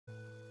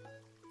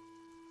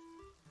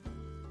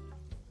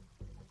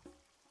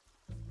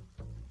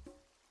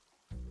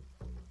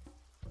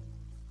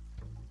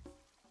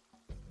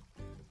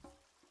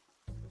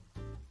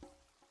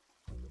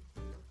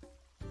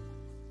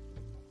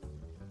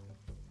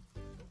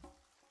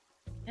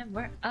And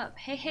we're up.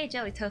 Hey,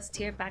 Jelly Toast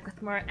here, back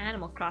with more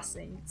Animal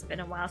Crossing. It's been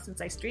a while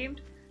since I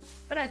streamed,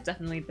 but I've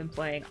definitely been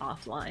playing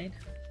offline.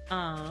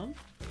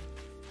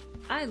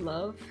 I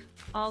love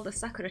all the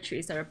sakura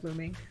trees that are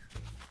blooming.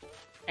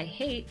 I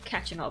hate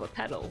catching all the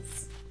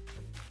petals.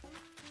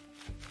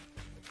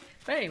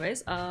 But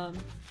anyways,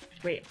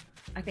 wait,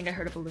 I think I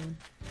heard a balloon.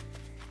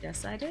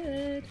 Yes, I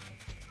did.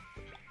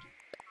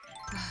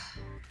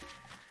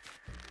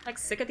 Like,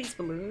 sick of these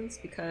balloons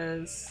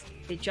because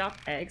they drop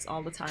eggs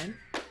all the time.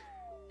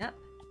 Yep.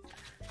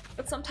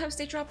 But sometimes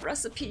they drop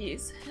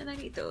recipes, and I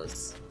need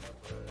those.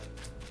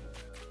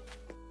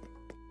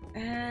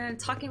 And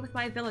talking with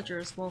my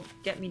villagers won't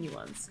get me new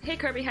ones. Hey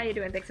Kirby, how you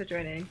doing? Thanks for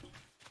joining.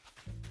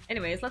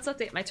 Anyways, let's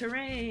update my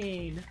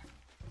terrain.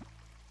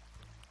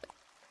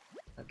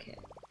 Okay.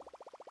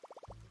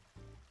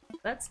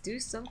 Let's do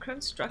some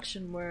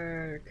construction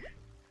work.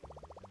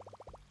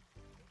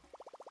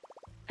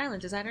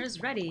 Island designer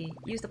is ready.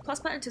 Use the plus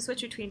button to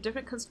switch between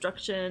different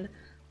construction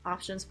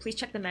options. Please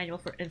check the manual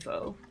for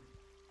info.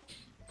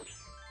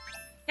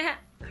 Yeah,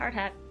 hard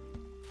hat.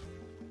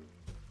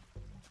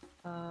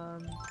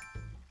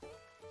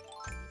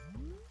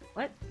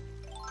 What?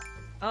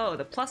 Oh,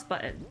 the plus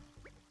button.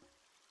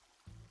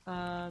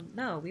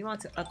 No, we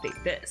want to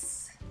update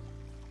this.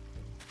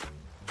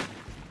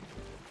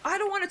 I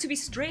don't want it to be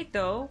straight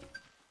though.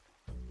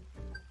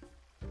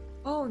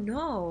 Oh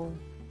no.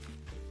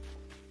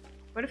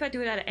 What if I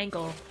do it at an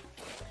angle?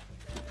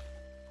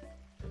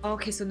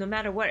 Okay, so no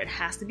matter what, it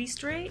has to be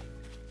straight?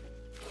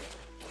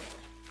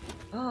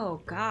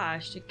 Oh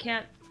gosh, it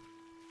can't...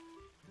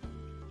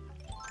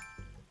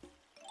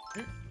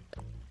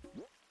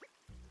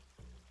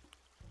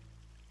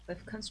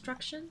 With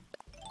construction?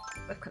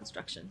 With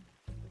construction.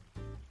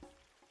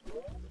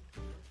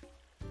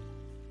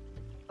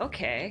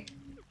 Okay.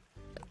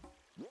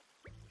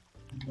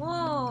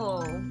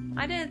 Whoa!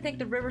 I didn't think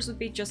the rivers would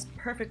be just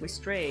perfectly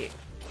straight.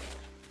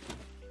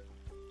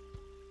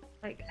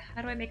 Like,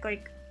 how do I make,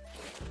 like...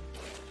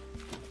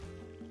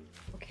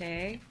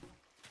 Okay.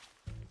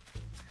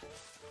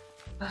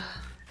 I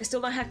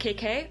still don't have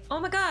KK? Oh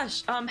my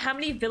gosh! How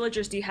many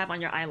villagers do you have on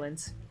your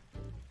island?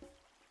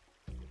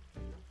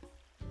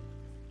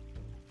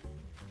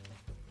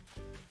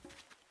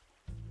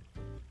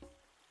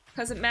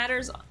 Because it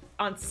matters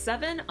on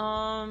 7,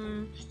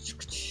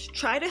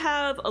 try to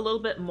have a little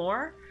bit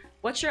more.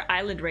 What's your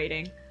island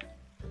rating?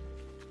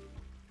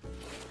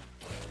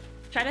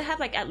 Try to have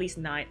like at least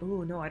 9.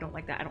 Ooh, no, I don't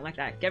like that. I don't like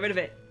that. Get rid of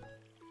it.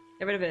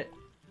 Get rid of it.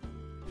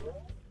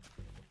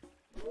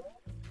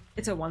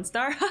 It's a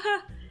 1-star?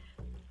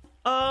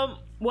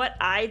 What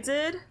I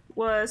did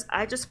was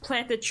I just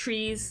planted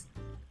trees.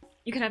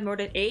 You can have more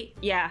than 8?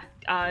 Yeah,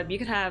 you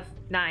can have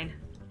 9.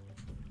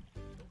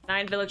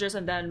 9 villagers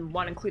and then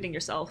 1 including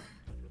yourself.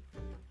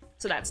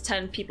 So that's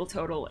 10 people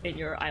total in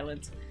your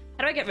island.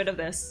 How do I get rid of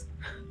this?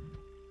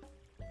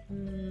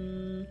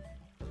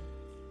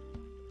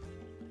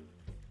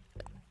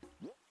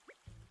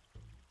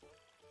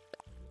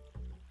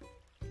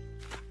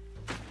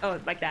 Oh,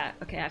 like that.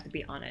 Okay, I have to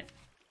be on it.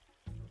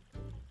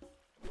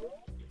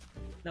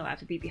 No, I have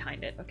to be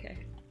behind it. Okay.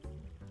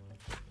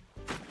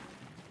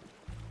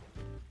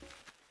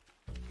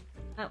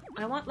 Oh,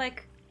 I want,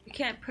 like... You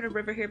can't put a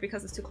river here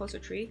because it's too close to a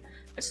tree.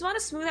 I just want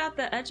to smooth out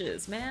the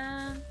edges,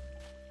 man.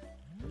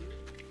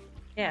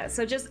 Yeah,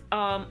 so just,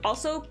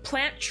 also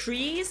plant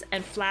trees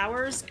and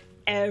flowers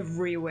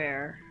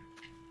everywhere.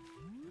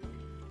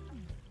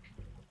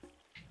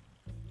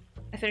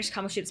 I finished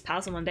Kamoshida's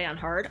Palace in 1 day on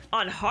hard.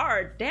 On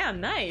hard? Damn,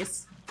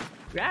 nice.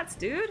 Congrats,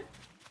 dude.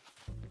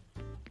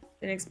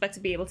 Didn't expect to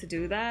be able to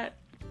do that.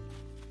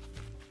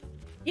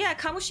 Yeah,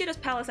 Kamoshida's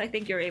Palace, I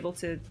think you're able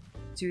to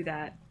do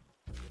that.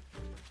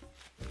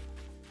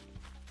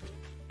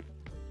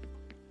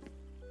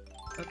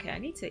 Okay, I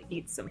need to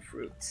eat some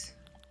fruit.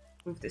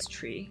 Move this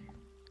tree.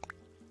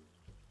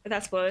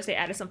 Without spoilers, they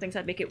added something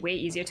to make it way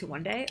easier to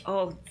 1 day.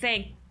 Oh,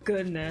 thank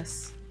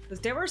goodness. Because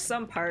there were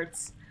some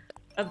parts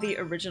of the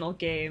original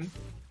game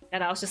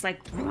that I was just like,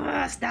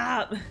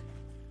 stop!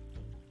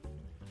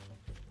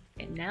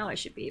 And now I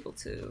should be able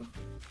to...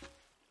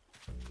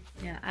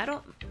 Yeah, I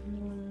don't...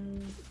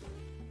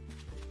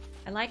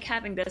 I like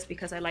having this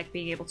because I like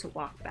being able to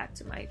walk back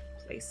to my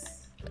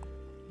place.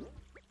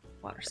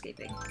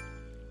 Waterscaping.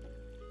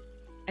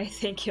 I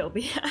think he'll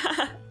be...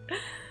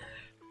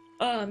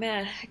 Oh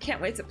man, I can't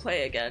wait to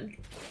play again.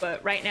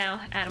 But right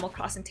now, Animal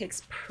Crossing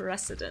takes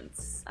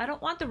precedence. I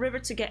don't want the river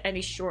to get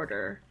any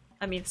shorter.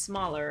 I mean,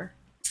 smaller.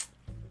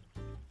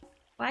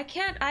 Why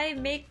can't I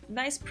make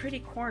nice pretty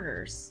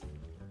corners?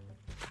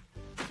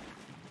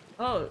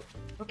 Oh,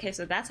 okay,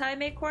 so that's how I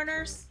make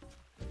corners?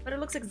 But it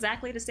looks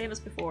exactly the same as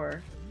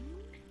before.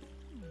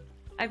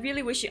 I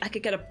really wish I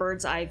could get a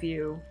bird's eye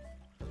view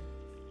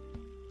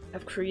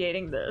of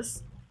creating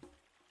this.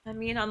 I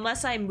mean,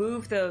 unless I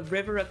move the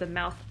river of the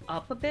mouth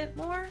up a bit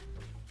more?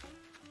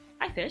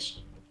 Hi, fish.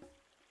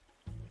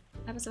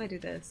 What happens if I do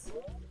this?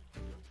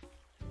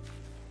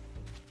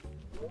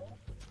 It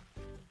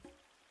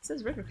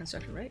says river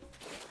construction, right?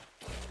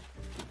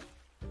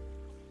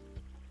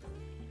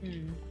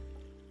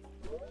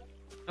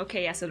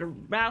 Okay, yeah, so the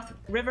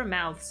river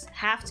mouths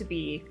have to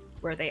be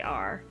where they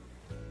are.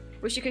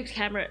 Wish you could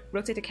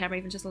rotate the camera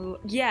even just a little.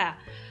 Yeah,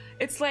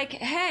 it's like,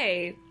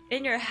 hey,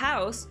 in your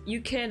house,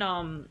 you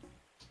can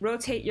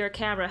rotate your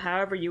camera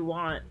however you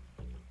want.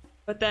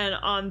 But then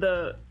on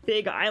the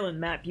big island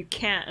map, you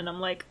can't. And I'm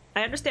like,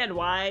 I understand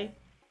why.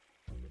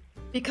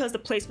 Because the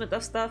placement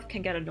of stuff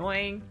can get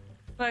annoying.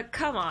 But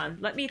come on,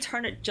 let me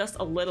turn it just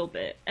a little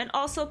bit. And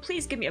also,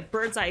 please give me a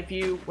bird's eye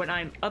view when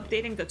I'm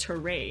updating the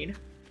terrain.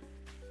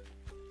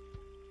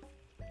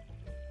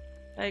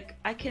 Like,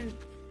 I can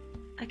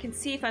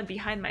see if I'm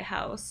behind my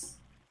house.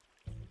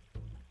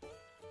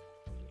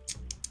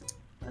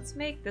 Let's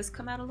make this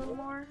come out a little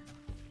more.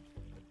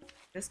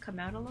 This come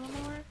out a little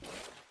more.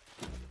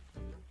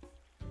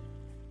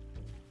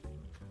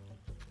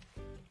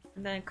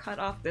 And then cut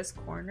off this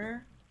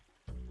corner.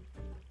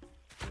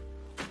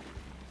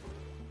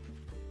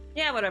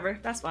 Yeah, whatever.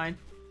 That's fine.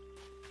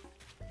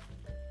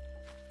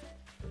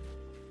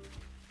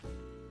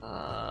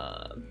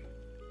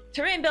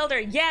 Terrain builder!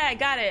 Yeah, I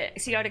got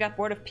it! See, I already got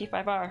bored of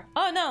P5R.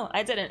 Oh no,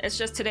 I didn't. It's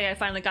just today I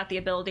finally got the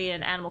ability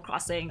in Animal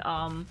Crossing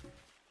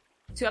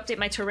to update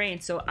my terrain,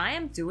 so I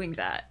am doing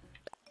that.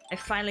 I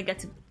finally get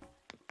to...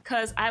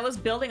 Because I was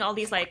building all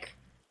these, like,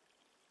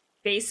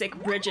 basic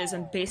bridges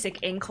and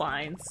basic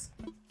inclines.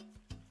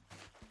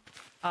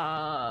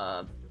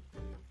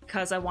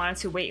 Because I wanted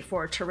to wait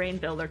for a terrain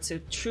builder to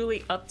truly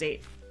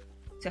update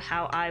to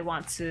how I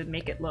want to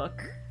make it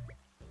look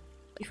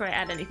before I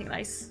add anything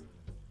nice.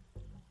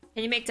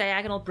 Can you make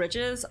diagonal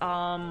bridges?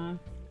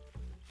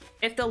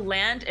 If the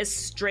land is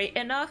straight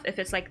enough, if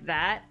it's like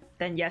that,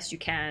 then yes, you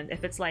can.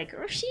 If it's like,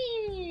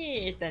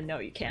 then no,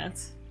 you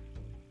can't.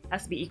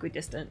 Has to be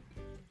equidistant.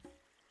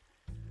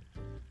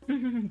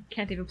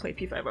 Can't even play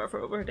P5R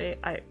for over a day.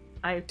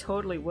 I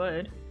totally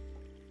would.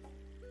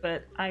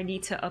 But I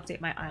need to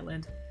update my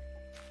island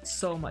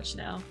so much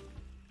now.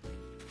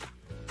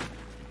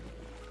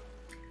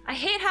 I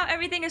hate how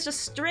everything is just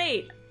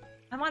straight.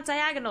 I want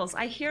diagonals.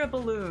 I hear a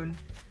balloon.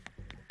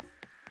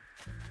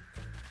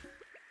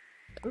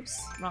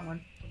 Oops, wrong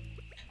one.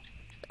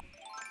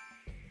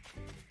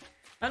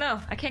 Oh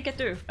no, I can't get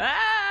through.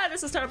 Ah,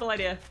 this is a terrible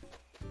idea.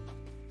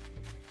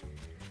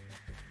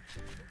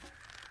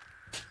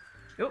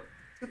 Oh,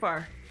 too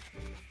far.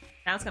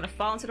 Now it's gonna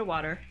fall into the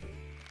water.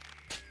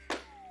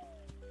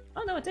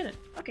 Oh no, it didn't.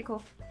 Okay,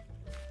 cool.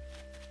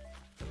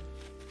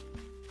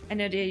 I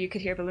know, dear, you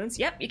could hear balloons.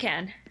 Yep, you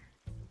can.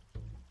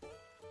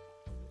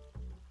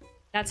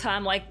 That's how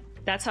I'm like,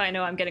 that's how I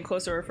know I'm getting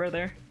closer or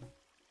further.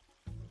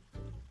 I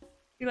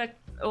feel like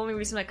the only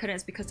reason I couldn't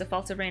is because the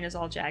fault terrain is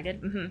all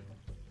jagged. Mm-hmm.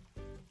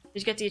 Did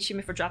you get the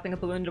achievement for dropping a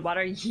balloon into the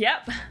water?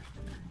 Yep!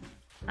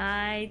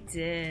 I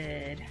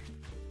did.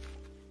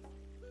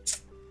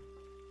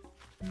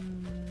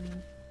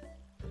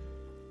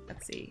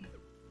 Let's see.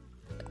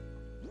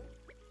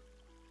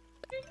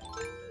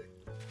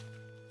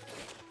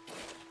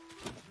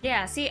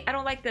 Yeah, see, I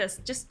don't like this.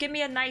 Just give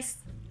me a nice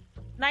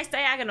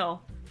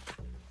diagonal.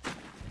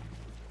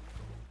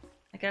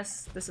 I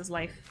guess this is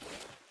life.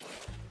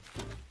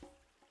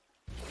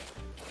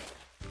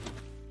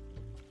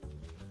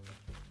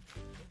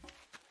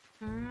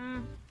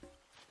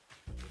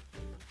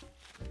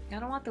 I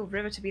don't want the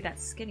river to be that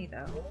skinny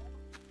though.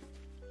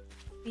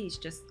 Please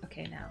just,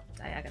 okay, now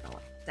diagonal.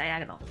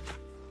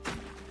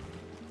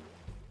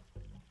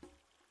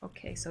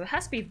 Okay, so it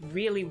has to be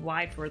really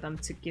wide for them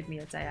to give me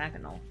a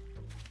diagonal.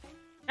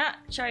 Ah,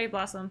 cherry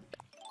blossom.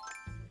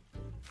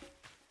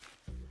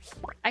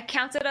 I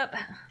counted up.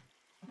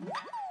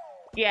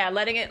 Yeah,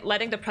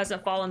 letting the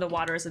present fall in the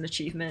water is an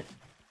achievement.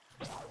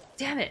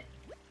 Damn it.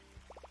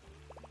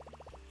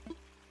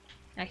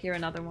 I hear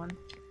another one.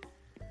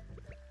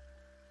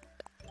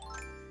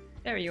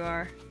 There you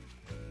are.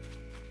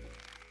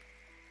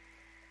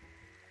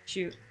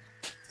 Shoot.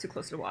 It's too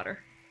close to the water.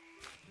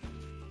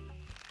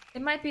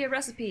 It might be a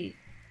recipe.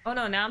 Oh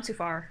no, now I'm too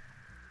far.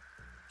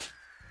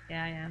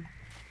 Yeah, I am.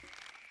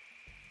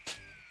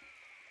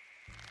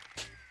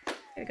 There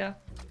we go.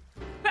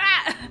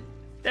 Ah!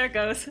 There it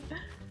goes.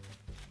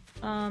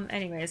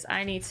 Anyways,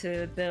 I need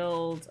to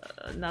build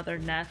another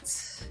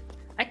net.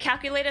 I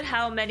calculated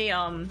how many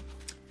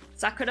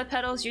sakura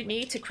petals you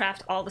need to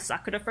craft all the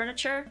sakura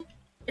furniture.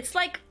 It's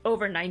like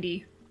over 90.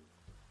 You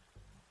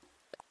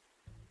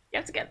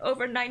have to get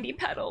over 90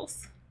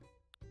 petals.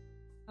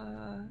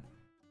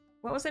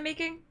 What was I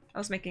making? I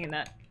was making a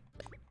net.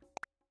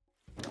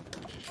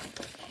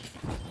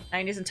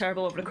 90 isn't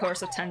terrible over the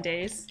course of 10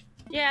 days.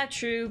 Yeah,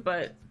 true,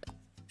 but...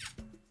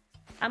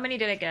 How many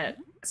did I get?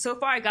 So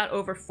far I got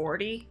over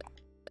 40.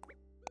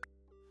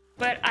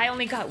 But I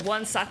only got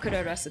one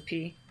sakura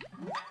recipe.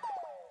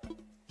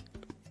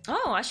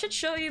 Oh, I should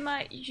show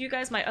you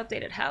guys my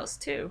updated house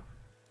too.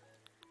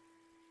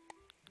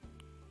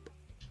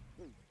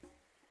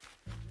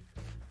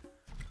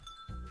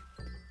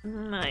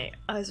 My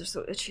eyes are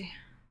so itchy.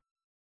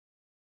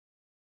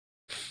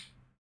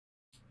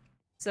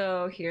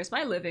 So here's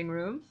my living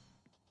room.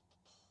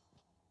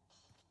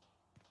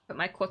 Put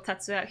my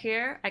kotatsu out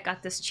here. I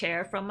got this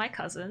chair from my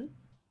cousin.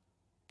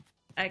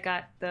 I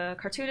got the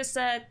cartoonist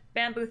set,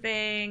 bamboo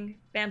thing,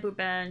 bamboo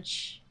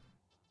bench,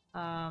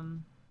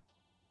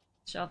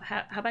 shelf.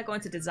 How about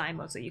going to design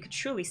mode so you can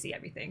truly see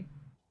everything?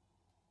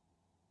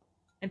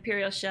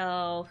 Imperial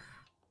shelf,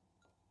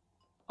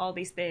 all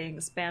these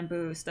things,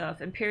 bamboo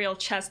stuff. Imperial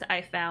chest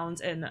I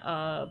found in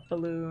a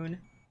balloon.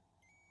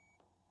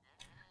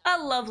 A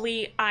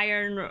lovely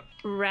iron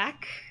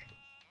rack,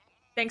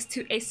 thanks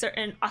to a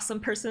certain awesome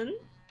person.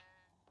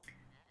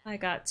 I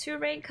got 2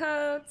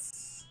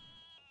 raincoats.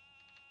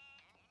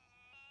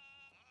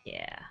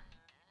 Yeah.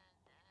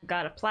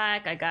 Got a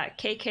plaque. I got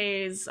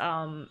KK's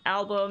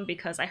album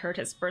because I heard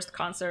his first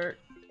concert.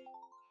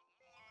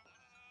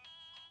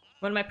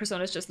 One of my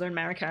personas just learned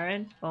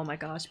Marikaran. Oh my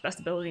gosh, best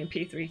ability in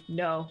P3.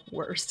 No,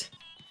 worst.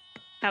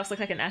 House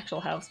looks like an actual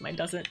house, mine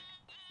doesn't.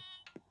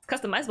 It's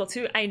customizable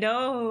too, I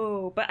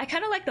know, but I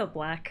kind of like the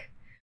black.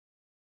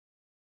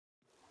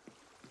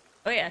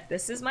 Oh yeah,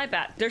 this is my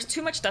bat. There's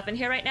too much stuff in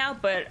here right now,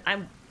 but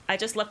I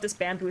just left this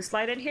bamboo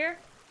slide in here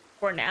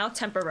for now,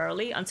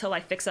 temporarily, until I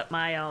fix up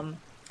my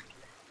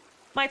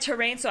my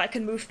terrain so I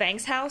can move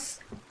Fang's house.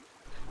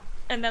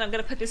 And then I'm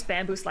gonna put this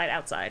bamboo slide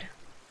outside.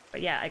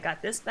 But yeah, I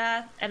got this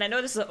bath, and I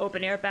know this is an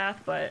open air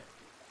bath, but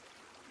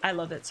I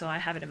love it, so I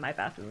have it in my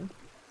bathroom.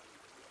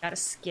 Got a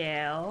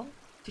scale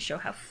to show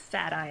how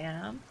fat I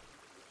am.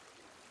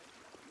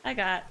 I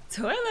got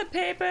toilet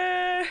paper!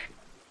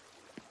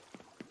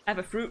 I have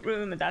a fruit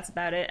room, and that's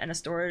about it, and a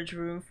storage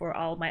room for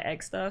all my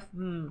egg stuff.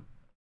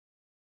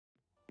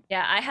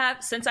 Yeah, I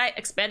have, since I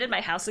expanded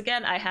my house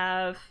again, I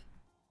have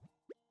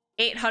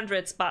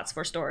 800 spots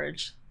for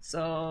storage.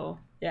 So,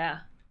 yeah,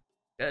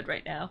 good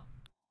right now.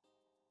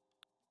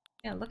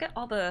 Yeah, look at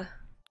all the...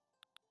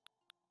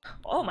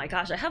 Oh my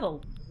gosh, I have a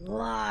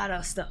lot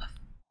of stuff.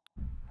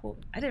 Oh,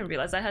 I didn't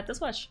realize I had this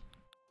much.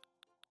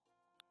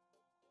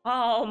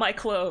 All my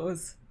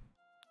clothes.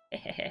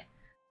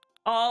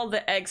 All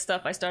the egg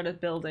stuff I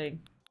started building.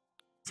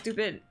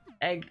 Stupid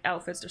egg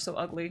outfits are so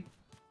ugly.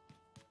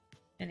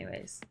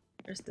 Anyways,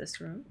 there's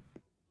this room.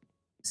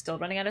 Still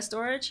running out of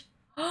storage?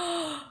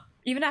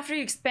 Even after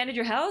you expanded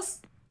your house?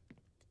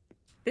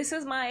 This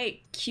is my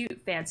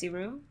cute fancy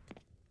room.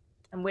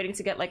 I'm waiting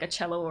to get like a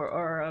cello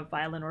or a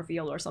violin or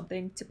viola or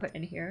something to put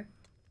in here.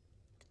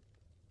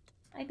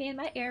 I'm in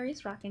my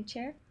Aries rocking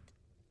chair.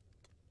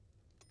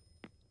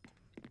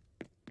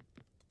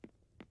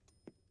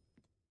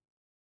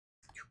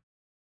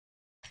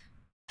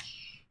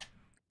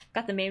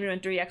 Got the main room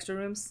and 3 extra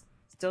rooms.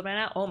 Still ran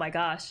out? Oh my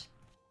gosh.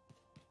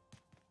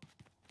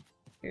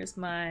 Here's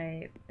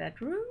my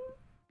bedroom.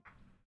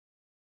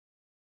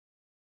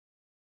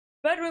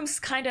 Bedroom's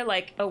kind of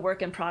like a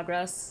work in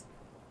progress.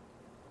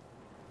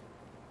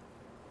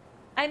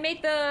 I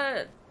made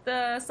the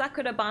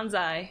Sakura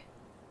bonsai.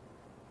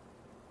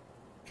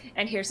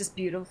 And here's this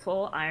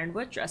beautiful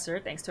ironwood dresser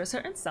thanks to a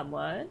certain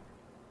someone.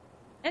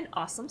 An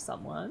awesome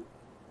someone.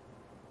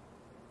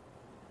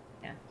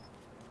 Yeah.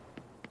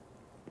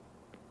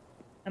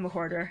 I'm a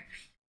hoarder.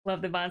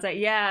 Love the bonsai.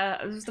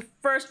 Yeah, it was the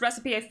first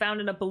recipe I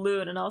found in a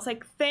balloon and I was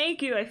like,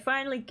 thank you, I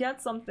finally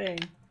get something.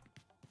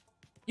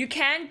 You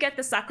can get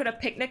the Sakura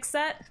picnic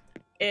set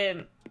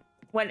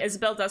when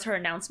Isabelle does her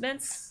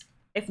announcements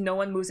if no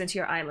one moves into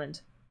your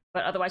island.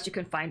 But otherwise you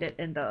can find it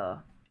in the...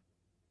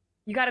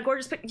 You got a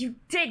gorgeous pic. You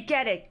did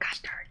get it!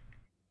 Gosh darn.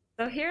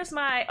 So here's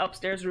my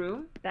upstairs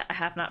room that I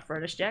have not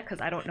furnished yet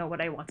because I don't know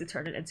what I want to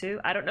turn it into.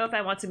 I don't know if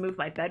I want to move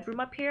my bedroom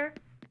up here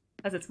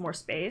because it's more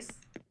space.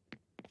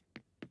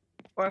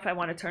 Or if I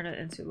want to turn it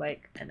into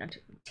like an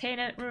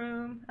entertainment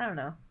room. I don't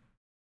know.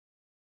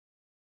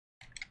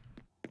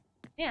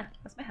 Yeah,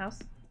 that's my house.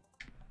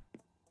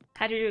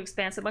 How did you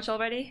expand so much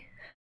already?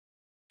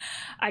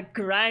 I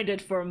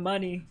grinded for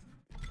money.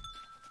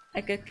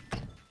 I could...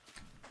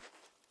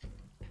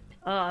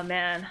 Oh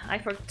man, I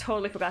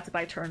totally forgot to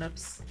buy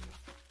turnips.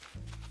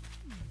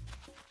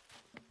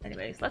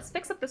 Anyways, let's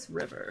fix up this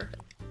river.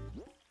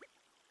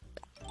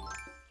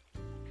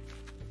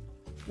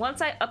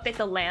 Once I update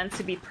the land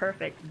to be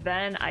perfect,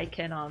 then I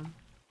can,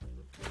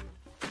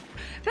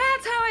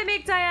 That's how I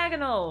make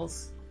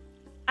diagonals!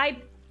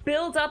 I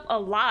build up a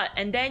lot,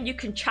 and then you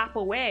can chop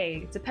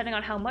away, depending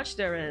on how much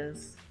there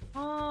is.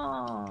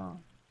 Oh.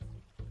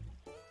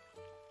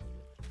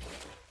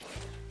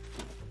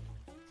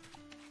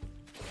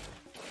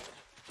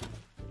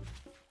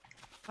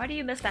 Why do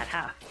you miss that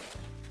half?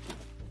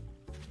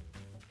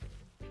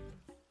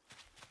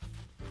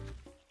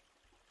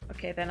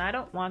 Okay, then I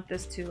don't want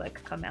this to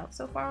like come out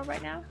so far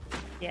right now.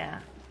 Yeah.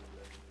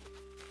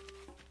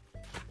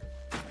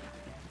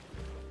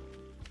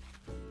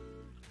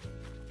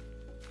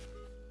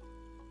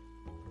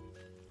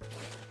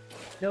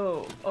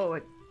 No. Oh,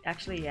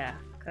 actually, yeah.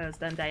 Because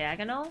then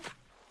diagonal.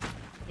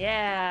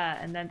 Yeah,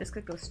 and then this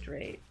could go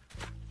straight.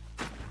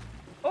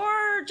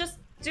 Or just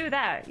do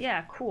that.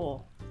 Yeah,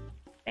 cool.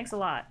 Thanks a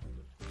lot.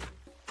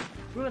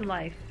 Ruin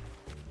life.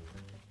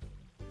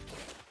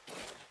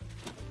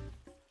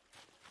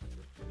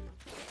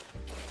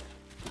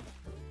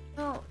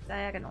 Oh,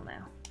 diagonal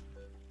now.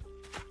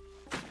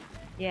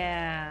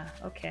 Yeah,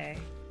 okay.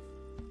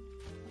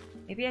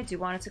 Maybe I do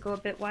want it to go a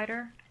bit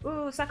wider.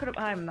 Ooh, Sakura.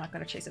 I'm not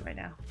gonna chase it right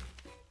now.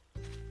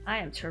 I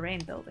am terrain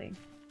building.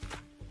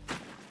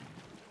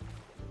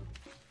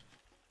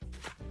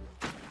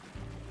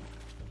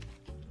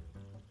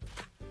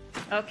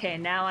 Okay,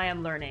 now I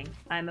am learning.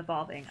 I am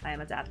evolving. I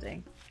am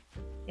adapting.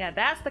 Yeah,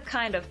 that's the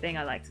kind of thing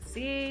I like to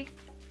see.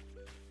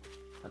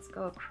 Let's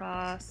go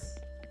across.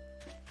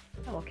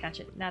 I will catch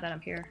it now that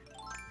I'm here.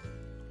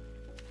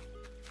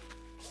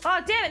 Oh,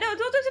 damn it! No,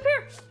 don't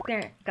disappear!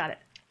 There, got it.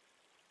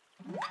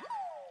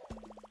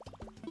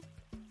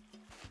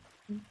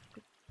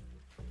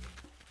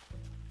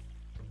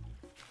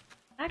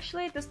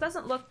 Actually, this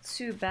doesn't look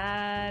too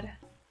bad.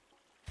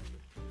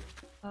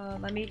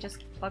 Let me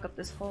just plug up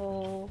this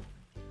hole.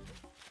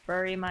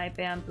 Bury my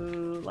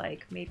bamboo,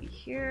 like, maybe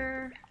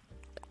here.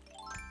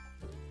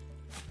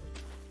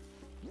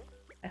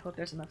 I hope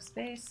there's enough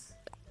space.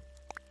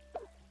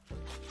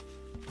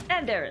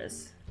 And there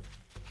is.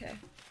 Okay.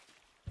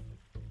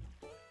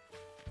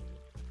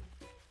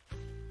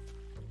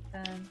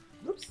 And,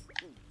 oops.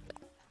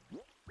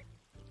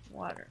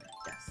 Water,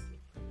 yes.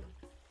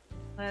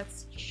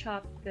 Let's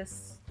chop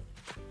this.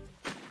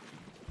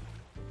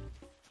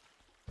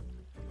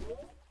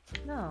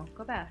 No,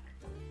 go back.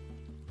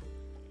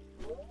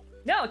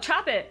 No,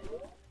 chop it!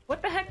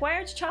 What the heck? Why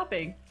aren't you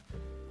chopping?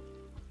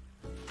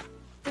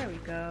 There we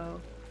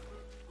go.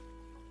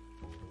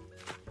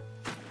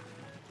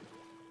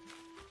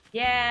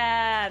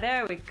 Yeah,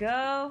 there we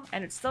go.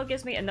 And it still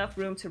gives me enough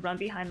room to run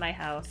behind my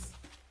house.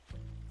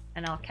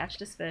 And I'll catch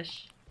this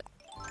fish.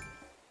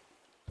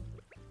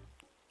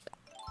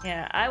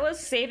 Yeah, I was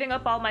saving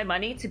up all my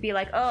money to be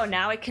like, oh,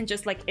 now I can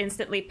just like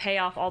instantly pay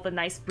off all the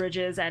nice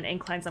bridges and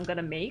inclines I'm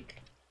gonna make.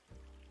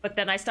 But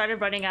then I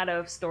started running out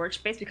of storage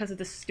space because of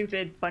this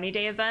stupid Bunny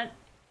Day event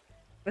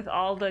with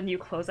all the new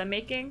clothes I'm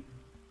making.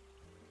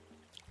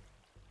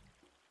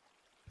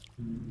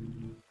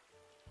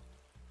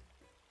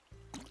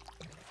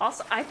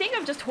 Also, I think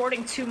I'm just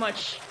hoarding too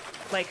much,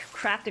 like,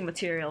 crafting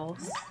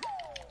materials.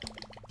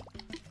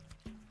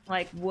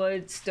 Like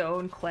wood,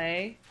 stone,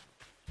 clay.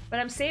 But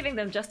I'm saving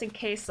them just in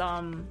case I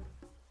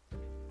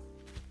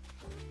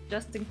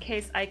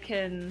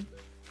can...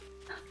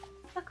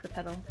 Fuck the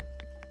pedal.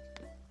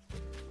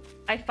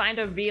 I find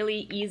a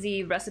really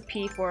easy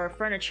recipe for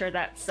furniture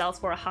that sells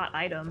for a hot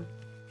item.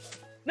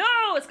 No,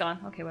 it's gone.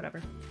 Okay,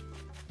 whatever.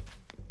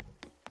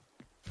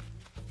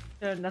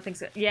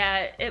 Nothing's...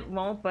 Yeah, it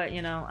won't, but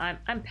you know,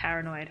 I'm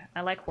paranoid.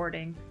 I like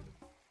hoarding.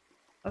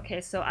 Okay,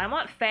 so I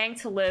want Fang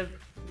to live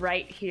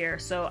right here,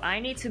 so I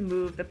need to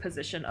move the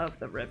position of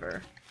the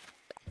river.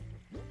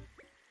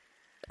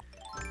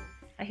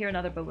 I hear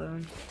another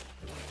balloon.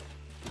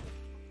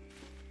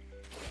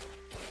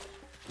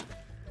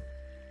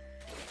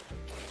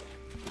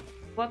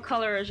 What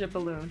color is your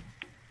balloon?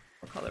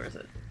 What color is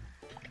it?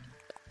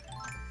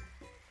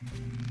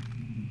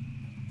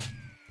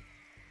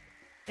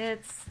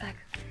 It's...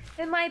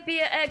 It might be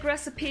an egg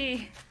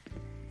recipe!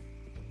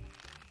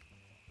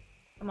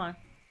 Come on.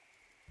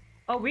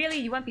 Oh really?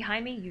 You went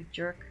behind me? You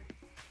jerk.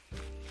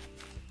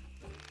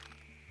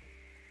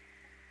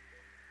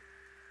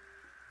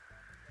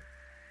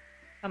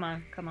 Come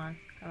on, come on,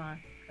 come on.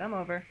 Come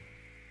over.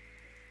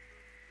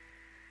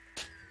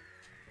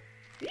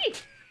 Eee!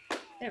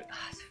 There,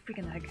 oh, it's a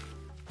freaking egg.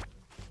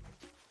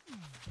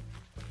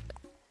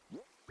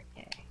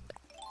 Okay.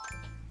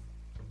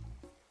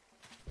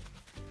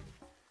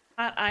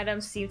 Hot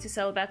items seem to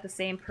sell about the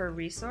same per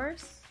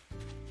resource.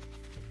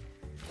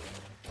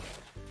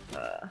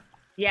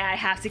 Yeah, I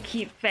have to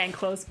keep Fang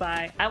close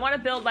by. I want to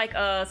build like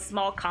a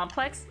small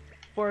complex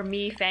for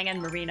me, Fang,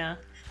 and Marina.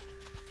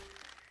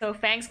 So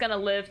Fang's gonna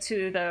live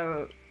to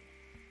the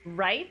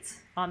right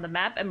on the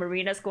map, and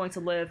Marina's going to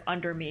live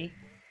under me.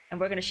 And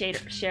we're gonna share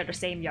the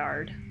same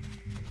yard.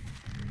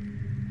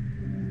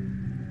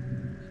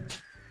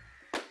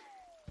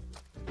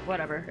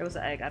 Whatever, it was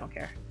an egg, I don't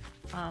care.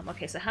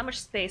 Okay, so how much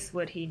space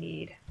would he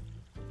need?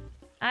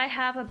 I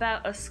have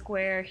about a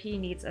square, he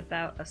needs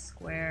about a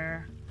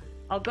square.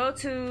 I'll go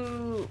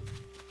to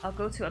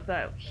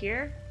about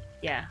here.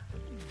 Yeah.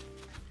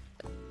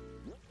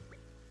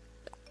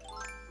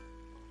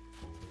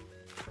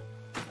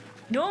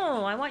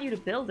 No, I want you to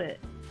build it.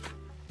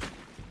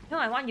 No,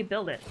 I want you to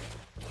build it.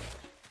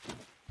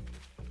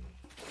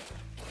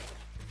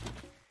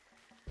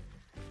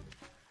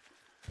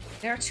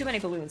 There are too many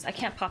balloons. I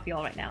can't pop you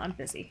all right now. I'm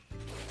busy.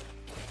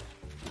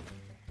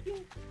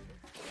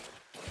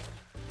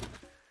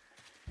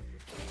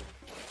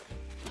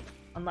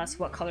 Unless,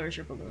 what color is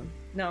your balloon?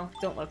 No,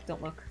 don't look,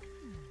 don't look.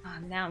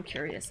 Now I'm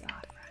curious.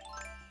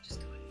 Just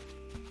do it.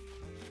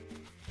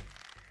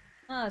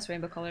 It's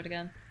rainbow colored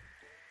again.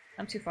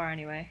 I'm too far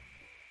anyway.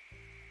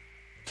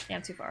 Yeah,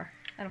 I'm too far.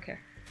 I don't care.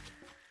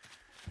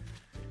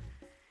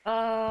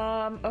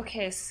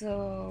 Okay,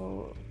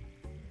 so...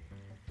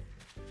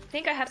 I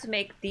think I have to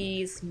make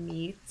these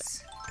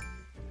meats.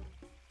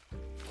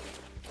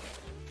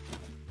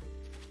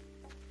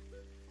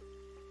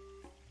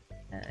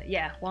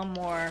 Yeah, one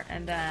more,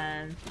 and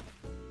then...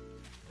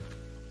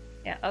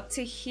 Yeah, up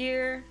to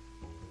here.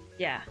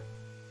 Yeah.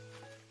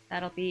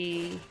 That'll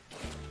be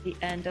the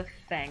end of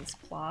Fang's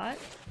plot.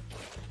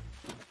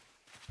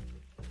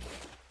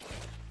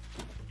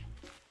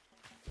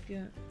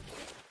 Yeah.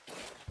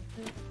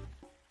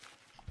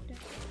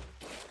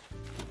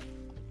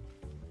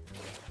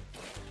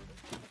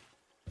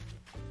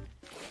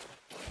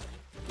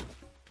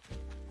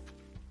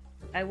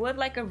 I would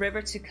like a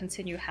river to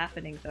continue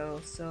happening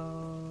though,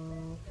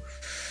 so...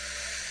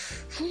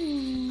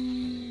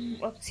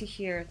 Up to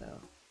here though.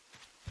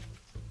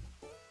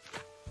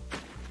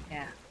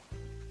 Yeah.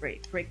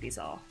 Great, break these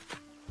all.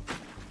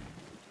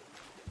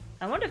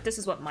 I wonder if this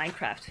is what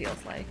Minecraft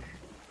feels like.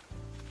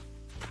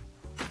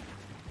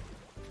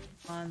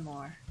 One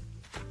more.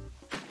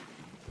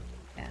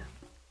 Yeah.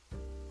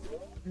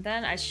 And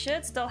then I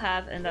should still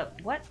have enough...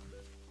 What?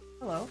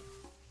 Hello?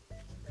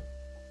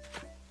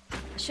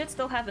 I should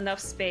still have enough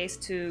space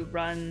to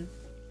run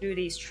through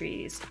these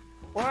trees.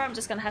 Or I'm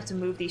just gonna have to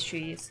move these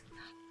trees.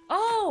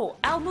 Oh!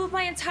 I'll move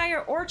my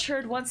entire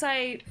orchard once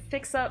I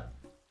fix up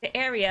the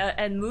area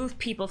and move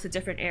people to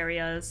different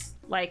areas.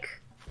 Like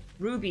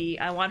Ruby,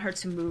 I want her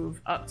to move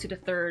up to the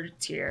 3rd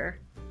tier.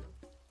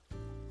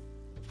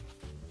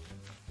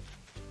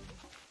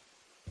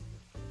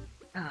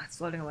 Ah, it's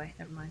floating away.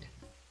 Never mind.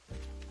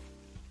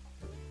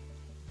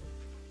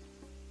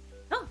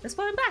 Oh, it's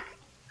floating back.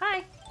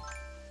 Hi.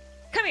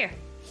 Come here.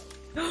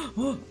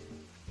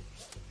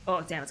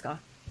 Oh, damn, it's gone.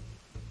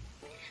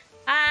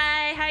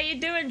 Hi, how you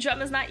doing?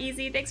 Drum is not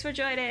easy. Thanks for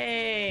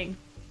joining.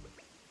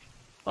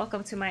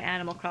 Welcome to my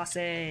Animal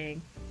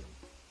Crossing.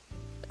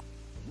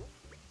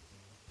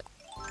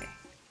 Okay.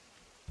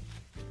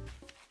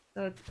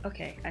 So,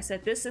 okay, I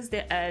said this is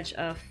the edge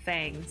of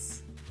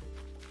Fang's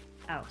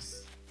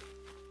house.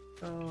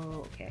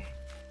 Oh, okay.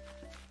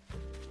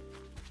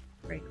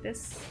 Break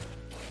this.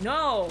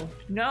 No!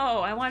 No!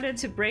 I wanted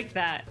to break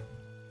that.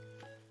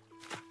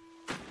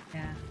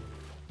 Yeah.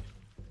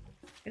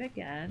 It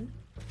again.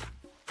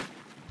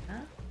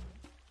 Huh?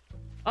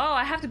 Oh,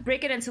 I have to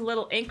break it into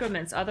little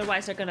increments,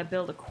 otherwise they're gonna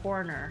build a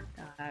corner.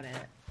 Got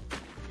it.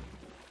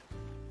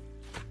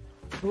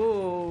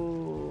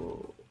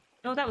 Ooh.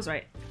 No, that was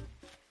right.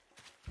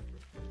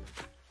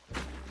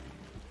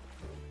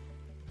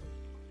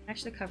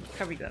 Actually,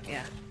 cover you up,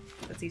 yeah.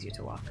 That's easier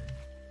to walk.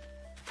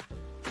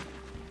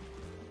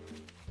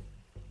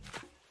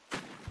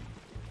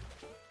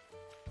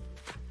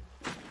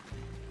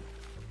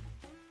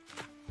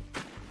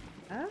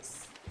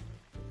 Yes?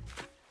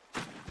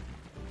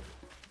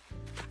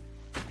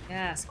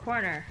 Yes,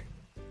 corner.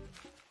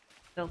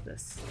 Build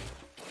this.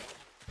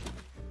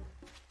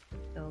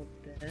 Build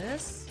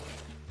this.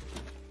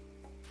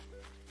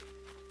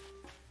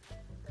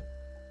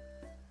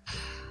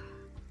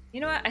 You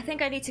know what? I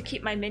think I need to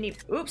keep my mini...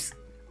 Oops!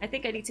 I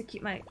think I need to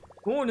keep my...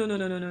 Oh, no, no,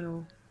 no, no, no,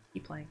 no.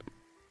 Keep playing.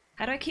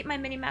 How do I keep my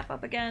mini-map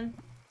up again?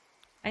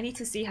 I need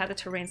to see how the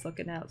terrain's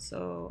looking out,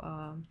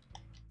 so,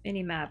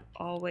 mini-map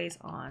always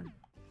on.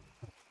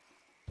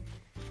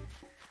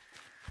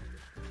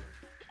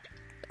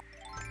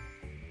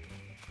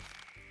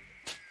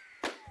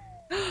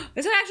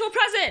 It's an actual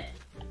present!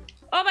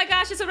 Oh my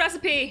gosh, it's a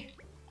recipe!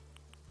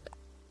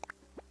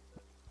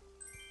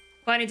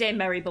 Funny day,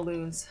 merry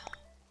balloons.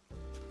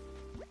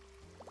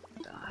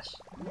 Gosh.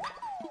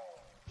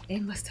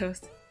 Aimless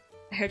toast.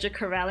 I heard you're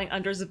corralling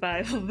under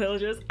survival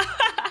villagers.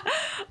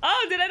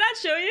 Oh, did I not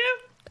show you?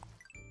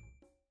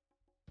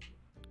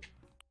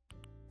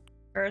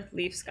 Earth,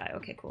 leaf, sky.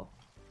 Okay, cool.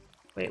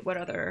 Wait, what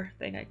other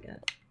thing I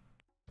get?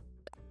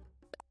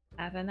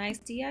 Have a nice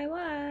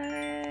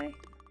DIY.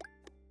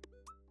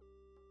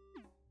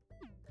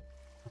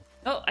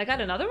 Oh, I got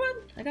another one?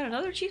 I got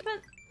another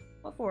achievement?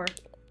 What for?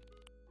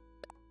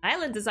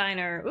 Island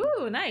designer.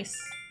 Ooh, nice.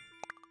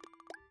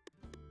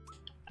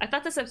 I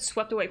thought this said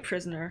swept away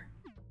prisoner.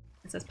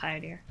 It says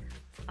pioneer.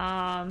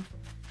 Oh,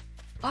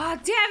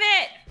 damn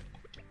it!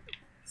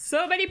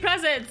 So many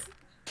presents!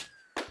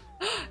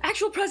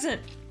 Actual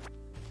present!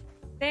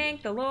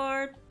 Thank the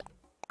Lord.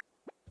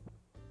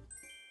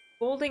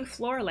 Folding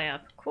floor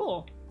lamp.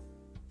 Cool.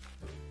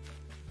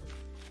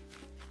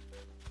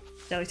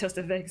 Jelly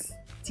toasted figs.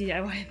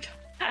 DIY.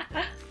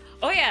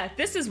 Oh yeah,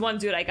 this is one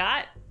dude I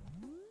got.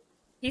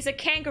 He's a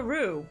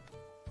kangaroo.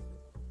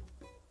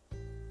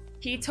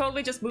 He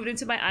totally just moved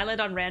into my island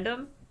on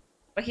random,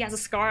 but he has a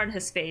scar on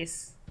his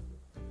face.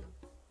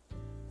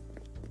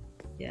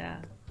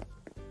 Yeah.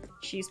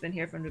 She's been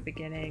here from the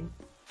beginning.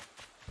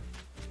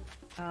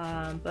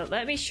 But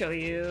let me show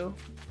you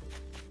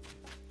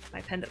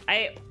my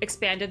I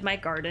expanded my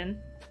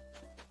garden.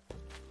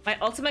 My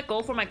ultimate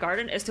goal for my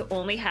garden is to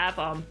only have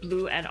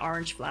blue and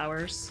orange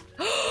flowers.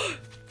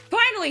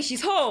 Finally,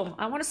 she's home!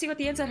 I want to see what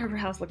the inside of her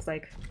house looks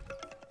like.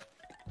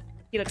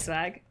 He looks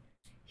swag.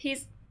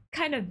 He's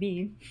kind of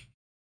mean.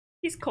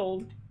 He's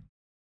cold.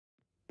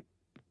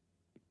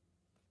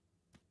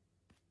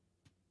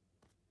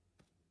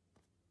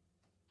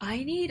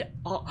 I need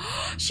all-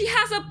 She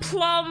has a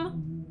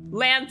plum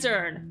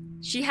lantern.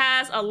 She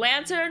has a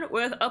lantern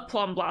with a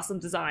plum blossom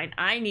design.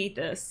 I need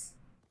this.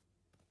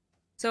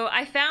 So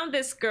I found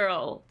this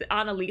girl,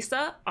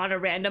 Annalisa, on a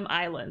random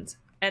island.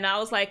 And I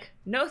was like,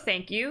 no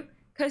thank you,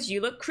 because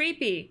you look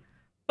creepy.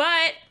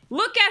 But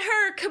look at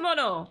her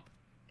kimono.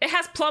 It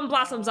has plum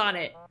blossoms on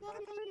it.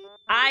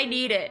 I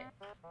need it.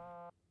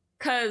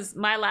 Because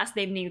my last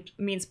name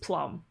means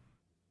plum.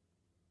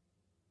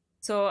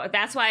 So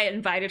that's why I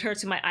invited her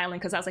to my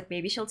island, because I was like,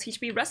 maybe she'll teach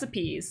me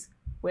recipes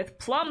with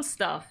plum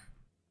stuff.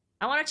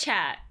 I want to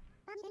chat.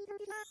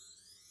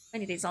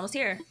 Rainy day's almost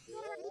here.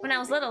 When I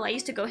was little, I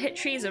used to go hit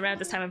trees around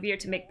this time of year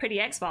to make pretty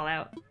eggs fall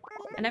out.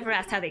 I never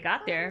asked how they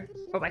got there,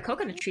 or why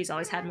coconut trees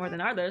always had more than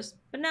others,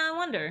 but now I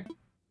wonder.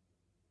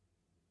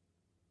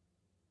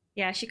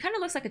 Yeah, she kind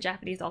of looks like a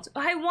Japanese doll too.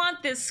 I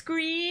want this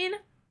screen!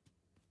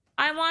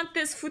 I want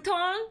this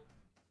futon!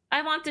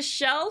 I want this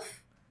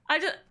shelf! I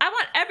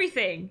want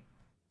everything!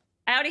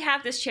 I already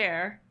have this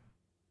chair.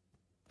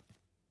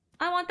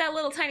 I want that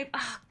little tiny...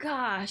 Oh,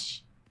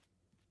 gosh.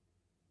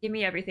 Give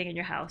me everything in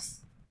your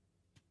house.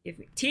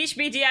 Teach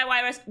me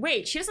DIY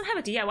Wait, she doesn't have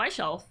a DIY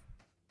shelf.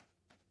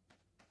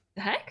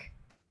 The heck?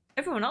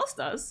 Everyone else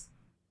does.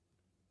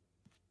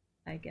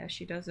 I guess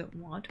she doesn't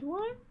want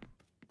one?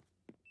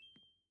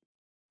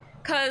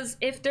 Because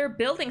if they're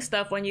building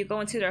stuff when you go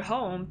into their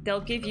home, they'll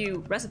give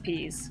you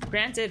recipes.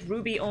 Granted,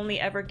 Ruby only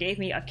ever gave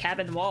me a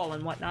cabin wall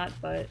and whatnot,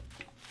 but...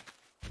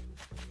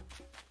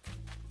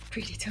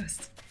 Pretty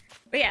toast.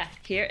 But yeah,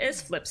 here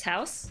is Flip's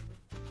house.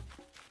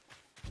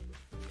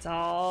 It's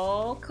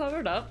all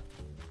covered up.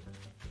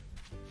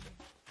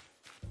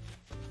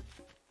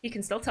 You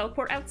can still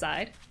teleport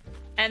outside.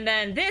 And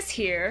then this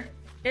here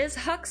is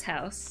Huck's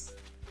house.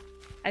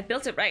 I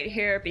built it right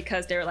here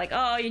because they were like,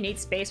 oh, you need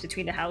space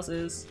between the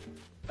houses.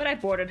 But I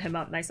boarded him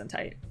up nice and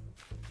tight.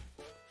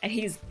 And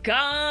he's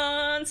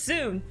gone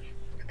soon.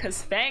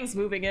 Because Fang's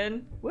moving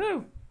in.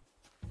 Woo!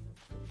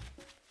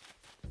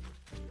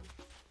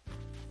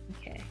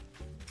 Okay.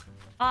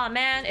 Aw,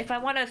 man, if I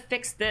want to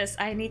fix this,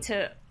 I need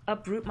to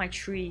uproot my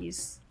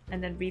trees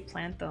and then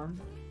replant them.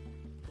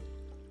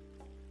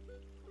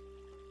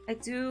 I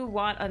do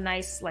want a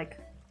nice, like,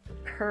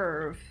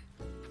 curve.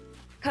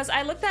 Because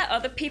I looked at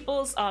other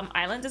people's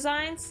island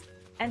designs,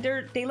 and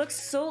they look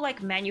so,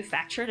 like,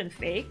 manufactured and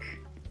fake.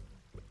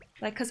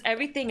 Like, because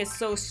everything is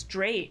so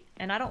straight,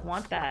 and I don't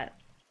want that.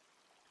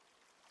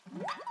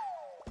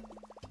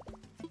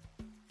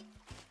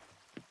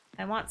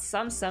 I want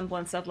some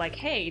semblance of, like,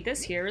 hey,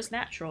 this here is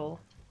natural.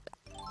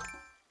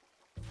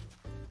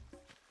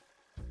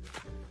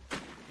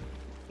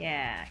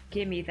 Yeah,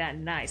 give me that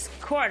nice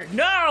corner.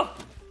 No!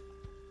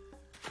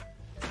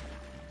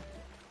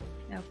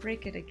 Now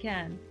break it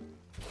again.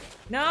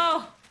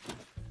 No!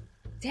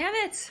 Damn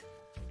it!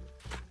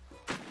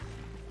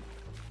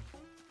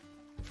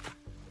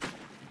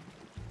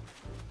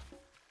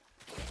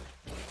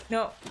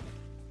 No,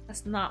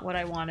 that's not what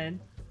I wanted.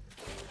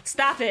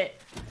 Stop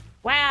it!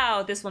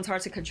 Wow, this one's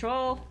hard to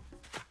control.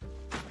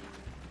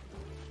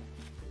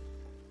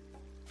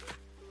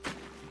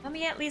 Let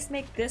me at least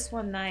make this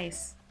one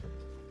nice.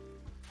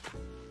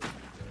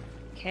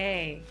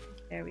 Okay,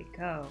 there we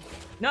go.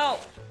 No!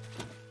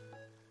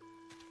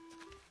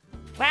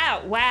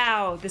 Wow,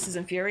 wow, this is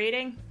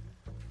infuriating.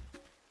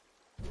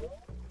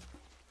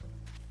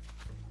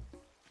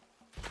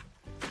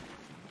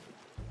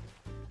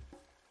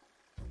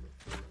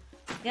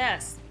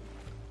 Yes.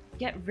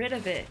 Get rid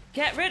of it.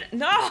 Get rid-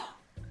 No!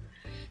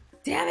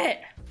 Damn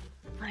it!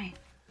 Fine.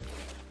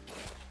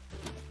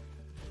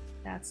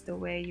 That's the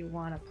way you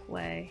want to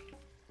play.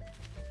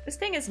 This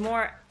thing is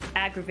more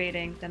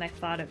aggravating than I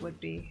thought it would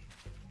be.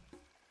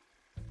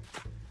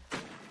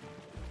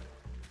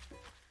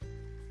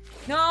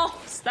 No!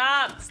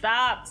 Stop!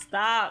 Stop!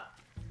 Stop!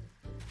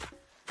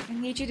 I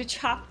need you to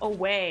chop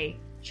away.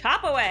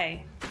 Chop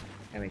away!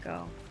 There we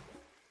go.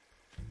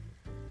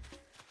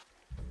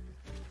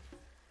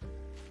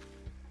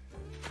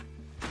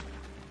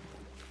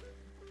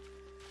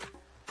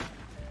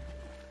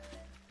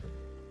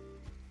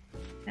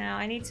 Now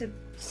I need to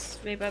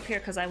sweep up here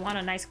because I want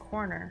a nice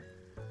corner.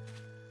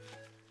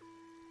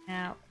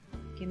 Now,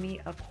 give me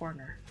a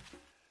corner.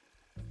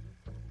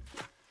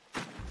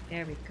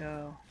 There we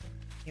go.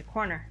 A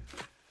corner.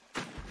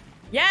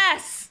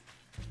 Yes!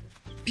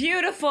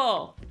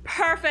 Beautiful!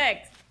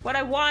 Perfect! What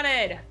I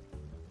wanted!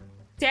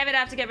 Damn it, I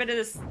have to get rid of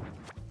this.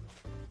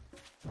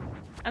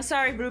 I'm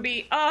sorry,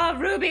 Ruby. Oh,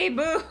 Ruby,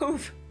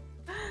 move!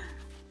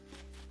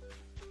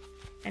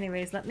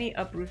 Anyways, let me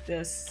uproot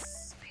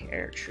this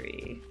pear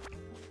tree.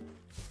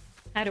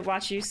 I had to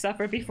watch you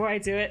suffer before I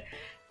do it.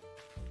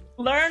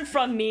 Learn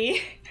from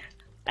me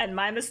and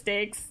my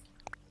mistakes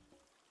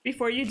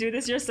before you do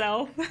this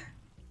yourself.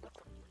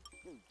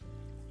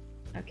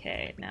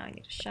 Okay, now I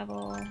need a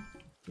shovel.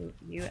 Move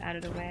you out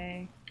of the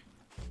way.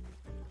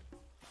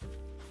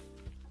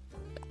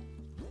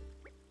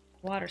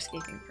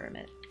 Waterscaping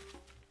permit.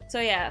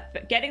 So yeah,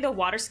 getting the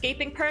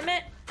waterscaping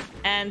permit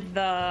and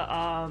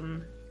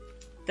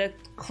the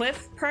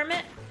cliff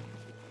permit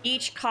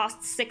each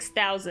cost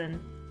 6,000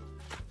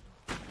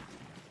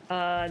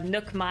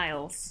 Nook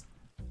miles.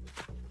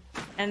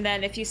 And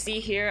then if you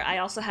see here, I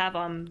also have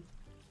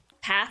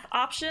path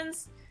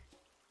options.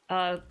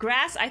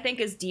 Grass I think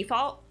is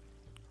default.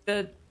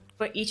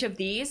 But each of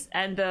these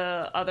and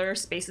the other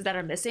spaces that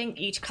are missing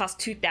each cost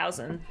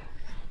 2,000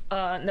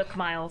 Nook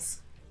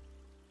miles.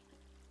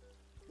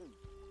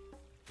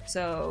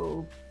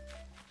 So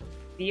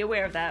be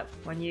aware of that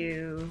when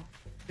you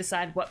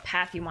decide what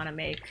path you want to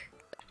make.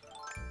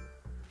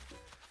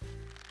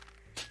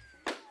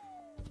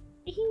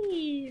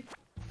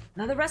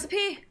 Another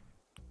recipe?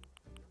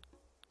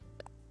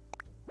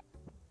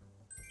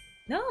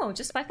 No,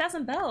 just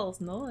 5,000 bells.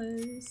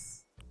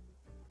 Nice.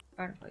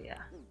 Article,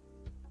 yeah.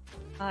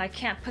 I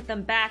can't put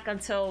them back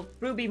until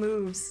Ruby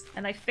moves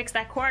and I fix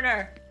that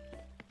corner.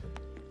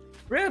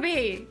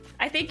 Ruby!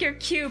 I think you're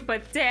cute,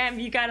 but damn,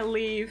 you gotta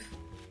leave.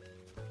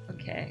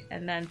 Okay,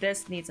 and then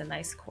this needs a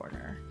nice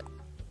corner.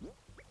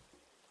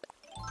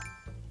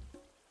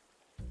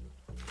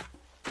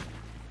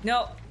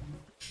 No.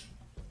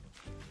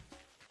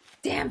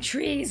 Damn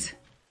trees!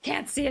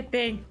 Can't see a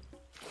thing.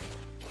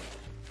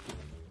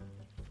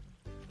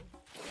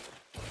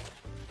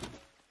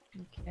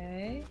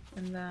 Okay,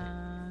 and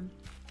then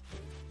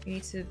we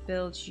need to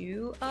build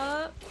you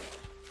up.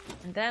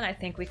 And then I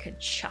think we could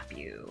chop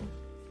you.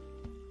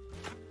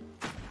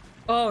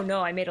 Oh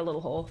no, I made a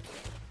little hole.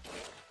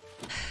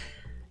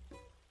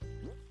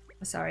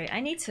 Sorry, I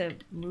need to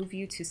move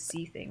you to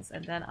see things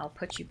and then I'll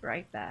put you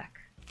right back.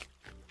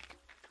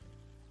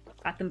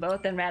 Got them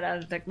both and ran out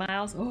of Nook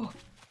miles. Oh.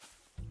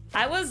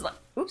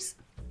 Oops.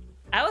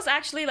 I was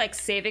actually like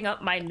saving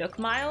up my Nook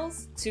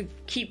miles to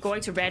keep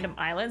going to random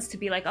islands to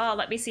be like, oh,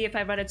 let me see if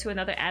I run into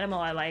another animal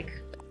I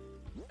like.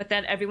 But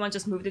then everyone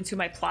just moved into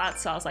my plot,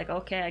 so I was like,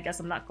 okay, I guess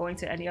I'm not going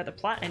to any other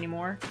plot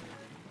anymore.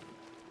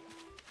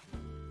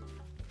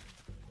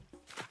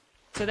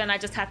 So then I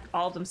just had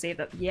all of them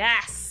saved up.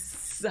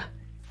 Yes!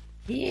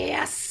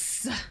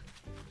 Yes!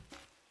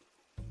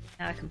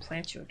 Now I can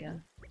plant you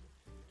again.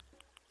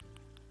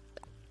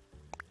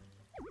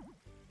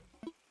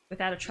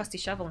 Without a trusty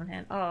shovel in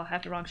hand. Oh, I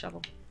have the wrong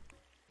shovel.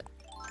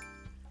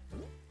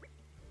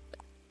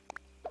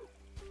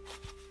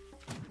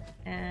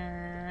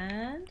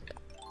 And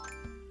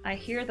I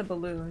hear the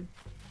balloon.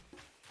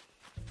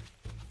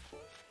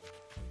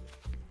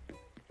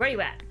 Where are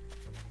you at?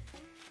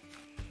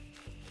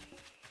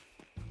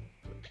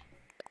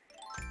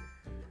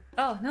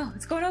 Oh no,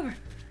 it's going over.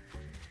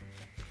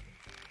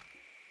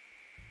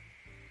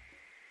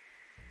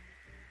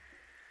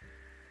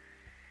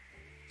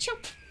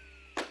 Choop.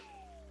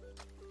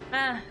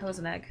 Ah, it was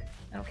an egg.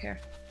 I don't care.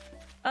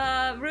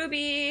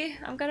 Ruby,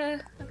 I'm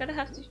gonna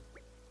have to.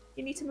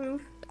 You need to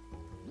move.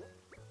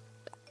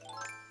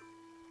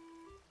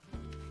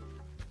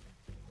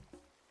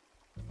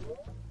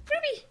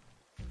 Ruby!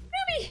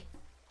 Ruby!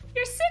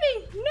 You're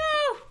sitting!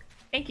 No!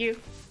 Thank you.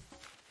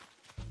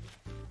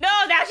 No,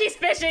 now she's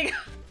fishing!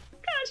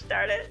 Gosh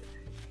darn it.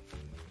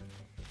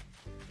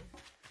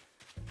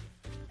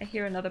 I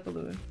hear another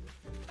balloon.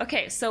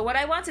 Okay, so what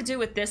I want to do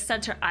with this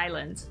center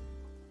island,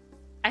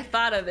 I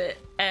thought of it,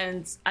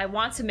 and I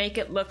want to make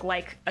it look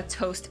like a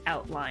toast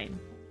outline.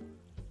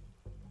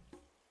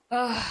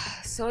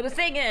 So the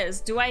thing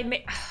is, do I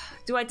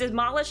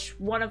demolish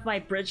one of my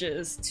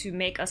bridges to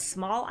make a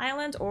small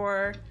island,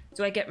 or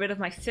do I get rid of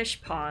my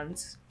fish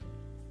pond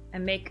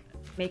and make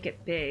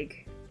it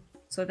big?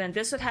 So then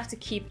this would have to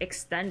keep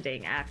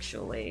extending,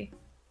 actually,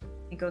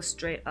 and go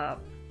straight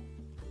up.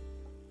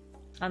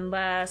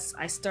 Unless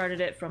I started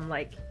it from,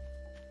 like,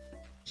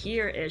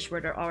 here-ish,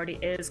 where there already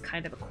is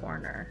kind of a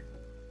corner.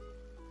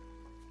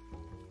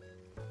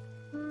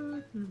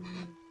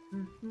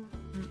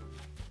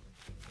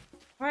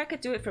 Or I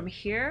could do it from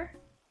here,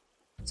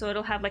 so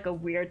it'll have like a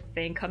weird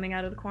thing coming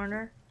out of the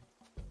corner.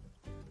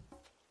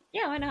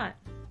 Yeah, why not?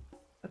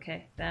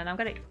 Okay, then I'm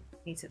gonna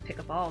need to pick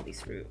up all these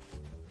fruit.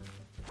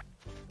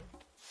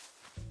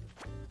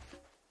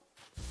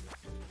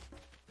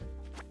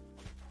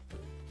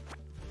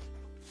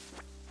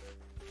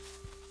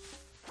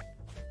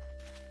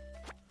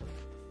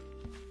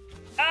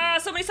 Ah,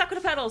 so many sakura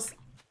petals!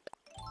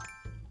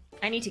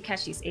 I need to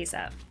catch these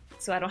ASAP,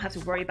 so I don't have to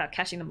worry about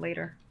catching them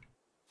later.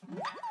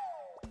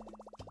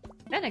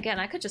 Then again,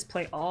 I could just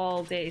play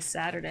all day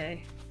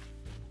Saturday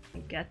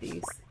and get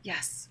these.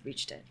 Yes,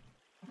 reached it.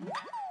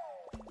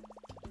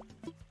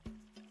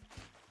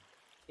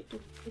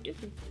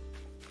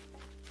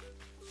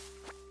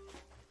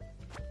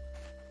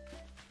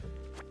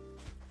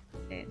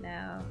 Okay,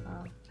 now,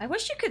 I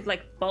wish you could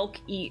like bulk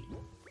eat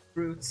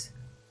fruits.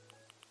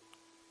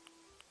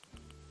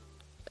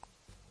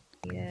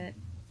 Eat it.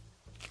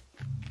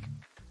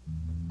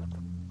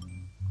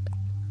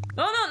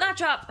 Oh no, not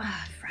drop!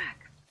 Ah,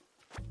 frack.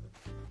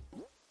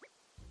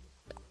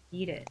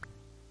 Eat it.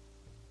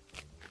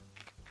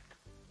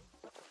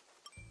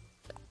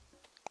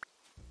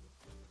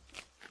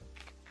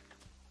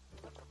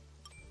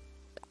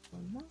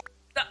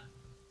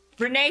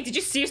 Renee, did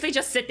you seriously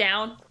just sit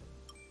down?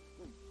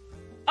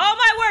 Oh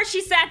my word,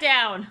 she sat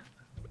down!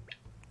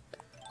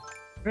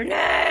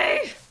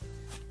 Renee!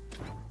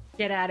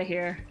 Get out of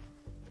here.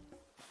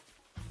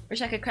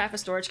 Wish I could craft a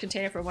storage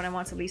container for when I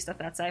want to leave stuff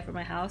outside for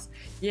my house.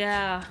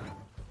 Yeah,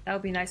 that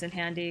would be nice and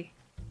handy.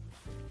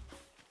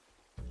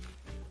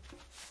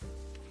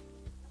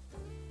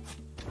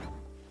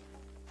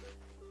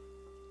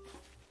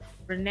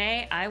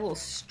 Renee, I will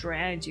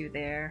strand you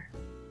there.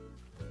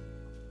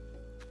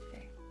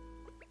 Okay.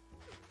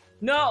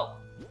 No!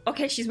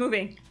 Okay, she's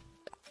moving.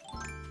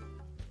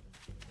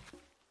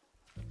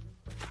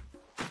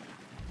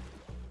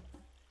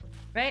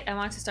 Right, I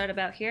want to start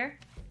about here.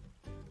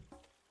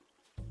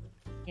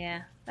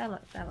 Yeah, that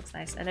looks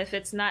nice. And if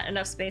it's not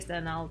enough space,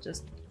 then I'll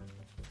just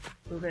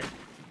move it.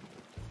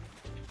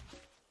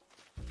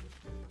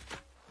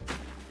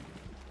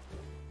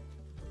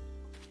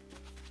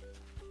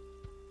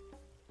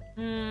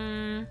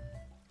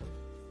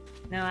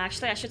 No,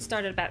 actually, I should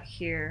start it about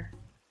here.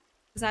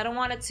 Because I don't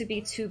want it to be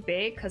too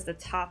big, because the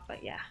top,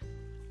 but yeah.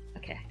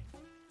 Okay.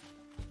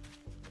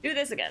 Do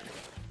this again.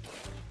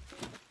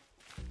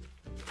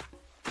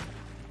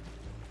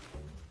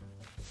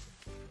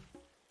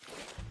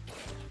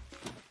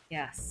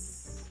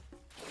 Yes.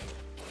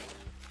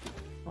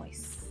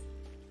 Nice.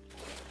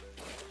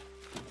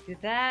 Do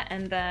that,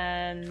 and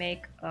then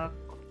make a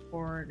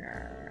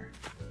corner.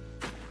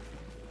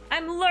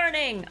 I'm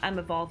learning! I'm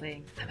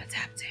evolving. I'm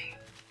adapting.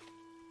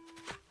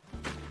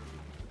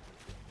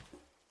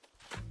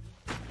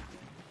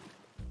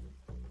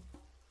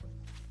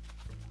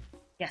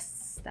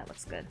 Yes, that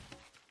looks good.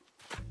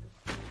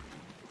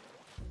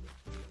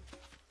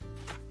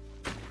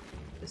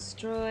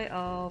 Destroy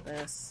all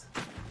this.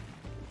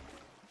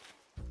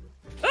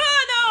 Oh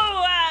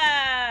no!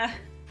 Ah!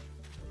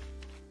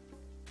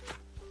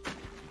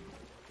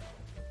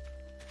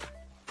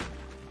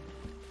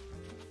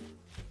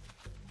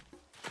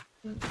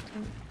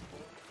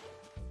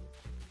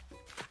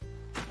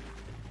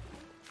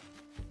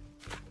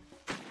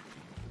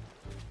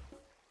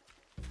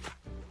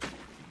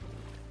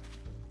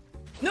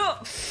 No!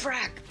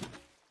 Frack!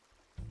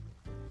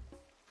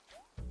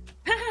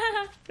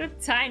 The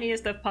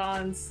tiniest of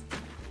ponds.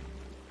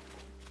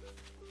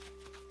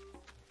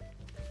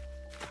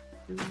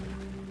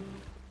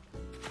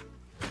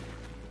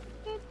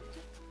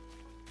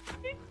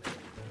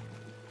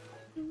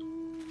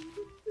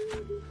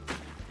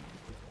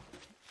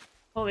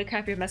 Holy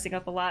crap, you're messing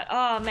up a lot.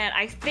 Oh man,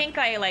 I think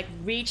I like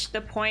reached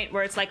the point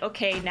where it's like,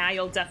 okay, now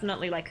you'll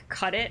definitely like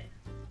cut it.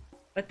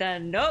 But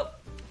then nope.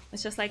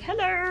 It's just like,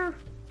 hello!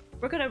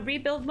 We're gonna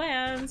rebuild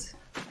land.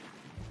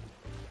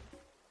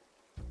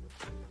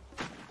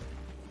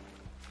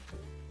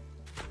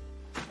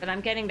 But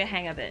I'm getting the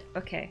hang of it.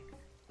 Okay.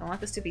 I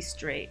want this to be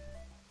straight.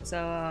 So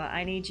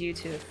I need you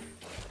to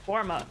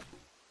form up.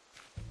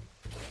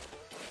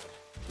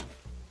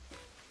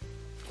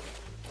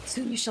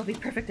 Soon you shall be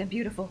perfect and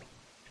beautiful.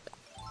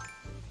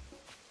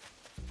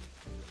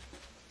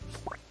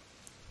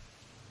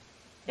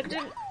 It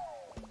didn't...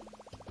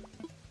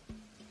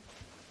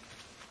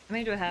 How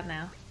many do I have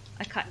now?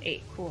 I cut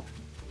 8. Cool.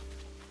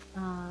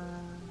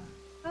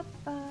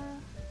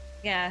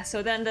 Yeah,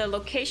 so then the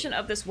location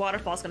of this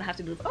waterfall is gonna have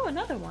to move. Oh,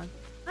 another one.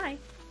 Hi.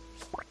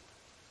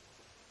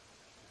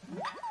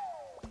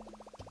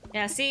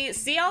 Yeah,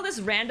 see all this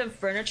random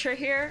furniture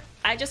here?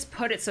 I just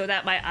put it so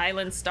that my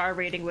island star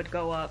rating would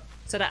go up,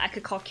 so that I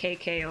could call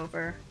KK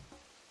over.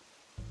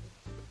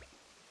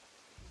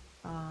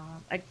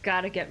 I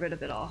gotta get rid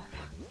of it all.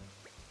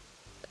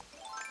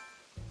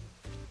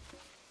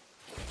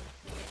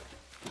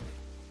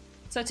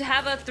 So to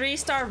have a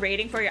 3-star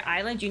rating for your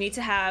island, you need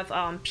to have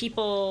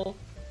people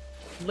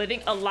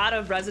living, a lot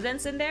of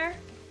residents in there.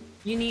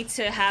 You need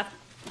to have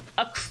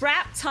a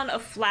crap ton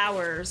of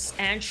flowers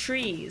and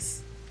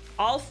trees,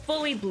 all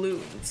fully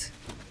bloomed.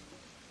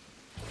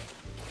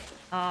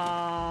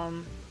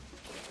 And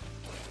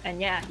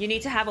yeah, you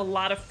need to have a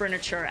lot of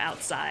furniture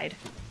outside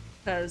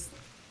because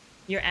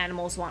your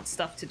animals want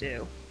stuff to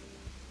do.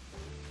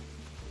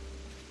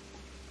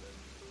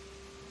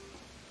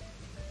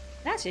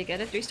 That's how you get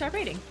a 3-star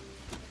rating.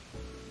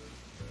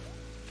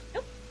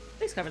 Nope,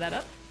 please cover that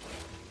up.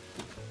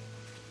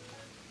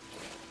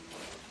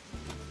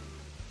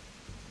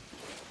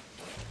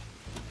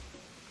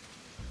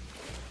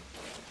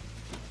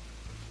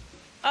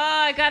 Oh,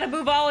 I gotta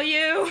move all of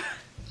you!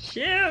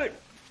 Shoot!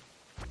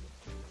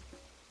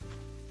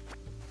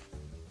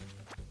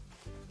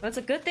 Well, it's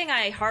a good thing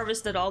I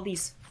harvested all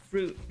these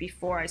fruit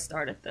before I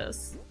started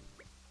this.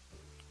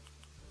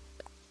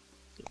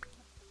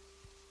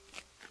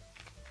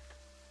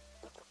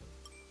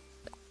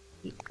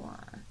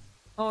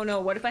 Oh no,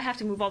 what if I have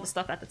to move all the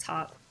stuff at the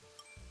top?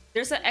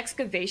 There's an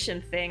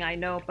excavation thing, I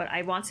know, but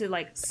I want to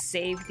like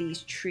save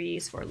these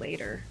trees for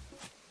later.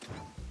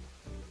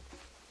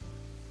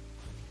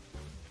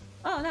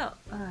 Oh no,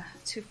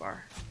 too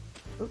far.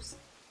 Oops.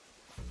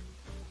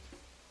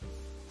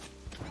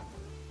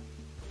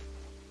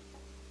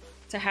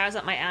 Tahara's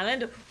at my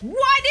island?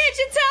 Why didn't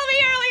you tell me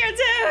earlier,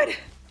 dude?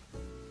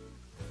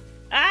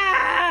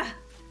 Ah!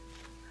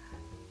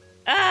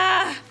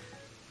 Ah!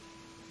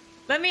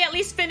 Let me at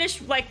least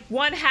finish like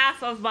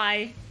 1/2 of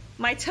my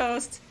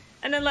toast,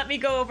 and then let me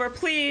go over,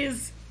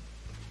 please.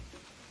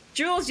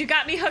 Jules, you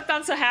got me hooked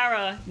on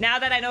Sahara. Now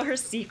that I know her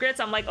secrets,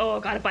 I'm like,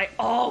 oh, gotta buy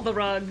all the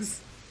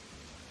rugs.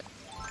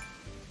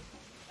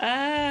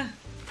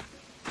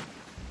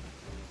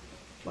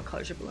 What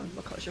color's your balloon?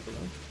 What color's your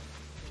balloon?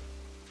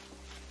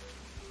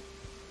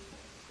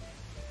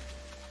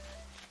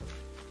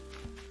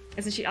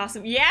 Isn't she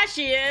awesome? Yeah,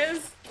 she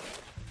is!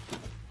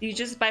 You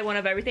just buy one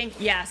of everything?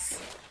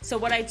 Yes. So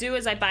what I do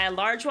is I buy a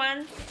large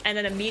one and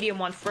then a medium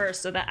one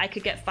first so that I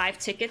could get 5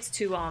 tickets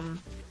to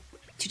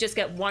just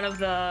get one of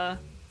the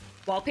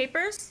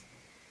wallpapers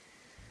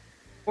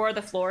or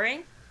the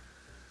flooring.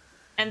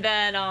 And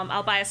then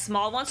I'll buy a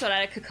small one so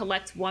that I could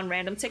collect 1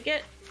 random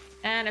ticket.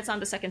 And it's on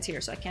the 2nd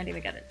tier, so I can't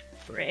even get it.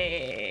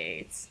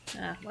 Great.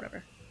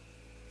 Whatever.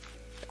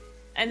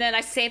 And then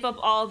I save up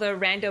all the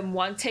random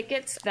 1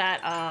 tickets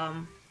that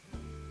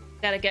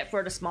I get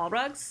for the small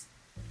rugs.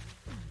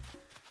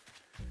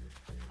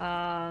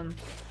 And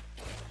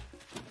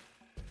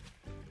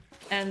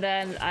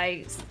then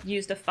I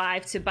use the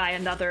 5 to buy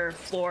another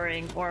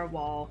flooring or a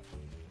wall.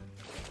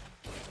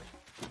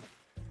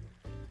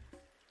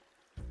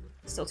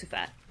 Still too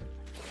fat.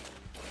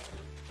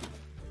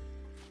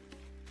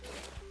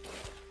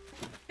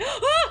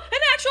 Oh, an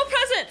actual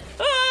present!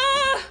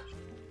 Oh!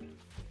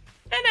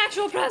 An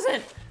actual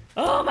present!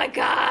 Oh my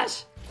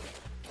gosh!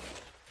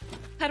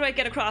 How do I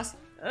get across?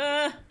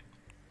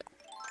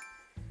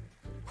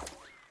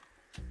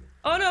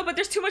 Oh no, but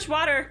there's too much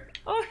water!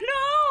 Oh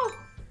no!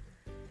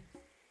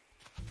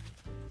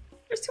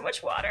 There's too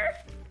much water.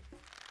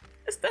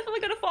 It's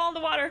definitely gonna fall in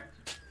the water.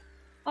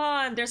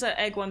 Oh, and there's an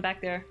egg one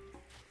back there.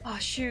 Oh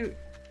shoot.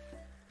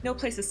 No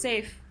place is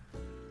safe.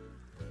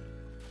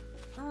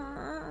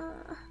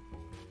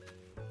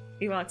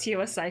 You want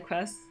TOS side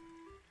quests?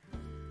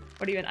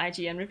 What are you, an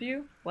IGN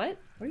review? What?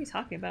 What are you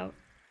talking about?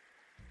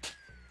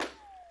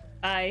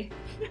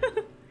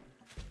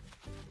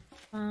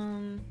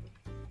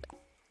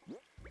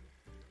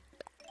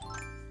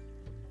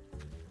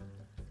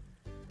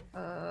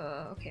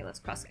 Okay, let's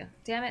cross again.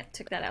 Damn it,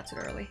 took that out too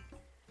early.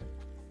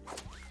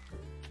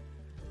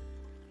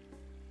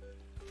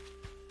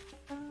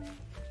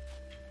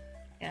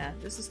 Yeah,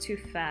 this is too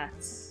fat.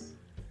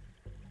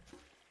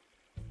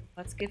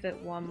 Let's give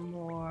it one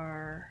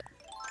more.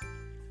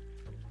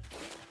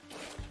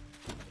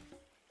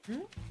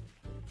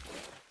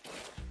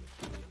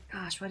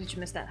 Gosh, why did you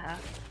miss that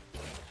half?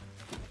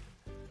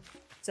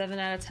 7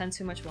 out of 10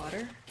 too much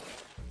water?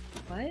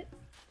 What?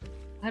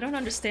 I don't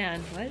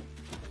understand. What?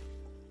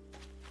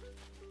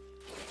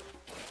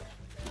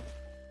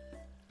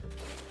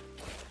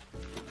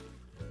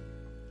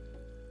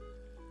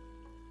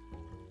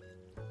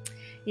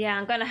 Yeah,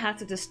 I'm gonna have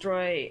to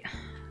destroy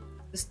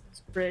this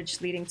bridge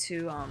leading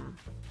to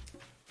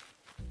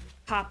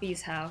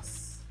Poppy's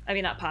house. I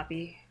mean, not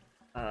Poppy.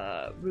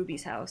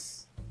 Ruby's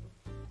house.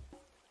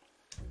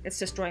 It's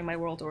destroying my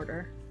world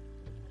order.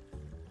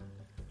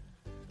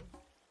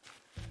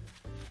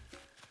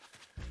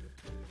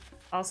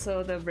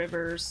 Also, the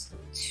river's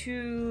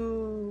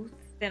too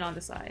thin on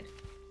the side.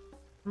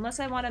 Unless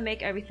I want to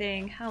make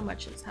everything... How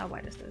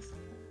wide is this?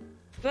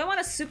 Do I want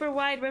a super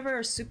wide river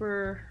or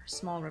super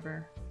small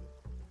river?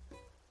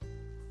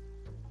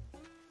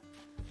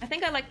 I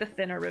think I like the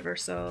thinner river,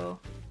 so...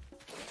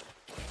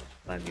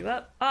 Bug you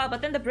up. Oh, but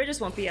then the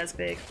bridges won't be as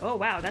big. Oh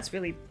wow, that's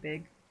really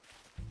big.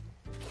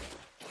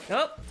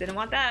 Oh, didn't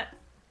want that.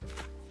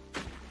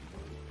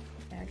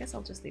 Yeah, I guess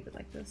I'll just leave it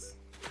like this.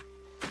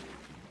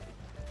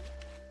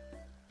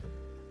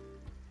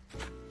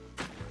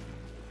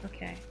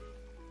 Okay.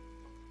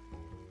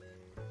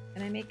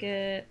 Can I make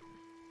it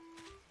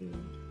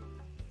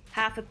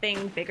half a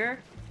thing bigger?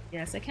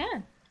 Yes, I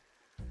can.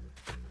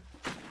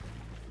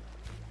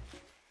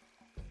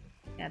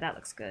 Yeah, that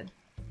looks good.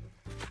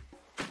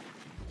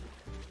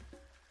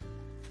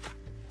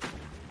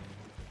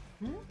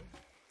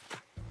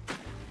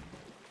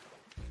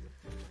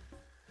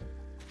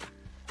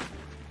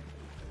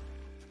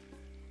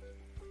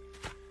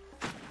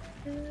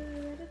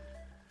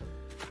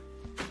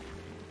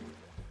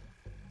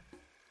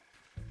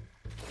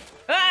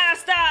 Ah,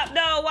 stop!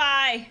 No,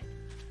 why?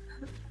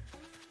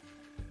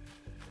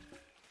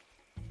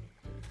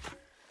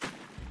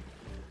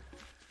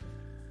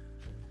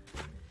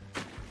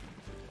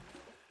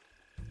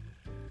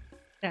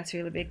 That's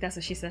really big. That's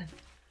what she said.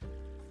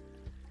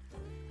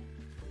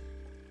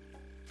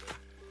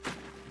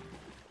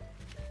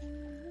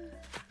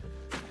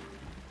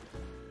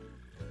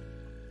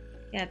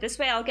 Yeah, this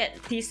way I'll get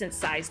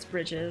decent-sized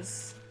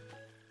bridges.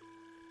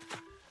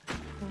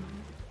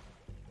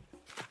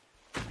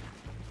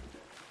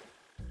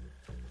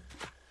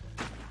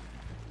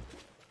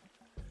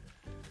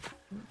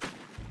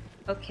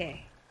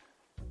 Okay.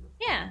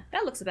 Yeah,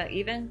 that looks about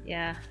even.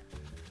 Yeah.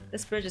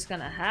 This bridge is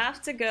gonna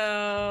have to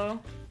go.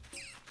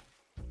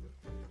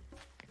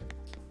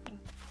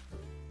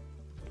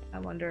 I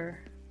wonder...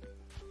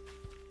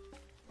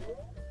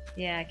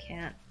 Yeah, I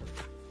can't.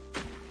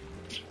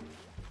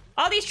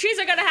 All these trees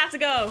are gonna have to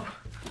go!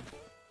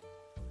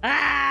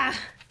 Ah!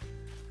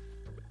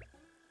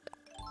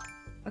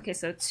 Okay,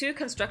 so 2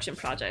 construction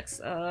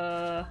projects.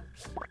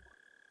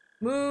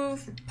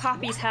 Move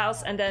Poppy's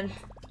house and then...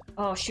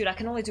 Oh shoot, I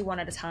can only do one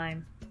at a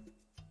time.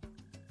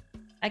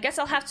 I guess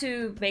I'll have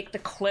to make the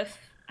cliff.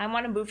 I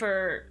want to move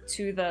her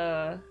to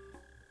the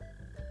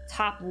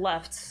top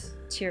left,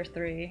 tier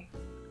 3.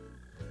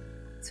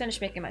 Let's finish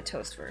making my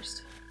toast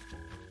first.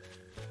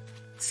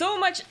 So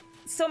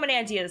many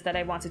ideas that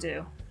I want to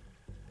do.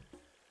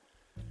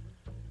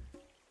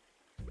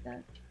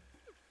 that.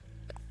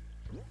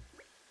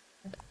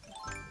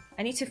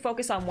 I need to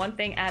focus on one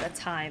thing at a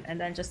time and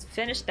then just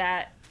finish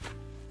that,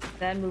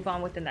 then move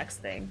on with the next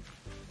thing.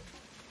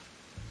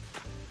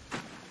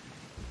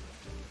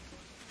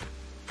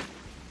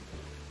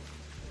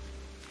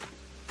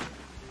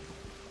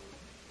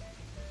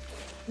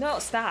 No,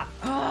 stop.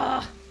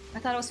 Ugh, I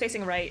thought I was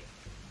facing right.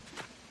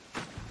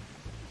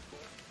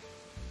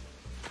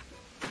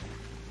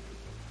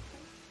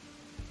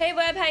 Hey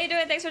Web, how you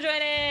doing? Thanks for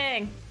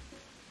joining!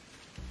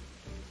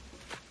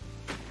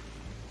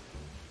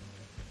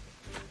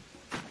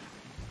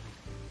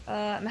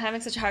 I'm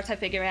having such a hard time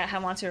figuring out how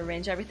I want to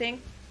arrange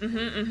everything.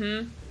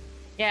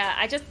 Yeah,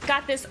 I just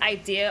got this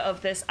idea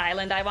of this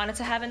island I wanted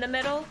to have in the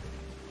middle.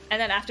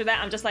 And then after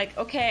that, I'm just like,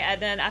 okay, and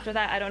then after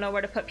that, I don't know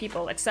where to put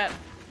people except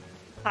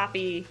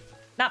Poppy.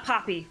 Not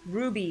Poppy,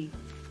 Ruby.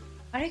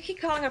 Why do I keep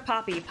calling her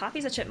Poppy?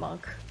 Poppy's a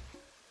chipmunk.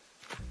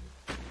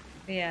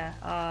 Yeah,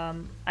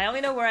 I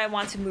only know where I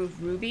want to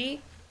move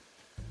Ruby.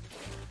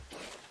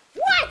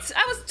 What?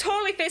 I was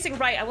totally facing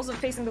right. I wasn't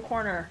facing the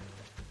corner.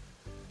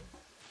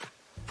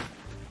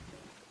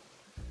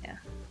 Yeah.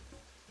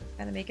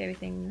 Gotta make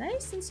everything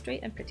nice and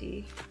straight and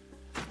pretty.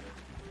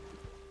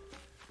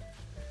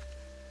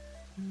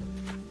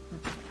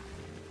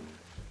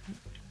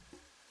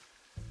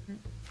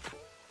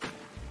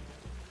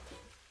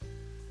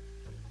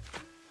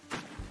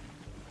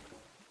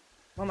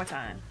 One more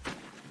time.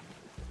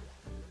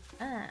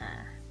 Ah.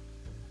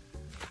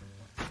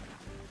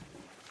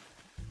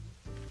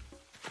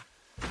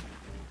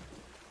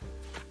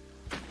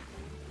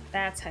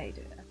 That's how you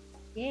do it.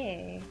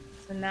 Yay.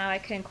 So now I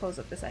can close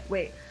up this side.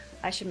 Wait,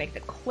 I should make the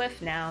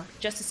cliff now,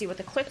 just to see what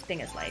the cliff thing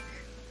is like.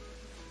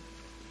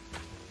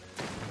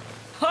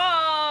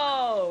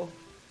 Ho!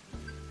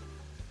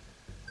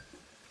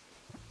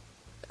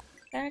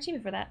 Got an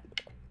achievement for that.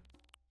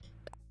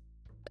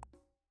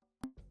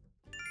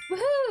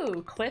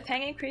 Woohoo! Cliff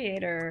hanging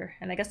creator.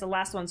 And I guess the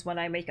last one's when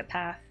I make a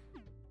path.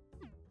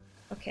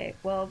 Okay,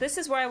 well this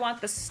is where I want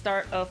the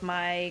start of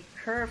my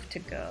curve to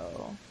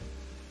go.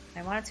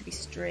 I want it to be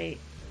straight.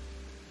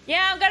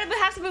 Yeah, I'm gonna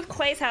have to move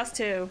Clay's house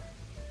too.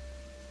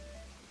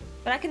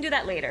 But I can do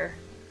that later.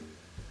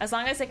 As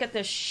long as I get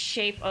the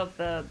shape of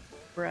the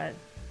bread.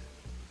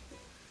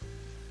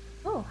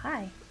 Oh,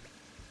 hi.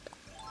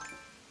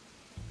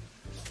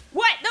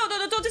 What? No, no,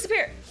 no, don't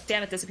disappear!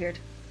 Damn, it disappeared.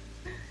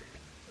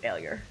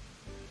 Failure.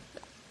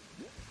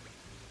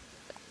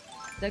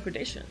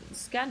 Degradation.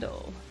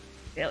 Scandal.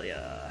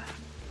 Failure.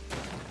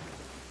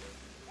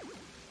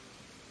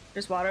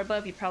 There's water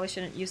above. You probably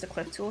shouldn't use the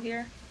cliff tool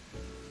here.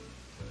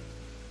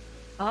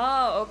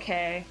 Oh,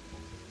 okay.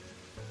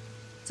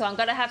 So I'm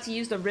gonna have to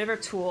use the river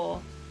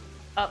tool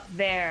up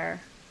there.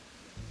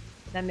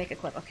 Then make a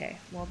cliff. Okay,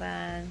 well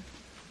then...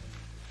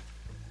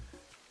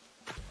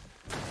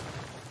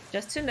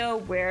 Just to know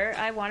where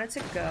I want it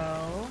to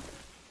go.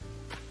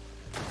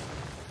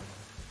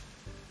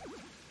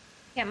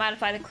 Can't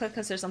modify the cliff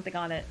because there's something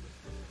on it.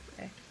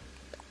 Okay.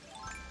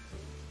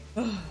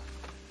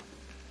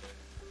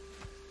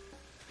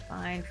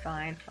 Fine,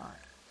 fine, fine.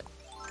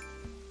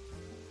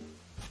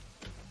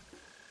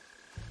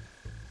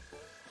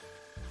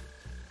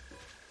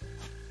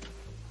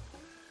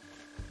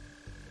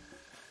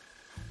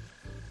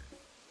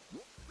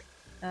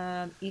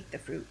 Eat the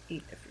fruit,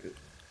 eat the fruit.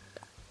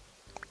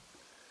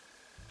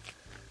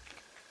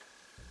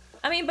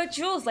 I mean, but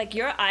Jules, like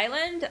your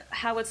island,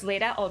 how it's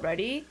laid out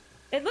already,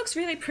 it looks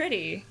really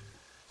pretty.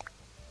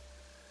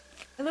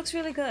 It looks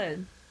really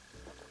good.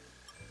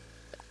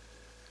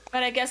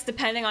 But I guess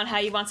depending on how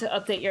you want to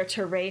update your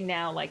terrain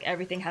now, like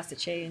everything has to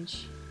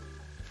change.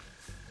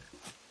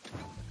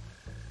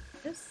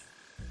 This?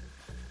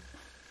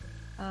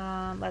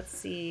 Let's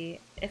see.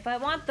 If I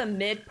want the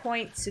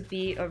midpoint to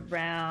be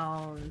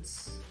around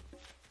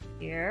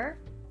here,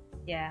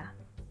 yeah.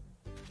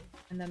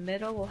 And the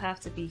middle will have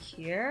to be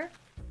here.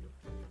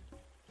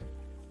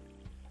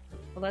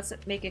 Well, let's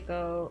make it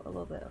go a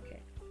little bit.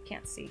 Okay,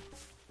 can't see.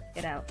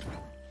 Get out.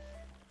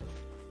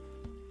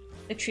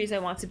 The trees I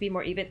want to be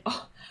more even.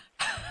 Oh,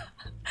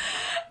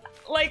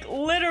 like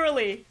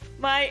literally,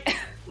 my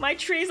my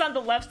trees on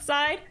the left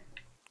side.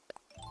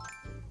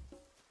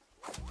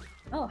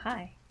 Oh,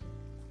 hi.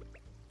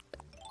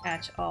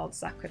 Catch all the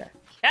sakura.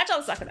 Catch all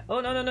the sakura.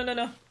 Oh no no no no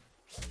no!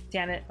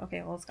 Damn it.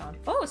 Okay, well it's gone.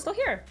 Oh, it's still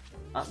here.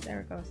 Oh,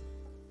 there it goes.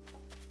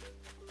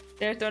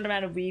 They're throwing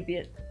around a wee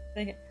bit.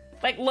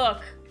 Like,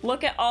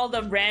 look at all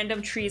the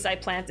random trees I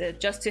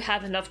planted just to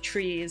have enough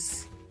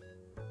trees.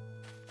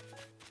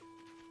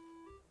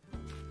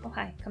 Oh,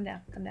 hi. Come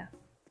down, come down.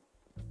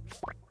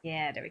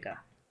 Yeah, there we go.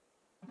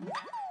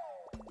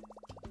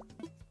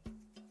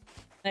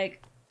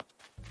 Like,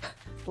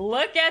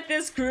 look at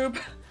this group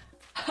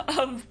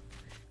of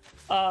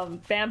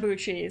bamboo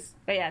trees.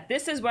 But yeah,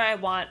 this is where I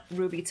want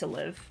Ruby to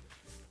live.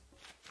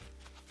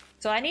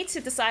 So I need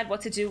to decide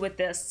what to do with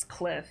this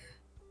cliff.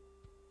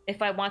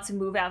 If I want to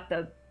move out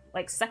the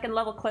like second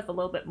level cliff a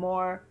little bit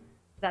more,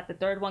 that the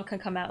third one can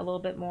come out a little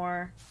bit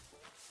more.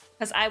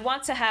 Because I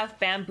want to have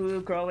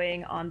bamboo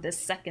growing on this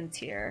second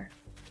tier.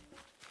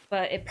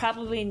 But it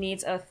probably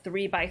needs a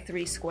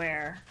 3x3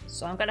 square.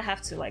 So I'm gonna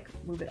have to like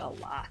move it a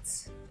lot.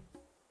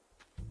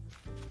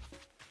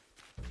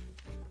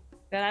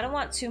 But I don't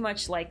want too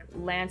much like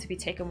land to be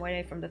taken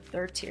away from the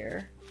 3rd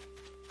tier.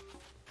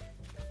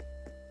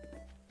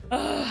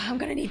 Ugh, I'm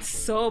gonna need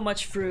so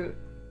much fruit.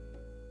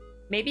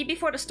 Maybe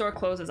before the store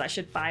closes, I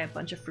should buy a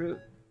bunch of fruit.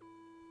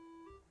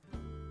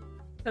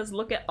 Because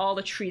look at all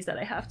the trees that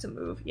I have to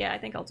move. Yeah, I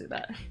think I'll do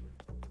that.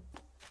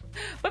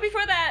 But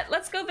before that,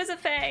 let's go visit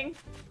Fang.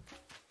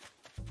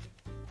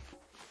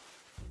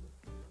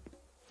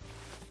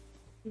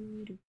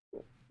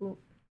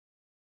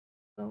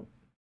 Oh.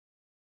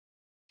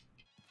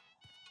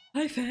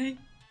 Hi, Fang.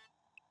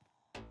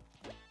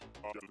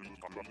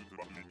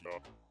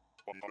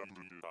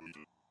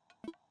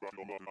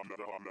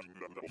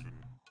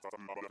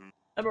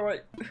 I'm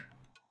alright.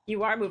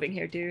 You are moving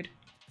here, dude.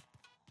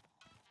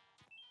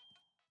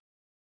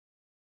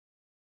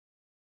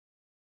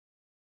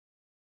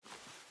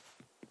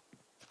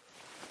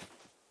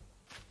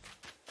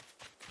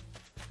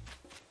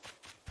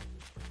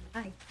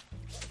 Hi.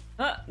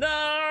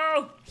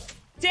 No!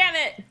 Damn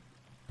it!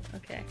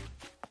 Okay.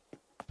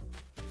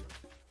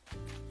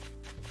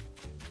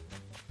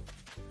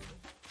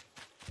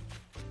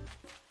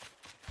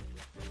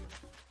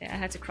 Yeah, I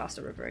had to cross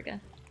the river again.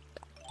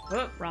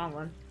 Oh, wrong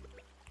one.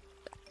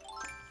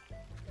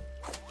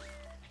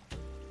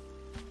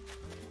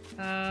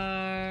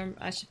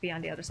 I should be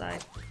on the other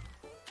side.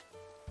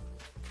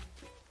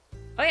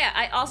 Oh yeah,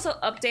 I also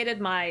updated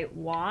my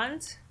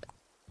wand.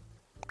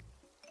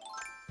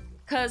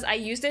 Because I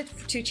used it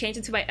to change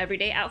into my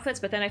everyday outfits,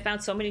 but then I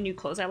found so many new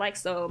clothes I like,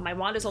 so my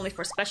wand is only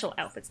for special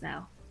outfits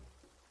now.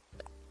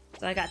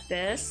 So I got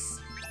this.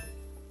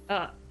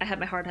 Oh, I have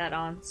my hard hat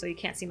on, so you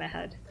can't see my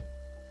head.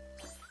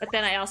 But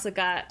then I also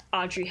got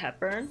Audrey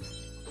Hepburn.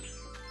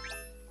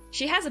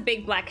 She has a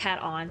big black hat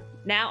on.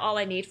 Now all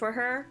I need for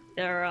her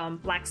are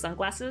black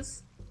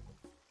sunglasses.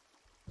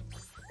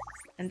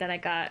 And then I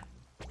got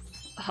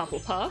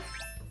Hufflepuff.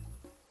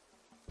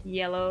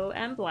 Yellow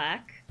and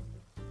black.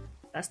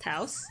 Best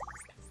house.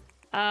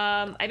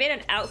 I made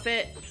an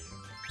outfit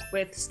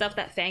with stuff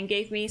that Fang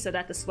gave me, so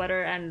that the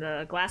sweater and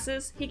the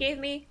glasses he gave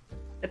me,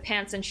 the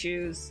pants and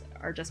shoes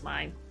are just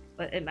mine,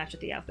 but it matched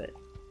with the outfit.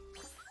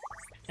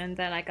 And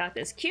then I got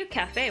this cute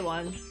cafe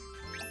one,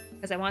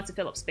 because I wanted to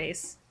fill up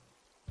space.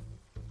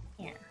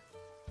 Yeah.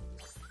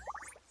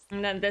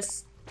 And then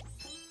this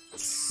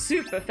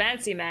super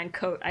fancy man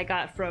coat I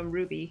got from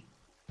Ruby.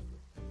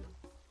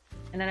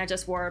 And then I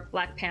just wore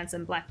black pants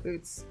and black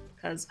boots,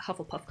 because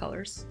Hufflepuff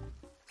colors.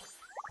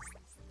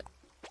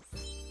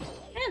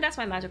 And that's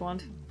my magic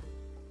wand.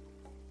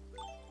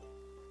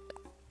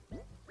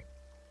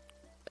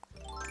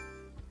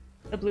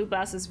 The blue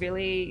blouse is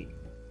really...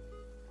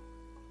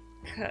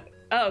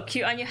 Oh,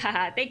 cute on you,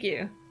 haha, thank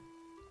you!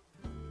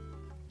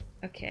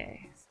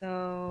 Okay,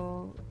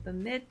 so... the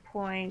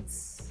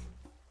midpoints...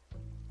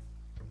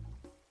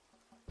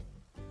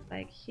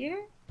 like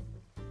here?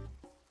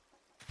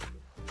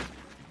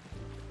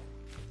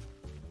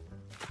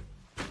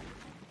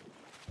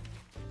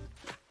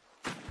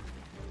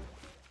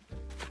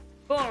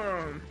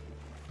 Boom!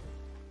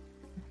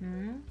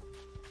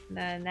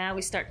 Then now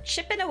we start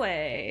chipping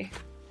away.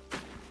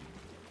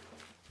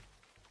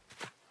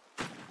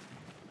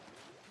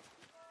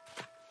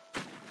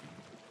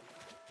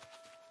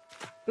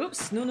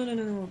 Oops! No, no, no,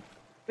 no, no.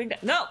 Bring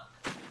that- no!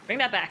 Bring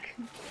that back.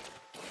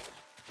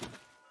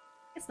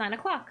 It's 9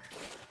 o'clock.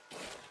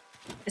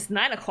 It's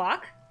 9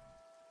 o'clock?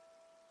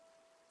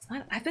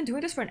 I've been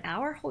doing this for an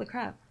hour? Holy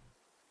crap.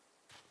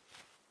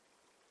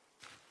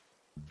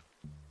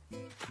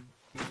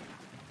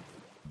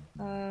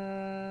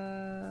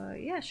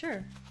 Yeah,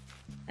 sure.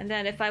 And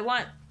then if I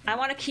want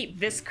to keep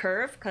this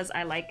curve because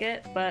I like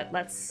it, but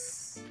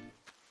let's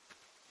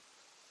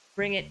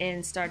bring it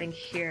in starting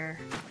here.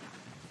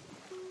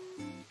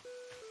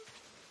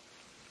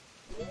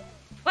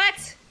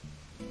 What?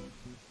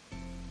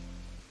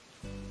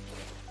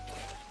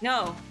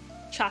 No,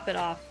 chop it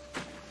off.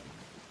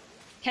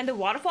 Can the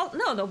waterfall?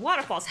 No, the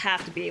waterfalls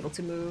have to be able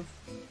to move.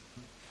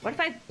 What if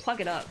I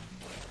plug it up?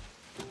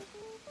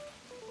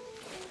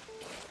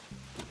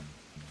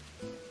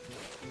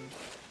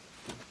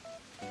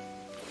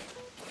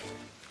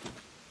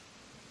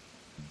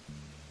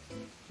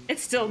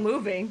 It's still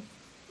moving.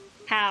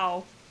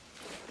 How?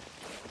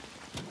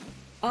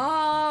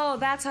 Oh,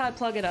 that's how I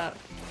plug it up.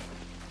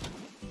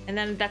 And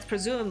then that's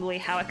presumably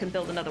how I can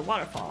build another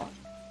waterfall.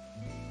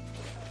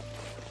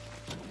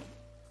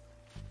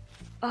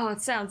 Oh,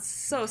 it sounds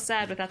so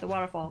sad without the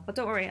waterfall. But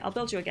don't worry, I'll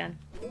build you again.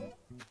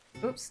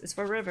 Oops, it's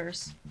for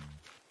rivers.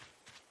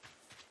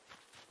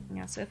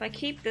 Yeah, so if I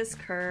keep this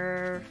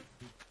curve,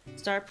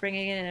 start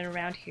bringing it in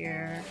around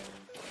here.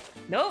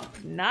 Nope,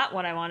 not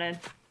what I wanted.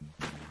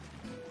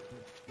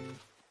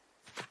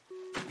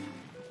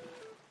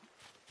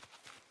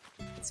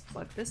 Let's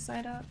plug this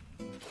side up.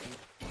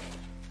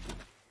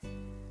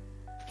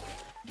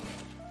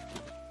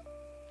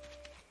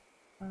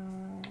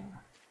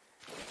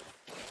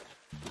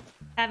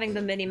 Having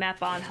the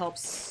mini-map on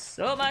helps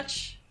so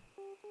much.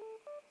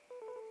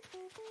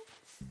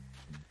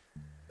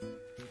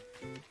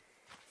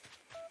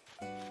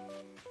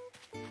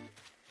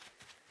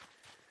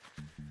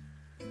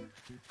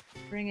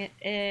 Bring it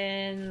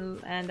in,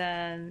 and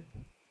then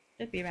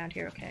should be around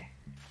here. Okay.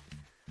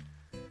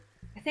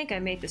 I think I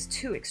made this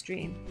too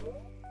extreme.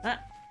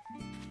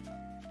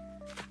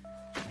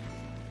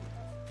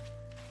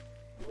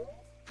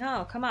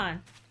 No, come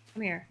on.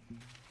 Come here.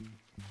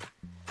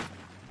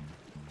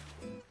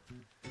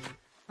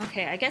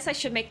 Okay, I guess I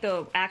should make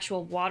the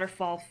actual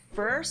waterfall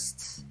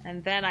first,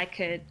 and then I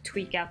could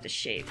tweak out the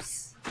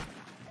shapes.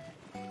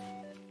 So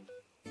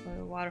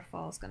the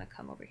waterfall is gonna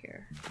come over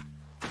here.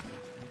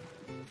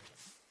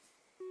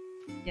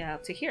 Yeah,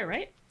 up to here,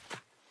 right?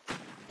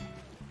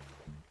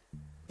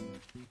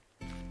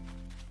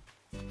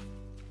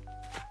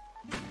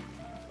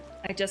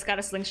 I just got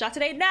a slingshot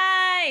today.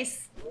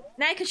 Nice!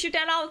 Now I can shoot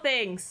down all the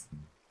things.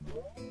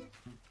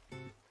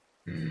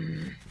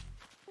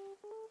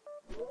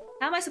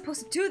 How am I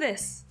supposed to do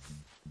this?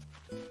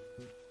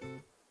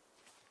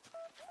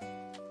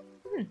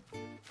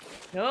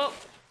 Nope.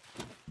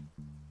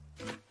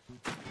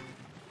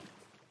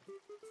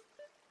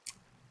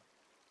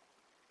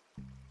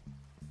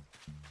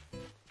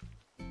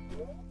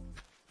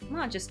 Come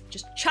on, just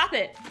chop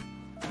it.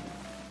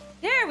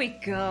 There we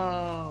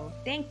go.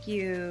 Thank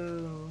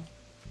you.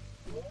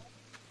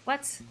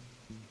 What?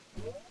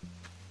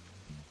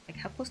 Like,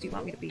 how close do you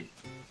want me to be?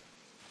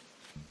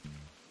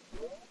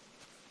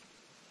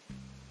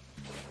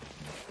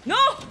 No!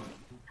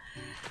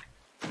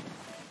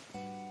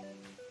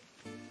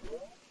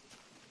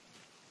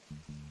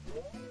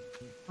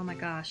 Oh my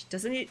gosh.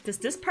 Does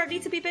this part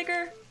need to be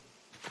bigger?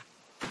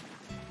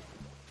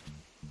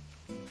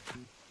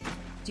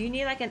 Do you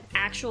need like an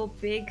actual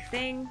big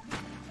thing?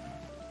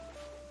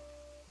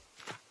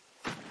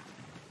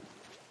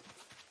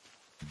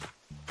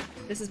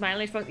 This is my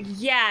only phone.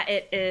 Yeah,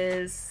 it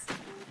is.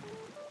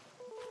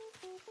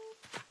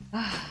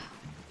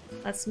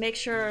 Let's make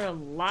sure a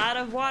lot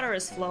of water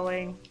is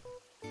flowing.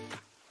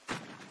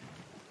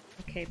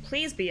 Okay,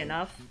 please be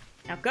enough.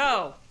 Now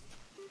go!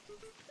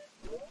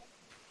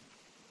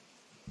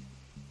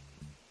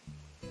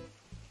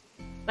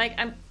 Like,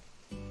 I'm...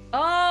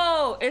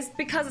 Oh! It's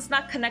because it's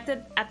not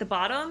connected at the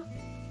bottom?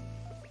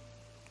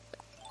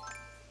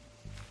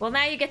 Well,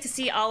 now you get to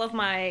see all of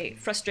my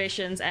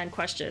frustrations and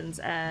questions,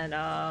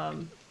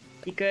 and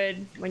be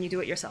good when you do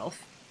it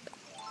yourself.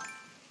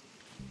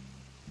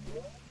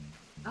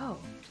 Oh,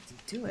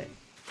 just do it.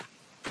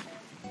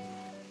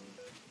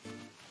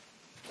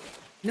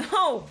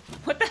 No!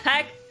 What the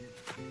heck?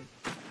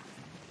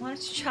 Why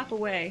don't you chop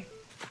away?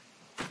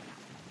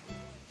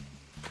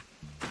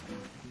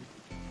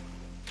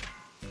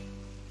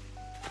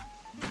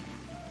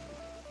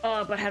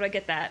 Oh, but how do I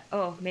get that?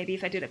 Oh, maybe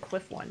if I do the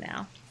cliff one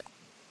now.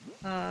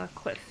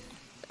 Cliff.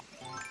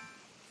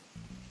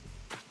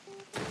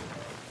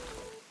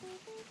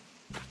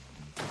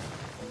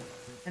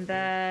 And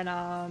then,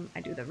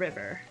 I do the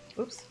river.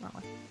 Oops, not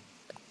one.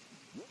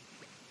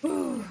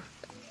 Ooh.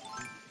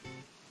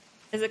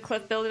 Is it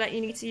cliff builder that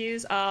you need to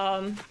use?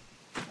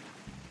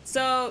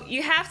 So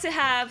you have to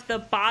have the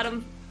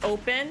bottom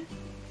open.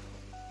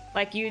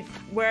 Like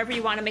wherever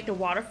you want to make the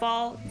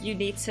waterfall, you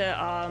need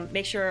to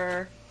make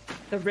sure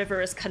the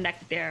river is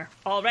connected there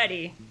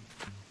already.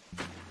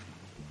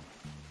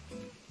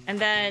 And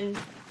then,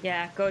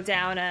 yeah, go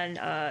down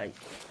and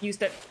use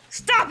the...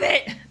 Stop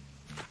it!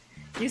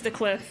 Use the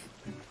cliff.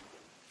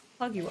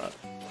 Plug you up.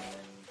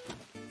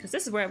 Because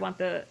this is where I want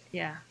the...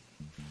 Yeah.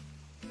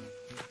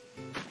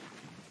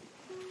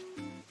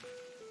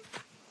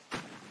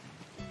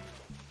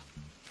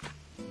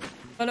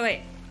 Oh, no,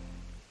 wait.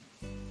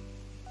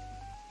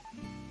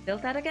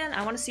 Build that again?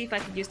 I want to see if I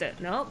can use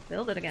that. Nope,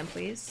 build it again,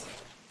 please.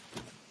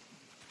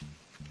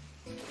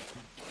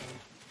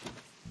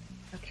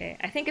 Okay,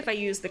 I think if I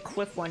use the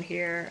cliff one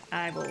here,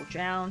 I will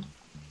drown.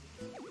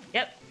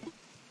 Yep.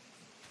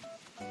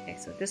 Okay,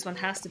 so this one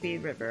has to be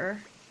river.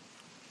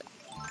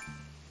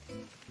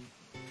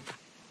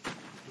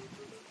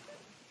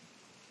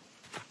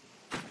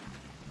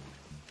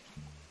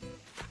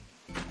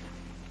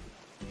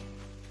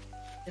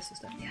 This is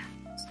the, yeah,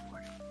 this is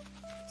important.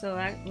 So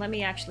let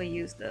me actually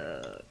use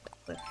the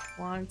cliff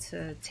one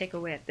to take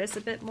away at this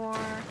a bit more.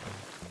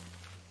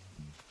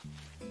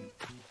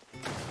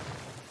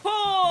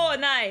 Oh,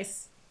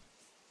 nice!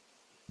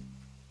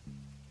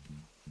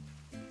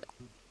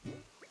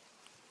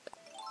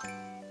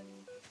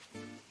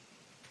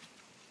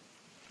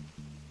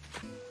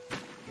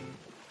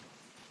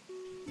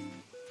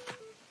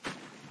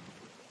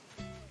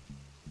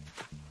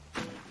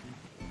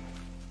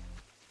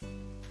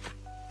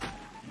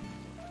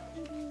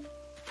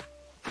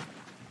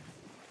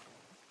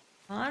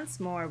 Once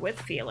more with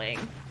feeling.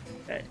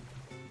 Good.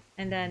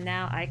 And then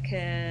now I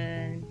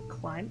can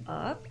climb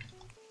up.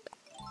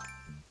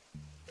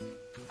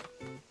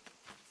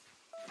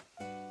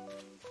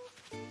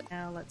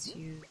 Now let's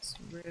use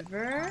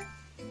river.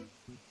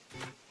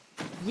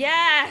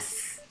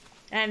 Yes!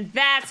 And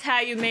that's how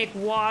you make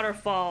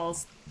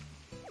waterfalls.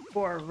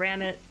 Or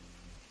ram it.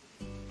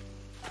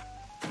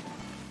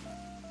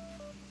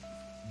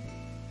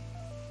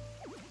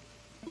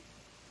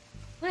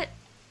 What?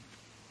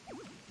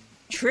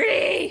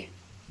 Tree!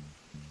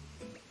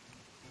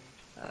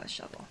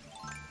 Shovel.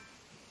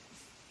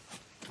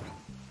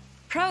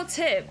 Pro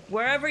tip,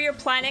 wherever you're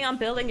planning on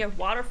building your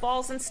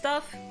waterfalls and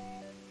stuff,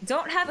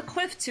 don't have a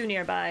cliff too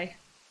nearby.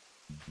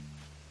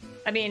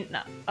 I mean,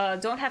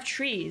 don't have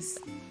trees.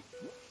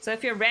 So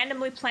if you're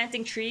randomly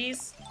planting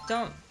trees,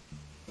 don't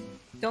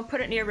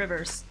put it near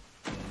rivers.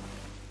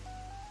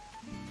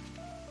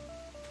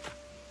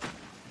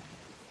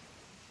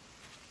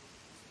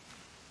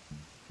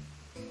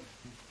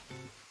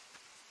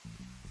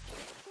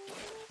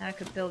 I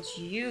could build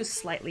you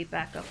slightly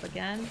back up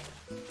again.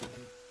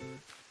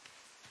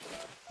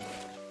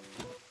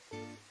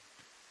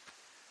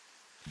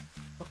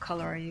 What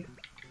color are you?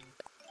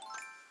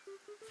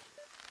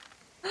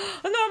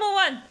 A normal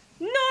one!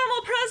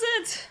 Normal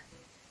present!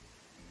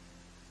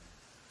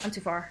 I'm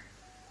too far.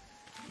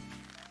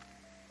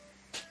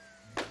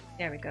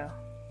 There we go.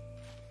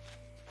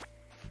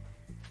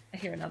 I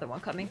hear another one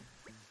coming.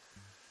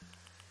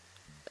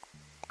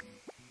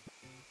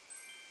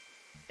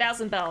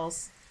 1,000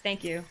 bells.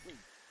 Thank you.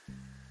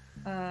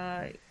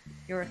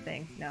 Your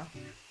thing. No.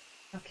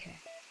 Okay.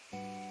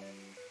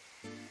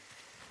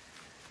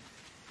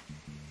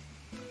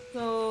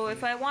 So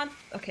if I want...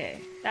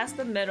 Okay, that's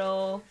the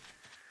middle.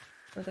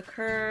 So the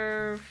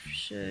curve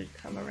should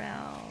come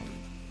around.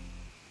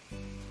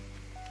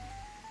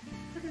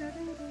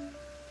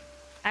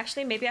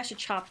 Actually, maybe I should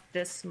chop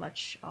this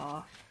much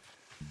off.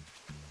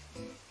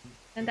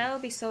 And that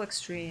would be so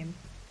extreme.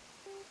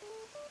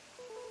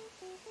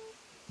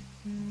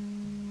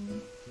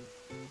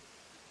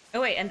 Oh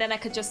wait, and then I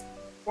could just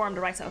form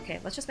the right side. Okay,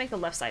 let's just make the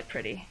left side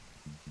pretty.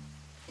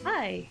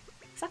 Hi!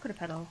 Sakura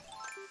petal.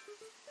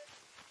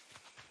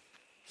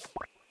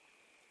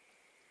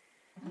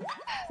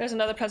 There's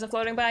another present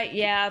floating by?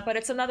 Yeah, but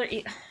it's another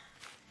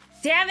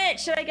Damn it!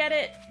 Should I get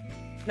it?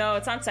 No,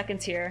 it's on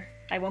second tier.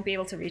 I won't be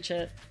able to reach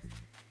it.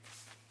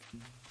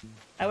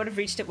 I would have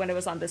reached it when it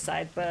was on this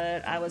side,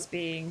 but I was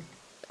being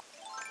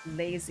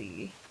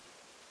lazy.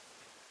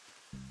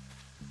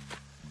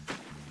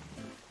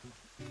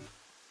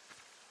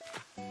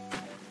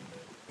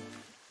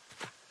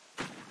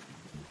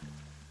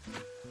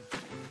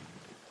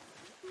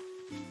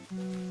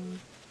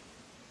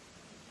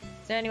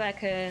 Is there any way I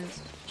can...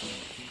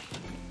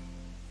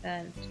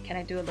 Then can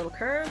I do a little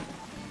curve?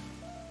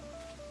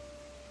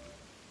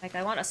 Like,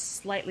 I want a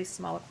slightly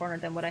smaller corner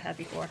than what I had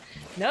before.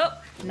 Nope,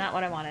 not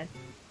what I wanted.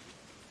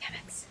 Damn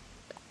it.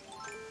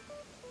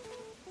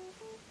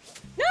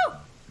 No!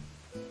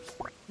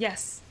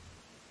 Yes.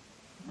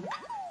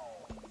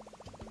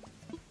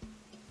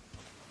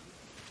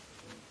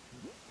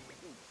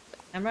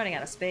 I'm running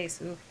out of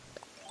space. Oof.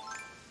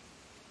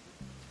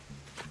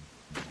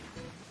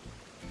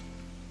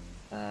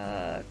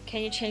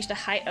 Can you change the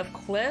height of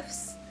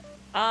cliffs?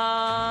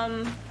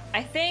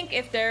 I think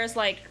if there's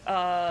like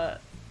the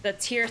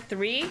tier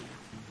 3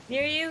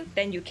 near you,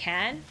 then you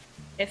can.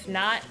 If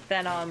not,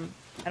 then I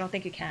don't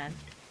think you can.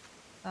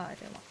 Oh, I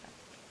didn't want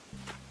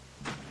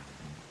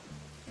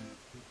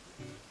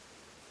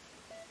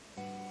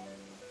that.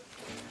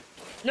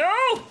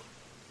 No!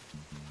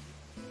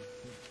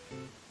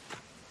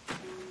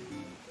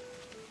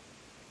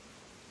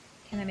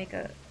 Can I make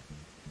a...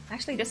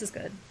 Actually, this is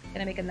good.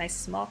 Can I make a nice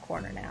small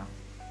corner now?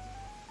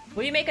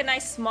 Will you make a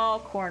nice small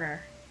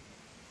corner?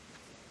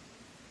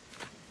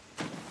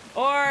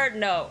 Or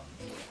no?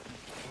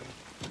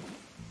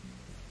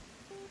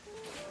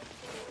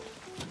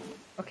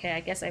 Okay, I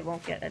guess I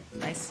won't get a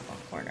nice small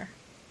corner.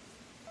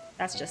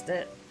 That's just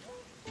it.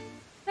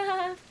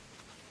 I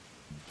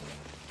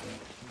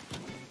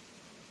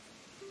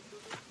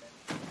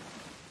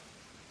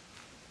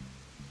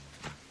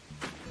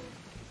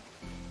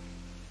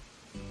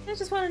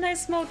just want a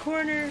nice small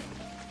corner.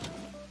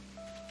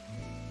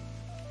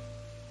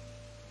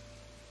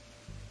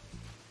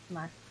 Come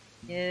on.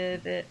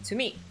 Give it to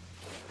me.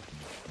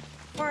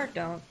 Or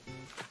don't.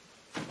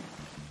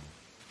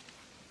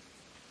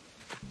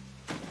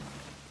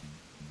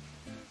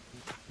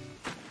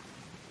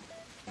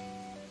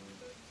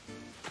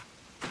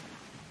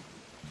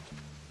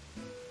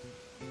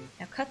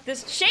 Now cut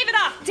this. Shave it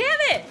off! Damn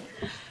it!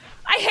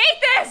 I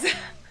hate this!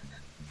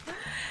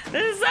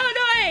 This is so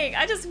annoying!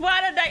 I just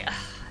wanted that.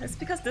 It's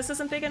because this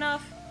isn't big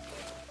enough.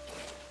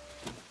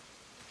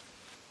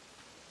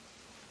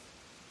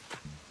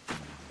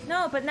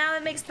 No, but now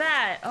it makes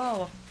that.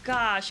 Oh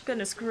gosh,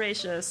 goodness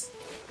gracious.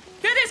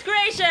 Goodness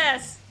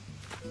gracious!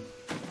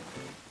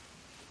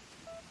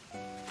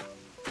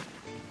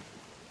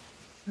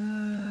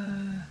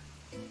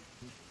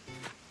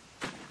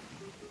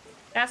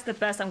 That's the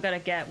best I'm gonna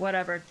get.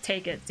 Whatever,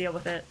 take it, deal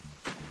with it.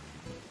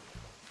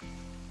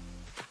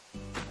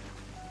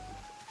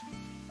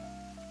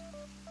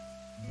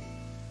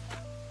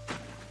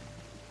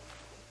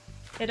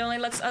 It only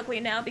looks ugly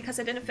now because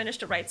I didn't finish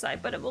the right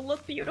side, but it will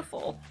look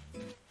beautiful.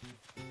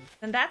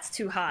 Then that's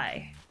too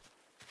high.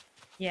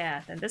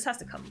 Yeah, then this has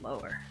to come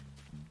lower.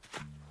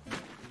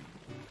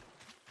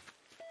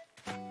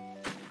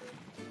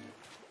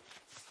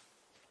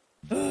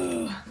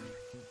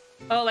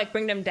 Oh, like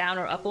bring them down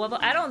or up a level?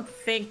 I don't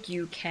think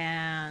you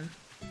can.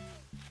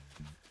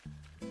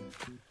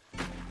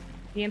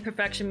 The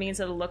imperfection means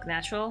it'll look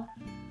natural.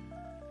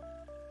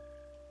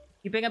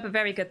 You bring up a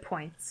very good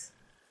point.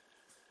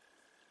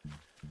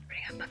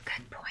 Bring up a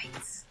good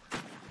point.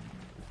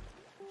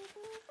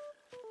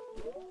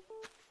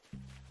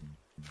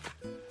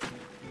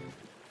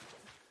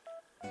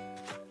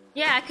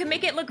 Yeah, I could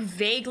make it look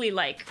vaguely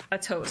like a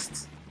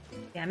toast.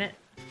 Damn it.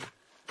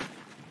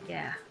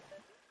 Yeah.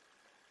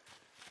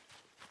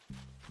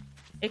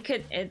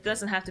 It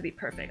doesn't have to be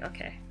perfect.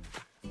 Okay.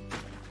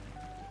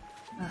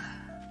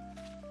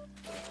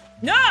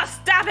 No,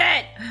 stop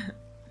it!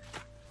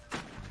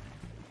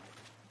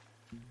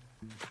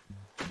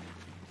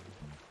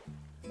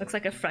 Looks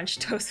like a French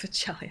toast with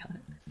jelly on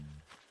it.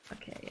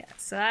 Okay, yeah.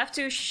 So I have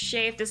to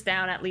shave this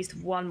down at least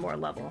one more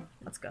level.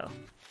 Let's go.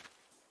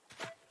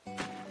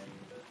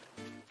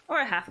 Or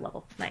a half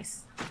level.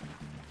 Nice.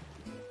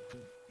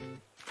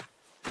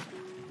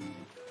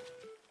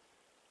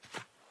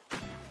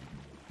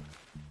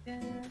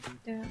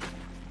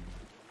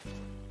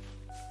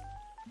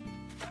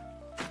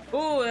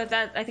 Ooh,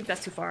 I think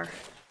that's too far.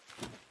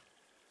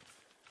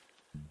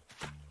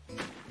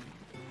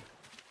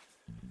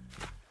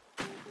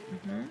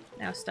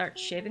 Now start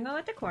shaving away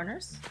at the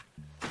corners.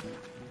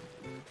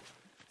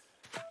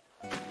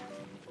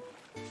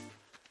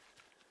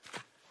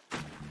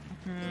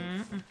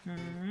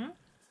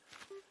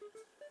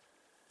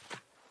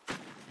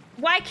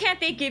 Why can't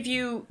they give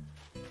you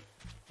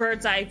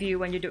bird's eye view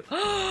when you do?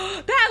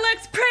 Oh, that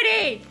looks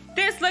pretty!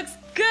 This looks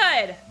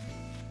good!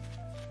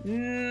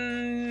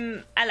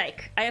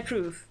 I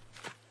approve.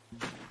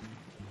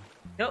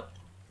 Nope.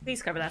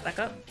 Please cover that back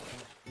up.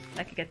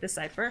 I could get this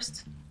side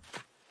first.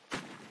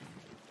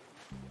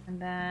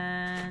 And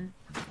then...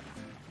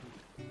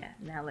 yeah,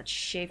 now let's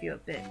shave you a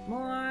bit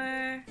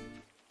more.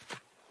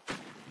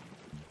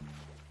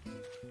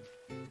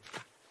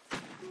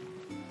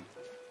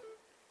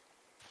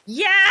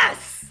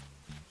 Yes!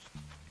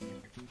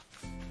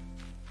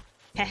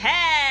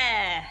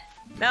 Heh.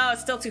 No,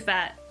 it's still too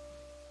fat.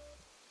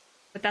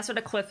 But that's where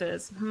the cliff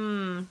is.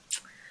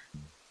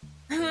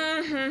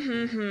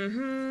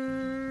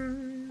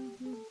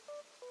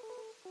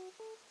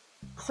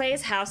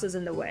 Clay's house is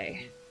in the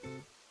way.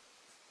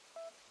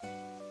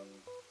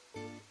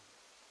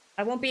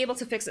 I won't be able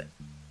to fix it.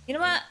 You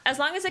know what? As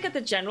long as I get the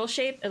general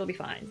shape, it'll be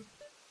fine.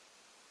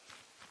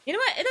 You know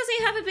what? It doesn't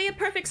even have to be a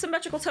perfect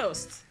symmetrical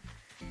toast.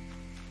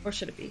 Or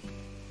should it be?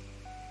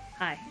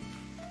 Hi.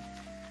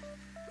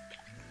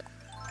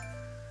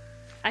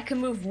 I can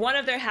move one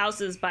of their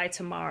houses by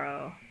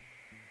tomorrow.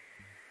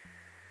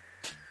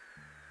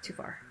 Too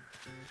far.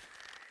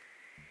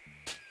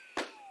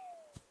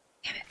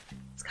 Damn it.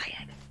 Sky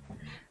egg.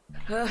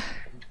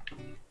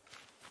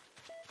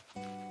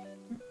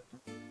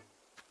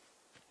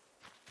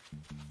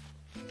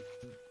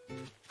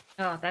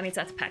 Oh, that means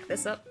I have to pack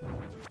this up.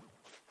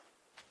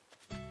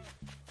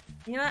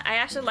 You know what? I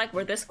actually like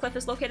where this cliff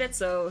is located,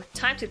 so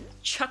time to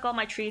chuck all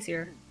my trees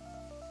here.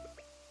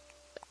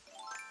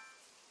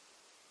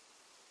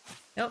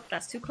 Nope,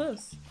 that's too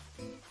close.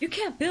 You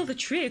can't build a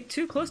tree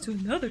too close to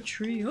another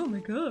tree. Oh my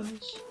gosh.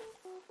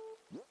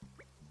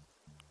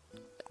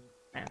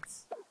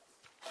 Plants.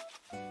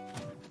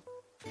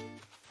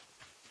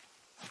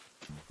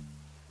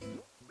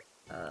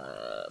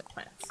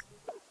 Plants.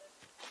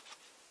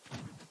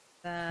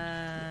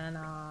 Then,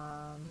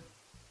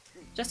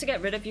 just to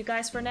get rid of you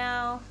guys for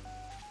now,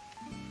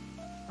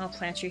 I'll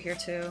plant you here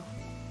too.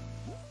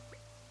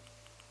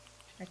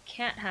 I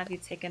can't have you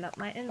taking up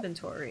my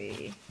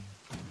inventory.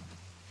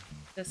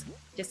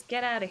 Just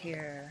get out of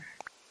here.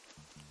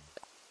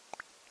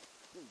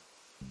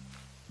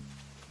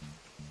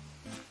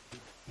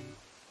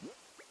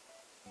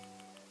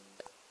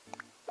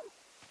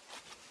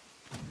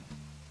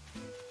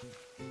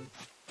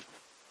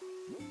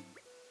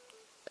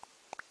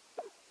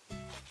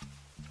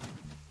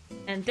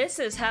 And this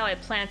is how I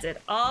planted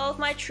all of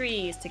my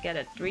trees to get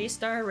a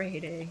 3-star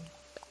rating.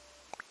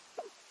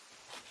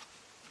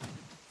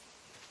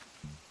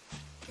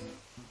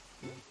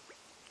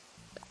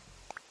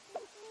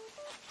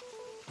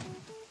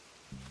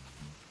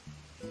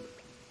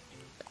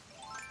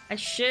 I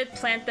should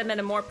plant them in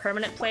a more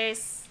permanent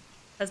place,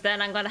 because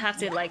then I'm gonna have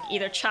to like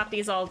either chop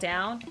these all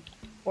down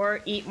or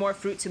eat more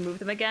fruit to move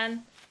them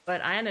again,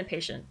 but I am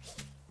impatient.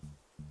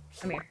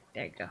 Come here.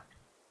 There you go.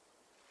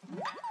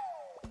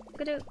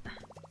 Look-a-doo.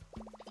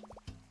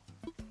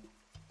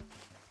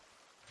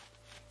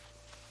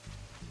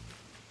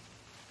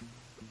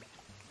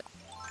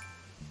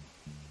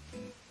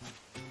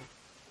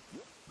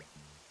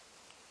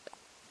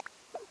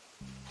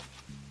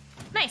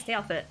 Nice, they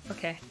all fit.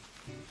 Okay.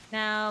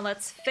 Now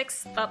let's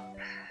fix up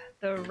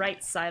the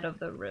right side of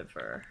the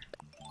river.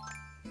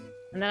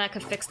 And then I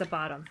could fix the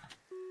bottom.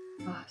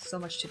 Oh, so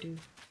much to do.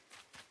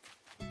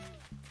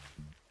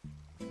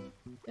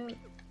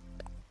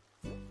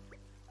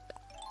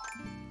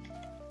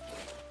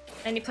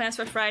 Any plans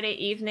for Friday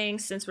evening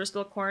since we're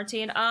still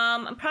quarantined?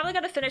 I'm probably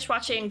gonna finish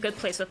watching Good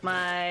Place with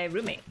my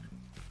roommate.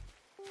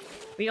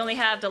 We only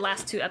have the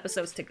last 2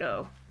 episodes to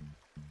go.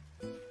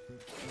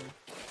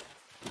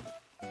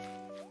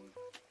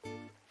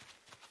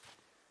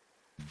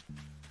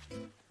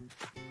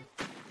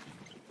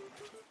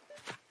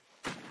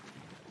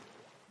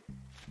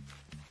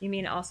 You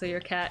mean also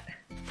your cat?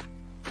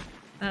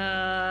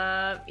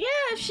 Yeah,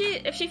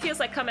 if she feels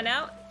like coming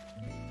out,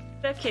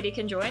 the kitty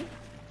can join.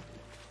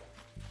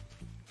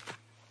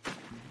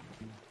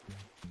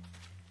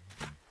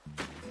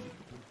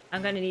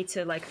 I'm gonna need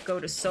to like go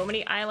to so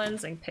many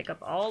islands and pick up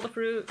all the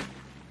fruit.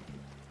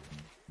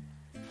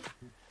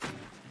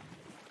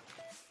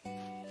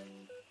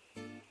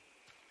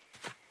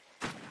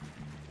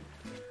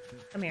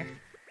 Come here.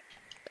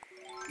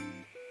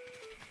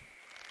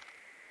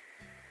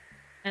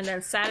 And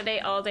then Saturday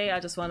all day I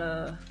just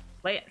wanna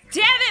play it.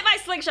 Damn it, my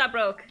slingshot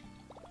broke!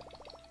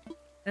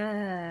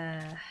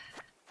 Well,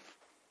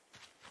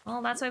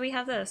 that's why we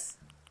have this.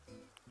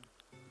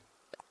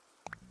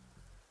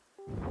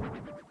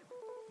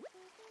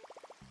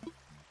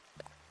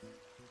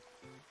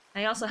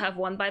 I also have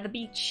one by the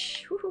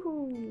beach.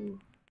 Woohoo!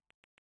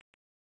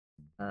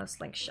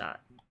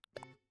 Slingshot.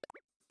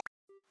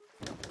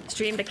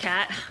 Stream the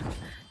cat.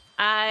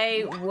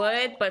 I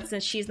would, but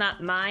since she's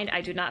not mine,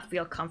 I do not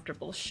feel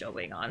comfortable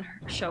showing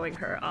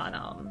her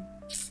on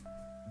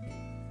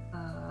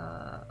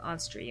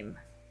stream.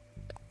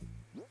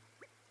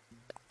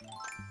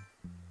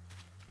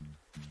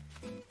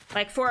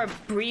 Like for a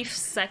brief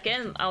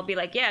second, I'll be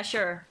like, yeah,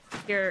 sure,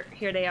 here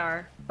they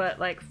are. But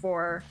like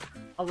for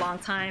a long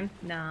time,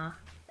 nah.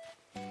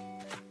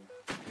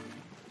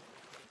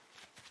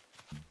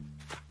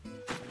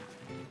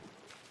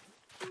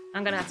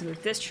 I'm gonna have to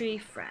move this tree,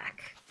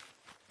 frack.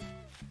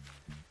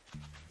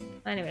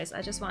 Anyways,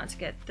 I just wanted to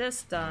get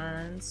this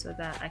done so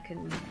that I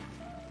can...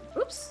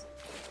 Oops!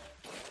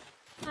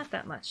 Not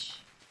that much.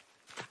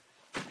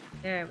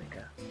 There we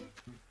go.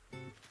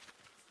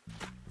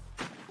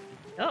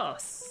 Oh,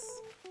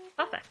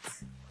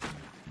 perfect.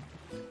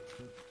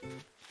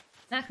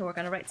 Now I can work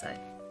on the right side.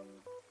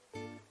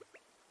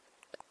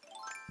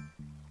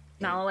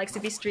 Nala likes to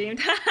be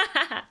streamed.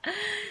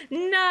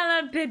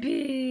 Nala,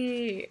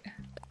 baby!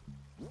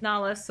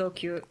 Nala's so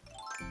cute.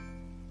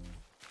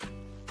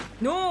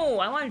 No,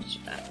 I wanted you,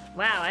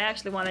 wow, I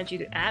actually wanted you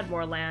to add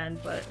more land,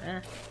 but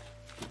eh.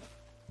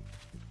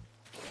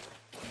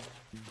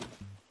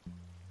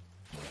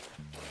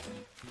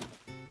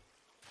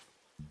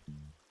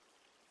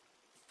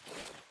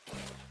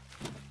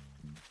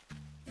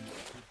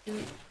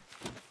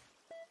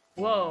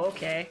 Whoa,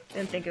 okay.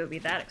 Didn't think it would be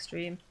that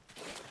extreme.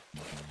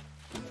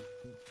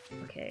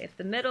 Okay, if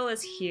the middle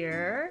is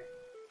here...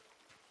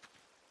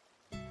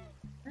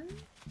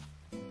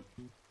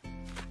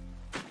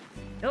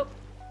 Nope.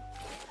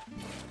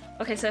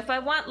 Okay, so if I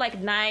want like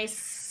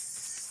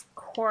nice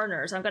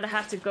corners, I'm gonna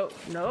have to go.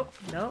 Nope,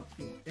 nope,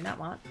 do not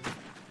want.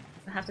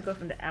 I have to go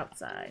from the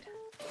outside.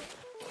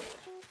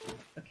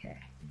 Okay.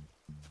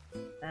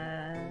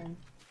 And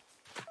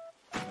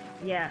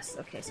yes,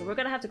 okay, so we're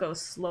gonna have to go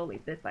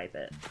slowly, bit by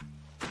bit.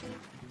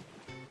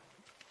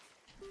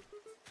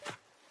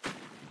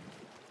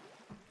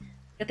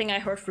 Good thing I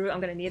hoard fruit, I'm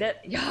gonna need it.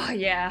 Yeah,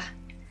 yeah.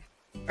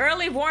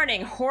 Early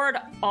warning, hoard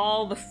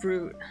all the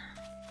fruit.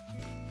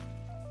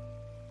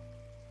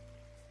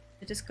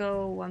 Just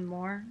go one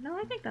more. No,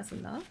 I think that's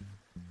enough.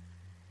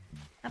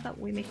 How about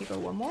we make you go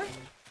one more?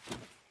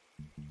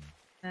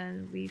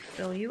 And we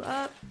fill you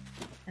up.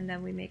 And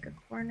then we make a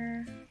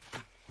corner.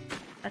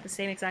 At the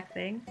same exact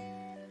thing.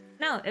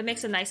 No, it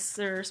makes a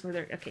nicer,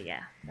 smoother... Okay,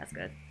 yeah, that's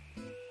good.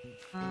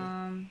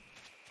 And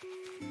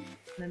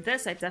then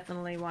this, I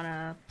definitely want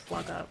to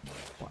plug up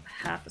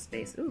half a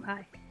space. Ooh,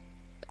 hi.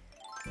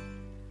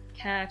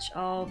 Catch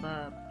all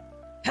the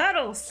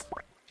petals!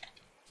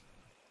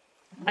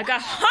 I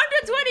got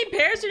 120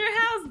 pears in your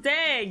house?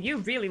 Dang, you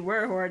really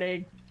were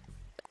hoarding.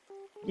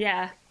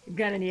 Yeah, you're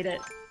gonna need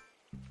it.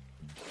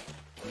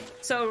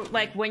 So,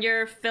 like, when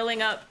you're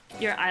filling up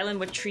your island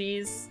with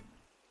trees,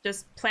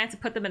 just plan to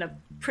put them in a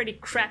pretty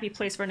crappy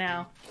place for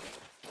now.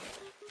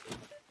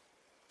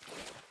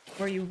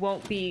 Where you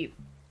won't be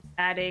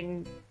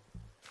adding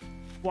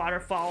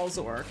waterfalls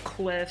or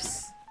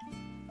cliffs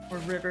or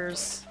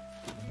rivers.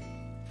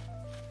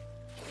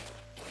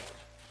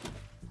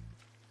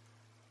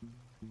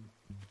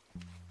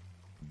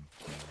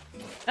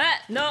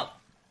 Ah, no.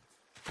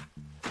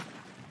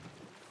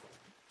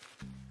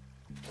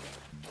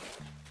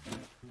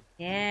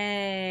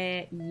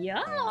 Yeah,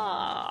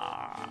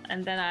 yeah.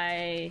 And then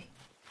I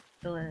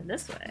fill it in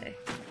this way.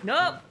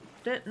 Nope,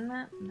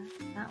 not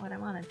what I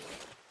wanted.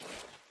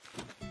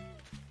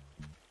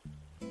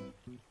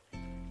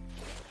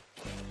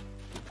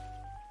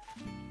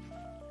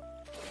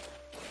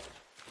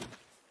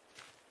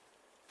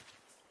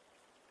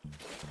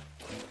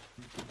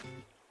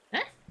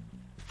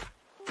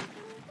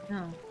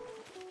 No.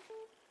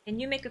 Can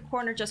you make a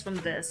corner just from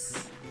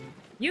this?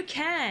 You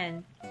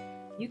can!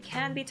 You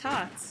can be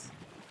taught.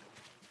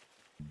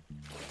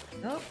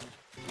 Nope.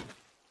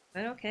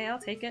 But okay, I'll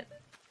take it.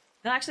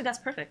 No, actually that's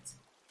perfect.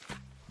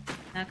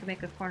 Now I can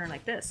make a corner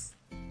like this.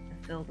 And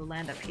fill the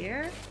land up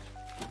here.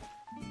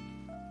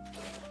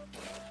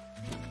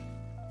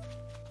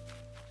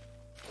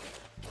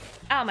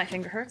 Ow, my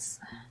finger hurts.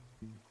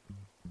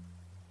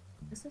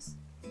 What is this?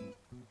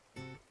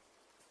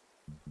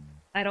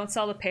 I don't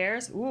sell the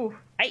pears? Ooh,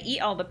 I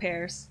eat all the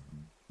pears.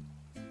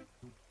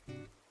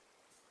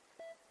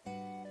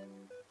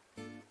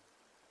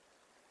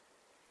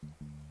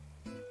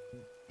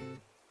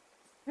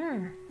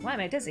 Why am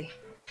I dizzy?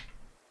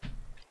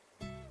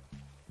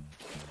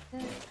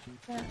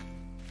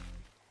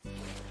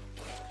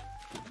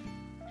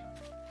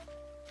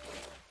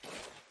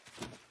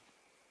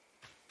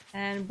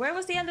 And where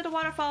was the end of the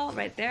waterfall?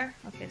 Right there.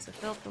 Okay, so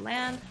fill up the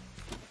land.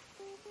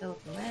 Fill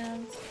up the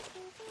land.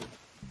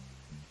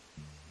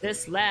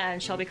 This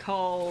land shall be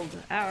called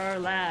our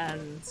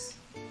land.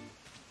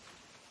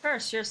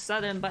 Curse your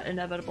sudden but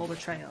inevitable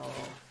betrayal.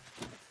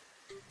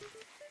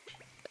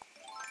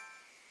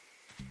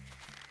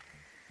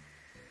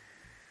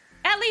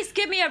 At least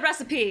give me a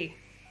recipe!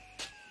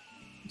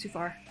 I'm too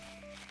far.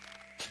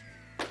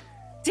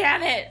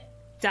 Damn it!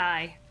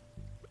 Die.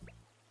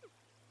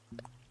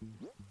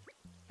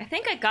 I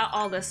think I got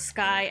all the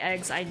sky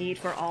eggs I need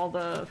for all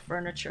the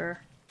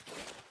furniture.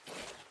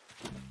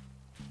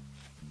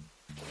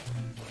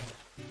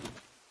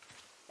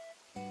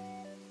 Yeah,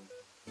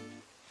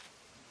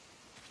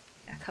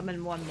 come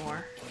in one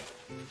more.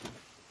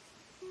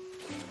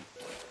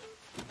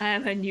 I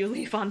am a new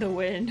leaf on the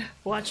wind.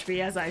 Watch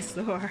me as I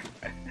soar.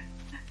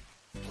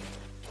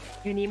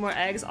 You need more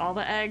eggs? All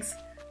the eggs?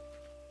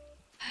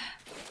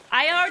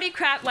 I already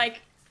cracked,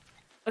 like...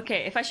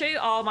 Okay, if I show you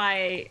all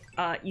my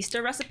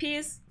Easter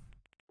recipes...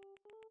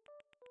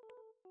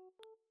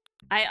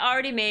 I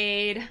already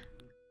made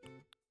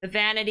the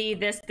vanity,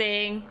 this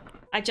thing.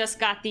 I just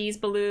got these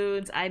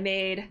balloons. I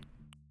made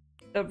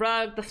the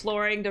rug, the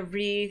flooring, the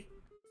wreath.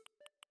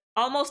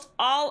 Almost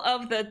all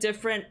of the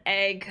different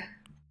egg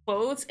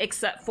clothes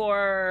except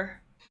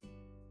for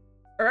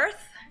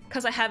Earth,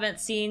 because I haven't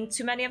seen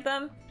too many of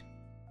them.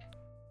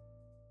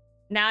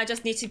 Now I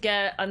just need to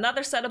get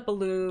another set of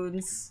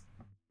balloons,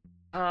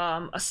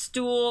 a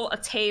stool, a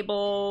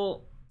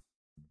table.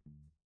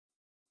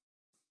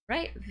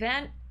 Right?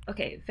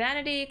 Okay,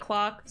 vanity,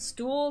 clock,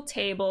 stool,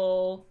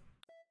 table.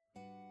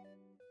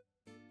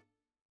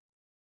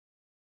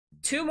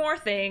 2 more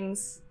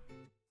things.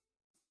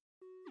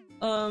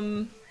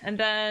 And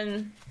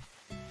then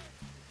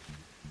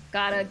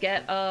gotta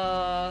get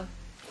gotta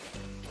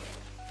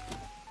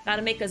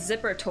make a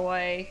zipper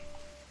toy.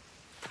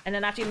 And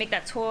then after you make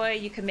that toy,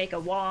 you can make a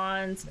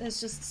wand.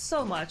 It's just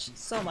so much,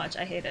 so much.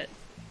 I hate it.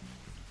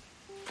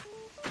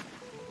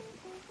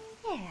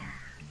 Yeah.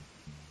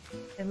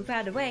 Then move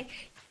out of the way.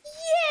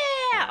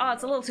 Yeah! Oh,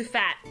 it's a little too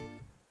fat.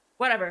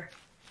 Whatever.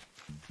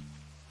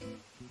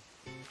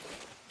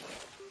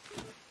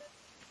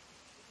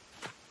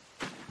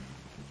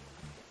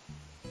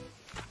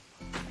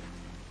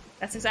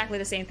 That's exactly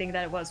the same thing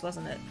that it was,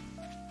 wasn't it?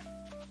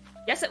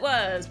 Yes, it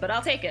was, but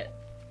I'll take it.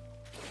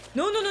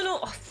 No, no, no, no!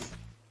 Oh,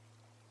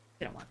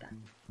 I don't want that.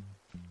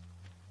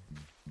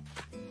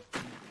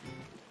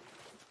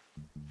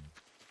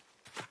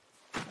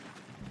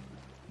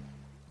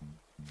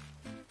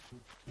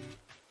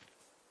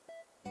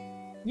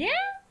 Yeah?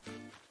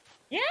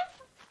 Yeah?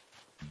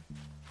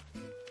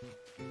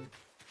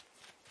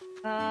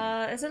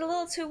 Is it a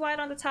little too wide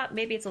on the top?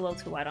 Maybe it's a little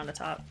too wide on the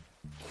top.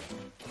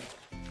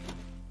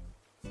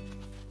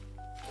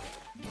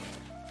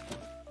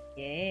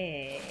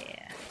 Yeah.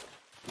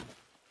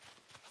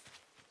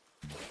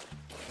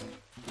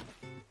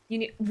 You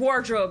need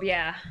wardrobe,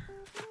 yeah.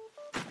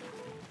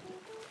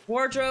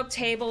 Wardrobe,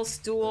 table,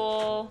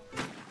 stool,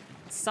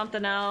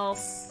 something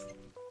else.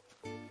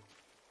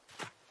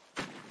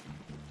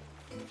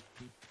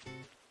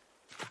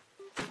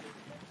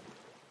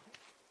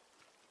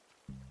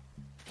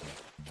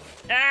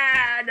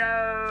 Ah,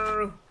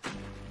 no!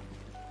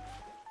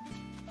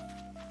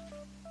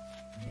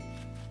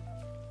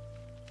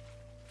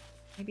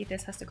 Maybe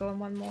this has to go in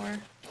one more.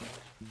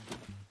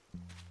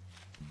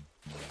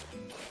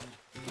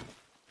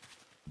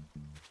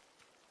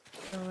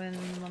 Go in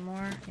one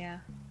more, yeah.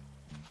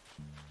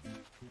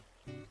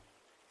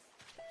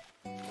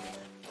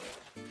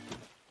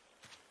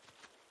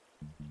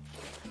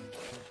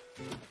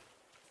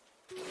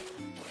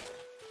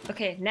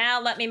 Okay, now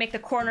let me make the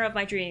corner of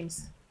my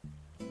dreams.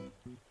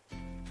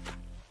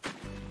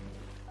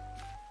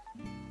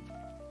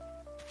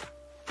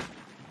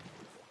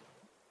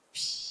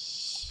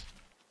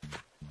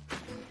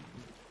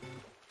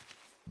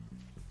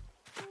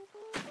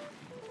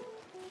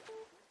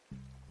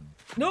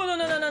 No, no,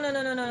 no, no, no, no,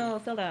 no, no, no, no,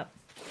 filled up.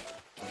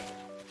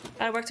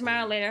 Gotta work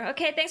tomorrow later.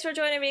 Okay, thanks for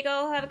joining,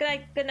 Rico. Have a good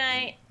night. Good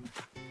night.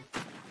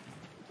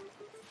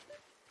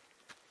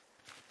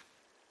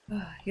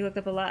 You looked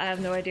up a lot. I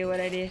have no idea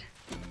what I did.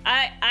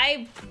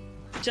 I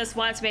just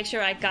wanted to make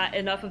sure I got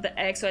enough of the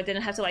eggs so I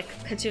didn't have to like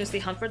continuously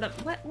hunt for them.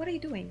 What are you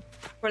doing?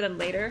 For them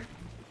later?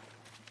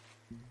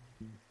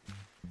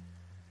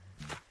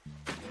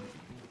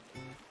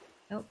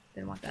 Nope,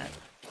 didn't want that.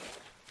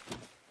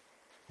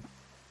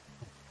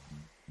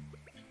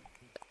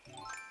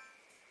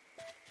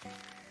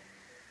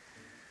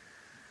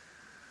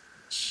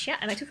 Shit,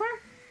 am I too far?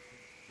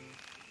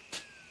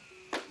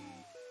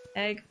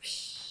 Egg.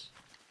 Psh.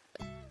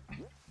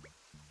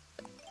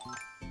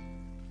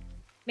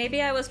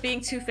 Maybe I was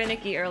being too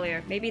finicky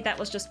earlier. Maybe that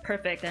was just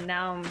perfect and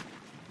now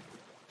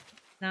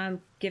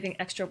I'm giving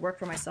extra work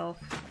for myself.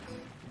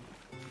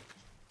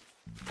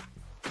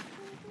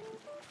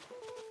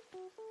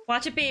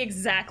 Watch it be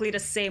exactly the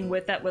same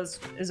width that was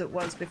as it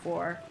was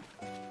before.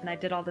 And I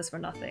did all this for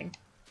nothing.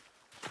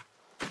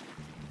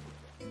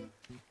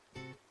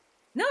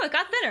 No, it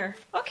got thinner.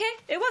 Okay,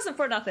 it wasn't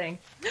for nothing.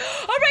 A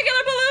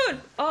regular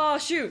balloon! Oh,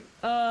 shoot.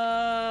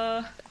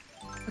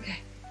 Okay.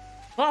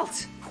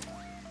 Vault!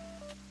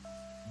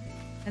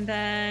 And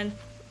then...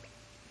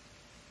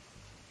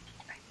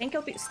 I think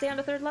it'll stay on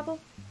the 3rd level?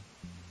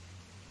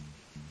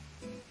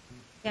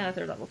 Stay on the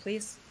 3rd level,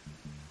 please.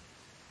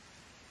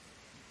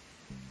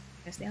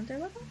 Can I stay on 3rd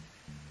level?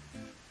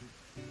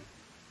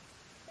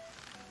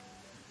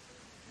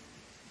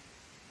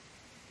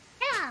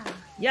 Yeah!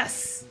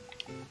 Yes!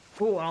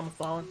 Ooh, I'm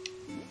falling.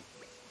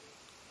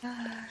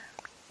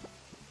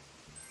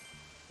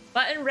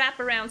 Button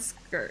wraparound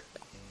skirt.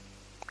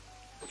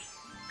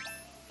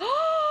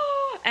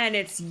 And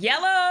it's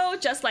yellow,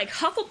 just like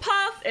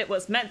Hufflepuff. It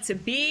was meant to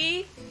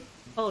be.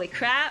 Holy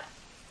crap.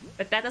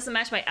 But that doesn't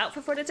match my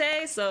outfit for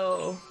today,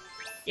 so...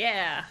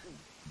 yeah.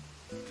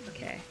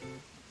 Okay.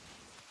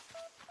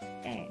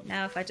 Okay,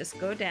 now if I just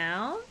go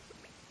down...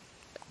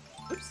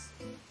 oops.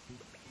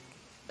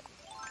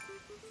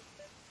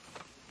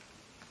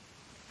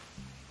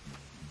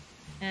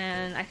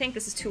 And I think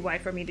this is too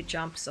wide for me to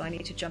jump, so I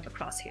need to jump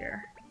across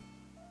here.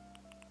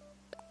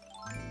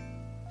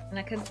 And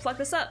I can plug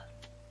this up.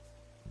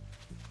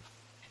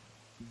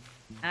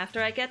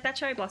 After I get that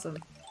cherry blossom.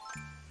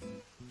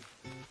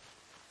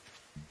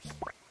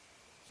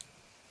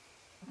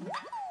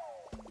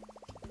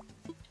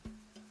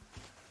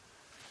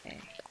 Okay.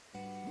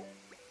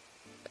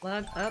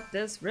 Plug up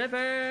this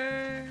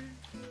river.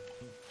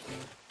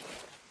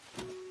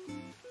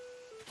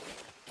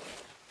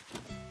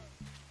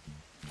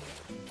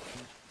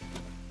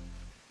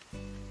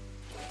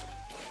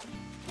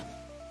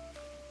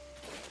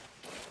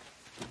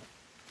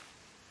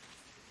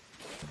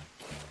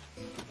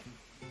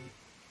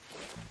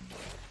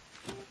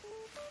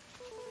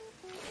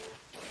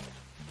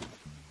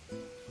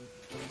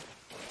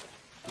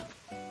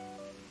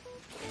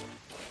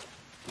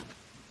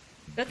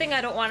 Good thing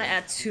I don't want to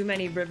add too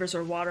many rivers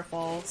or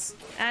waterfalls.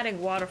 Adding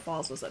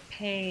waterfalls was a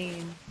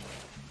pain.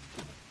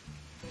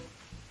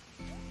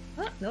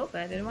 Oh, nope,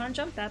 I didn't want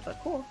to jump that, but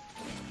cool.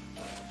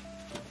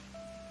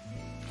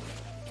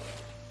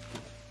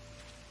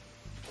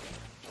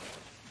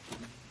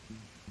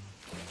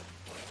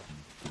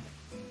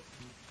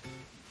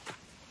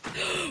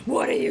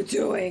 What are you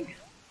doing?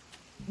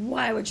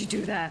 Why would you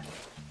do that?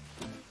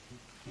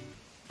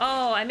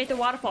 Oh, I made the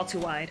waterfall too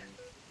wide.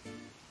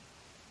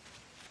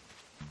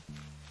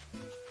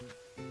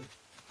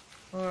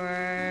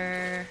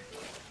 Or...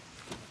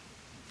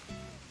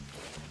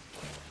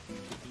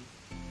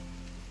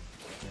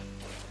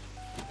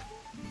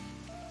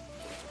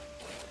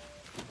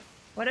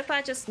 what if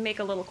I just make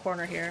a little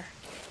corner here?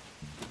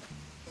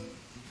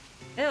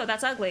 Ew,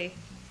 that's ugly.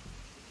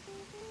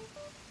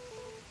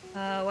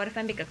 What if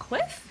I make a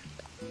cliff?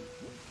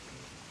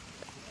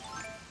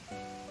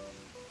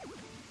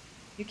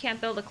 You can't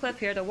build a cliff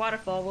here, the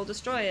waterfall will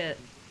destroy it.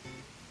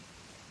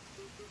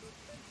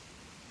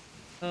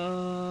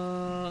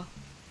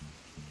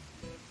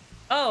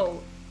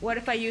 Oh, what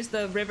if I use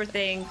the river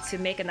thing to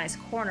make a nice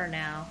corner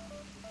now?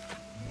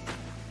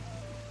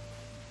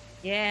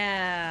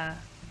 Yeah.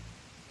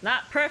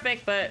 Not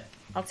perfect, but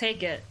I'll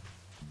take it.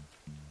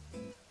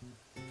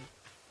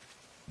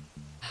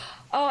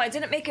 Oh, I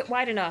didn't make it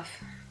wide enough.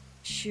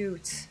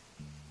 Shoot.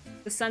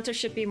 The center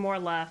should be more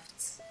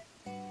left.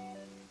 I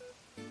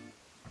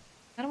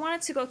don't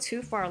want it to go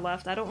too far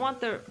left. I don't want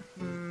the...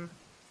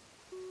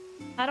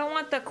 I don't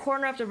want the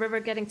corner of the river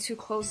getting too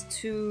close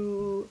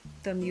to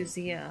the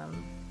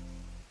museum.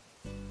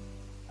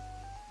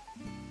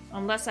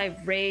 Unless I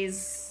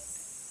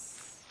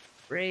raise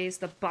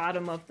the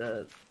bottom of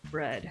the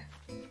bread.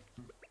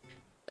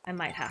 I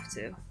might have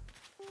to.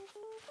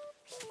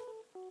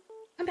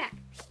 Come back.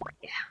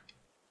 Yeah.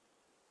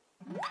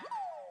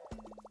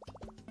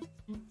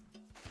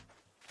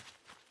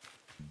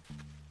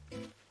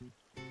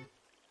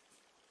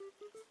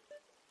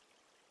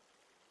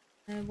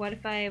 And what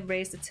if I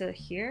raised it to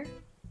here?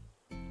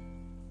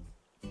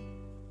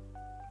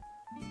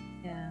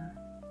 Yeah.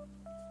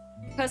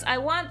 Because I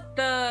want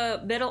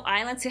the middle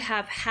island to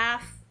have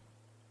half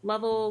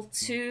level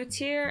 2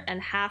 tier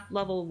and half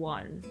level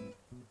 1.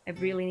 I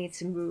really need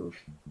to move.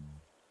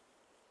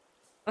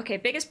 Okay,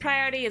 biggest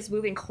priority is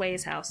moving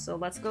Clay's house, so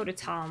let's go to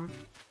Tom.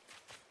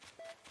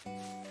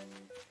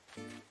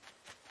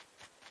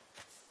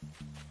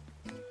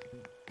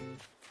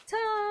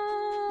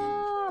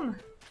 Tom!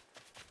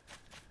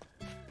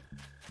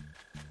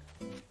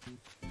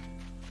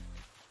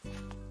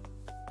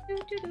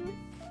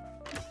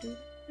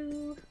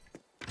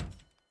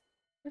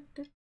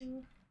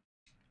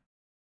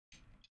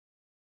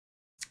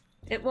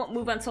 It won't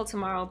move until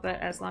tomorrow, but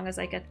as long as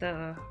I get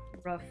the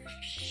rough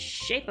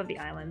shape of the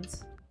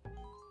islands,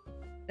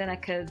 then I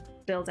could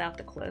build out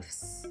the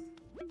cliffs.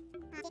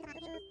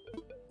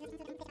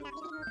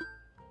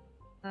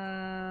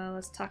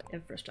 Let's talk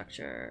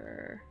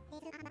infrastructure.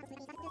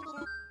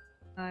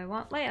 I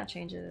want layout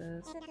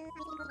changes.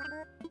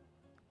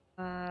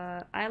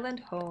 Island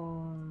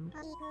home.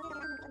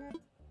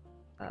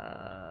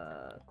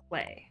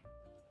 Clay.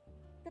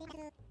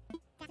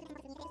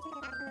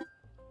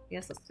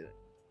 Yes, let's do it.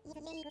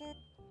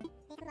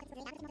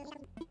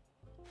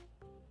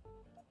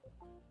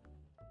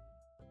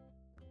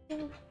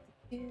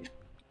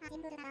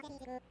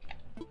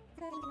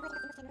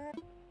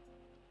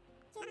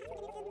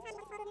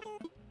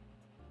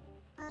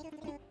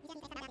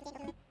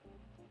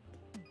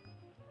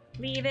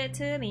 Leave it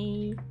to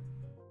me.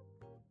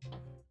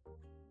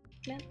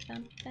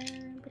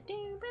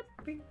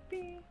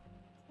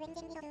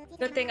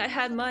 Good thing I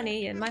had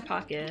money in my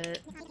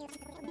pocket.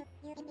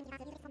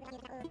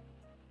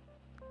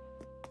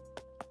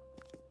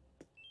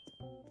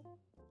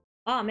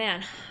 Oh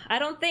man, I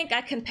don't think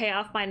I can pay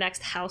off my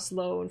next house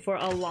loan for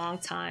a long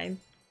time.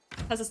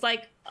 Because it's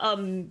like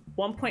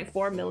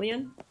 1.4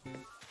 million.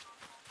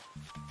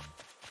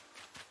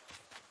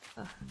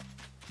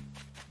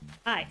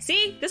 Hi,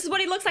 see? This is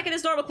what he looks like in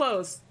his normal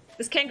clothes.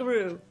 This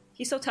kangaroo.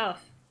 He's so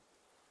tough.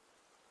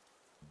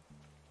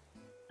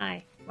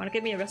 Hi, wanna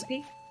give me a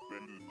recipe?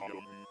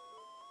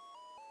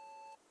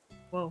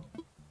 Whoa.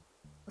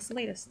 What's the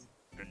latest?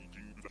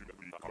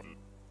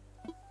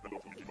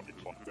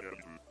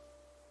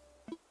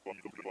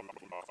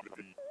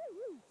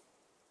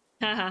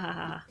 Ha ha ha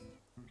ha.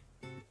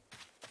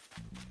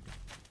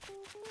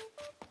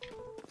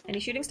 Any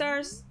shooting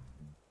stars?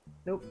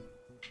 Nope.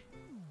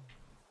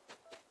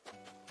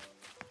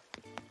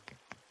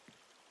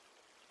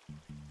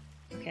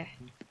 Okay.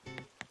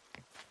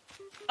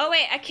 Oh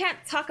wait, I can't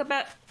talk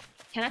about...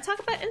 Can I talk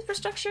about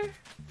infrastructure?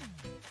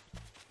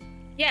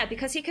 Yeah,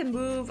 because he can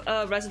move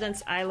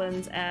residence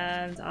islands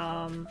and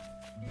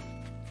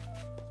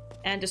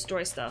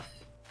destroy stuff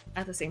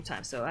at the same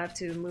time, so I have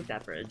to move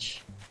that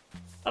bridge.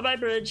 Bye-bye,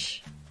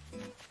 bridge.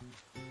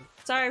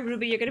 Sorry,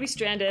 Ruby, you're gonna be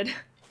stranded.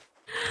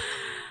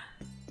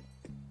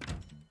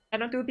 I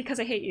don't do it because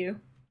I hate you.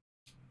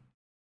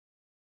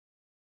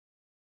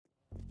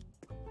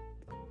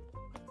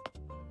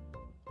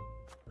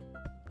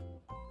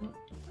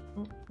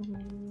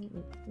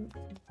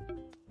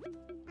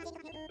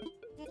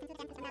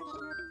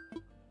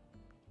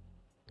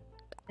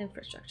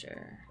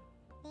 Infrastructure.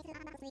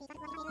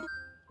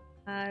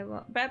 I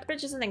want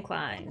bridges and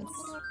inclines.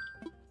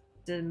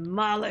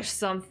 Demolish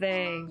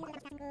something.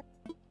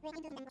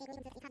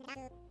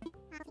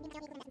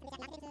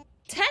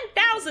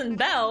 10,000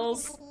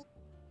 bells.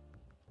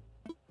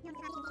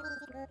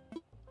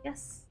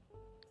 Yes.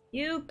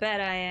 You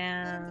bet I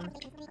am.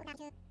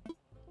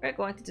 We're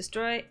going to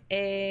destroy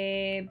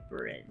a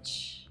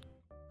bridge.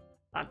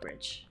 A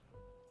bridge.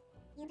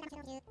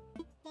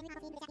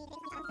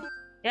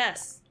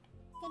 Yes.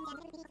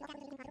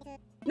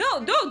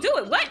 No, don't do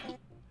it. What?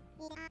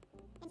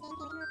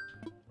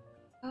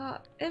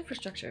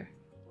 Infrastructure.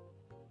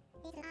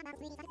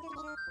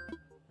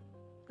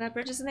 That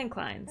bridges and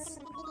inclines.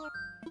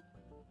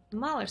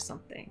 Demolish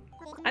something.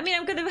 I mean,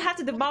 I'm gonna have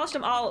to demolish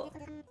them all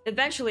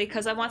eventually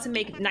because I want to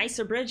make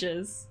nicer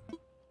bridges.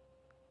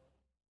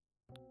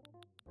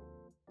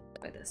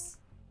 Look at this.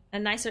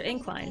 And nicer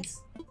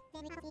inclines.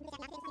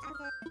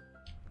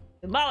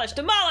 Demolish!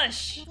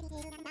 Demolish!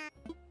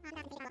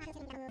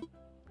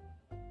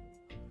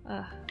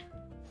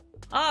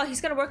 Oh,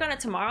 he's gonna work on it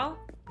tomorrow?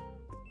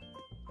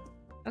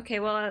 Okay,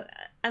 well,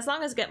 as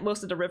long as I get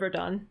most of the river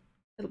done,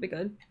 it'll be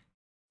good.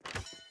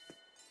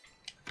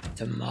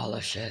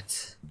 Demolish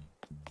it.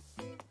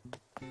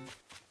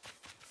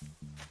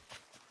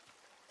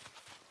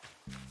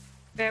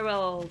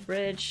 Farewell,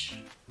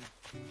 bridge.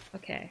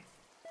 Okay.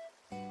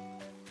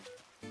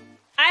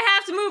 I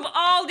have to move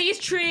all these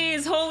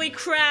trees! Holy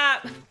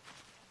crap!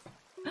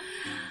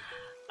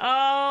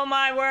 Oh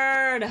my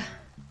word!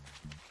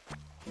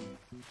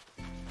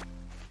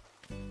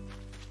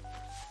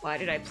 Why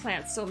did I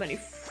plant so many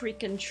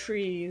freaking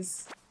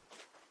trees?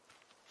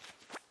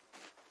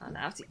 Oh, now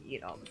I have to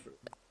eat all the fruit.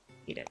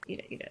 Eat it, eat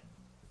it, eat it.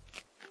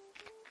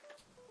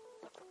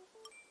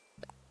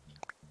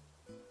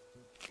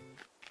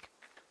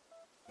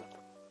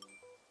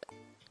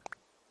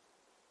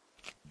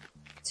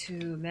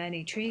 Too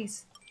many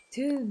trees.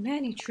 Too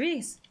many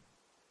trees.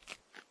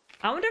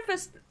 I wonder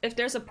if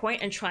there's a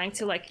point in trying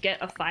to like get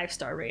a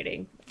 5-star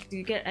rating. Do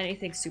you get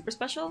anything super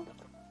special?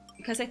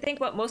 Because I think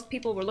what most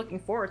people were looking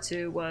forward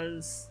to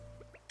was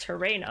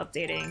terrain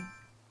updating.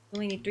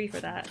 Only need 3 for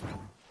that.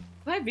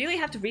 Do I really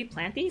have to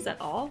replant these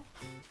at all?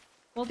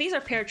 Well, these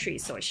are pear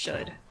trees, so I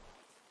should.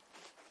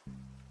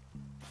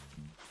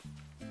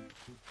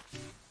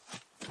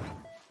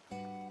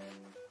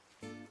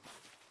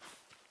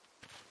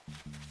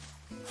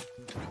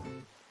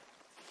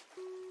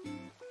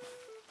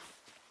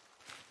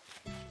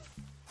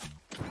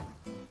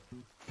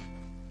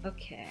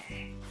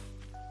 Okay.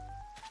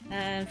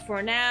 And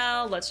for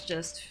now, let's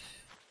just...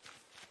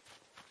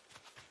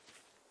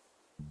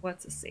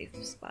 What's a safe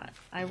spot?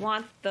 I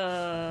want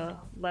the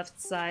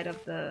left side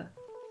of the...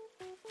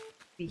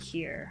 be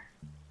here.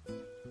 So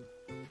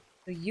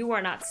you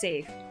are not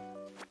safe.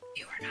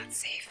 You are not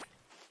safe.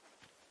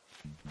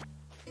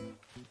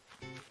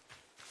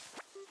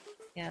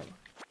 Yeah,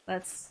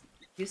 let's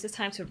Use this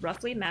time to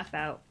roughly map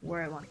out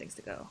where I want things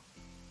to go.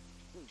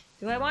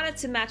 Do I want it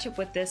to match up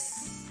with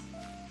this?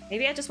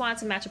 Maybe I just want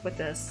it to match up with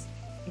this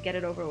and get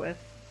it over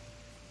with.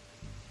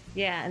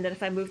 Yeah, and then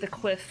if I move the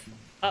cliff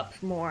up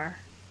more,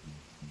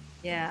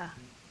 yeah,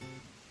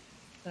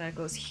 then it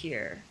goes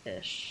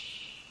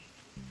here-ish.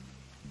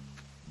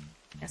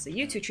 Yeah, so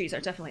you two trees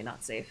are definitely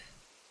not safe.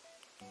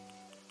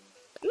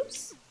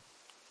 Oops.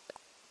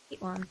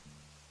 Eat one.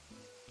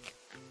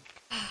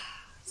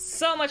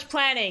 So much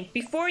planning.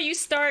 Before you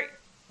start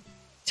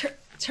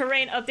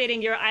terrain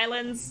updating your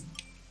islands,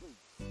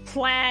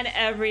 plan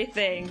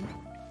everything.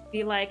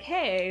 Be like,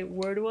 hey,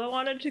 where do I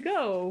want it to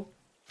go?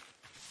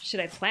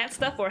 Should I plant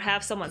stuff or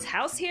have someone's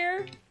house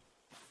here?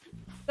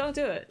 Don't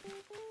do it.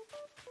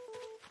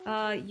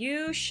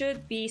 You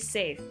should be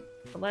safe.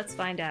 But let's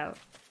find out.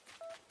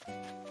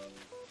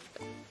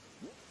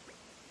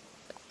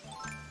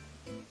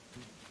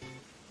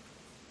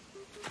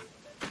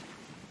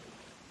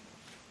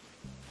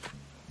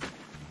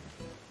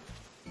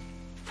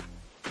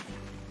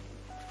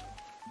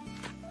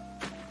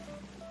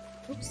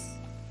 Oops.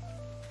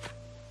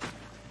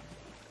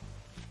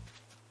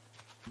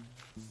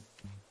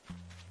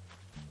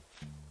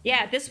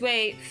 Yeah, this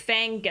way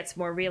Fang gets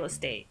more real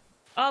estate.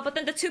 Oh, but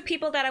then the two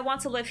people that I want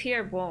to live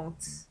here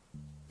won't.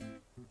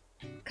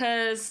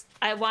 Because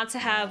I want to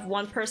have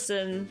one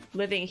person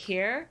living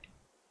here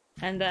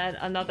and then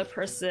another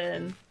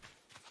person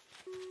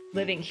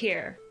living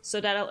here.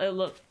 So that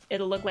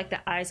it'll look like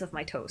the eyes of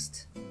my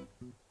toast.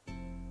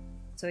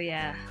 So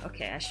yeah,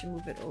 okay, I should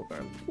move it over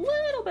a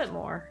little bit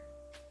more.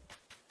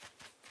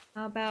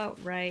 How about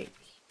right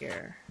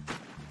here?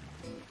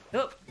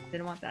 Nope,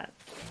 didn't want that.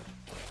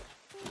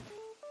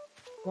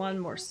 One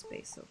more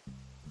space.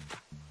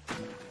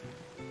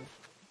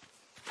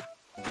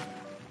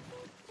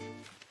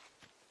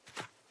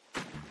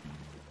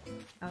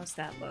 How's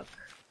that look?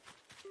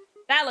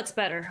 That looks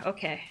better.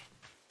 Okay.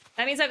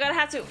 That means I'm gonna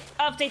have to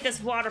update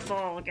this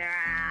waterfall.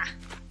 Gah.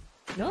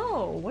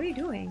 No, what are you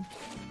doing?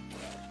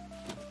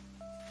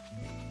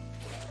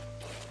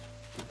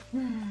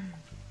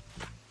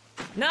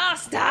 No,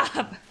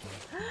 stop!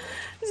 I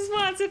just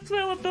want to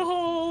fill up the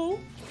hole.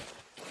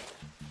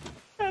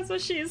 That's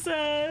what she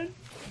said.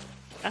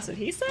 That's what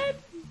he said?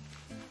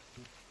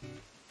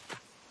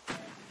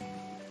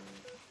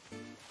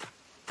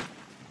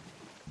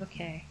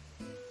 Okay.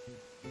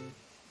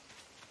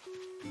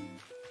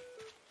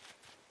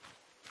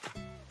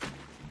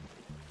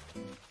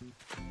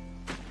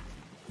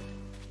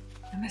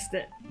 I missed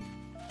it.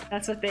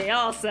 That's what they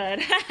all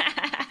said.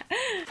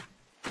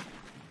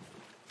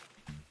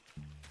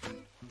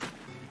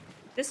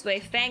 This way,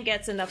 Fang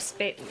gets enough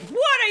space.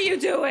 What are you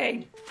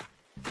doing?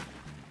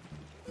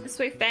 This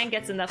way, Fang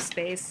gets enough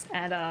space,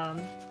 and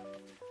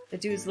the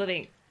dudes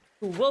living,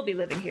 who will be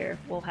living here,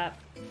 will have.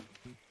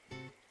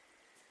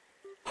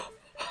 How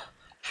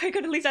are you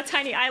gonna leave that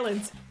tiny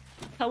island?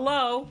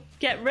 Hello,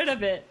 get rid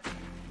of it.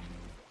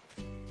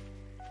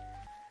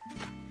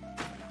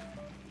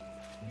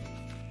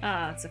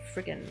 Ah, it's a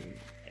freaking.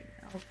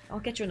 I'll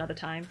get you another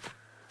time.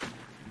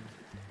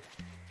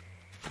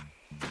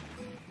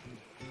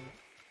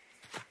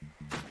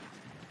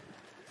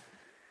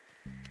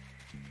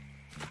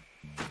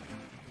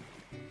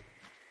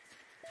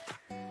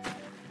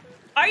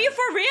 Are you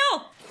for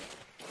real?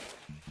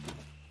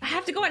 I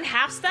have to go in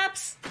half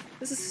steps?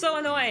 This is so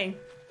annoying.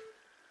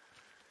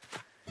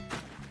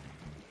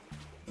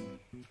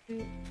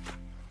 And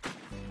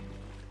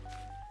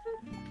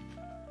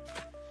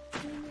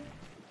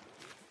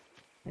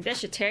this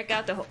should take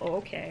out the whole. Oh,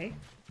 okay.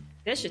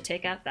 This should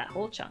take out that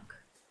whole chunk.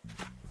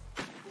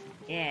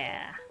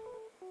 Yeah.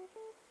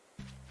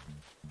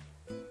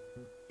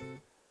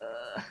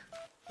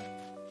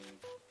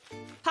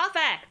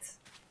 Perfect!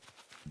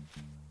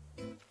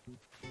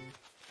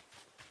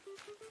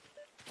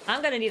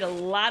 I'm gonna need a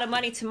lot of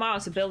money tomorrow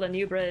to build a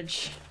new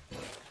bridge.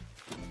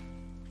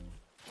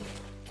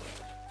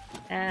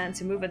 And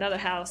to move another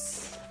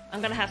house.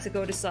 I'm gonna have to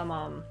go to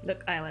some,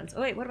 Nook Islands.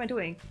 Oh wait, what am I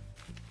doing?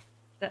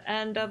 The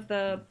end of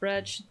the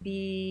bridge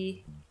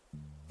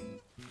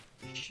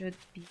should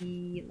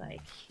be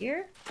like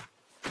here.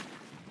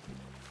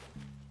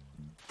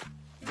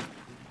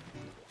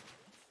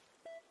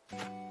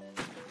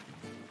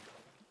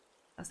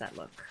 How's that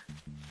look?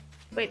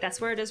 Wait,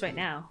 that's where it is right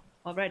now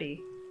already.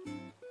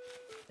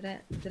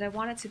 Did I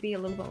want it to be a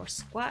little bit more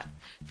squat?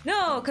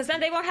 No, because then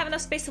they won't have enough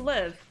space to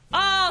live.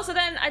 Oh, so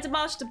then I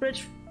demolished the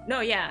bridge.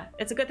 No, yeah,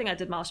 it's a good thing I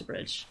demolished the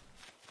bridge.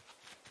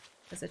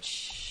 Because it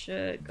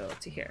should go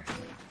to here.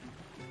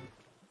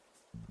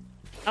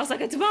 I was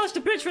like, I demolished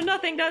the bridge for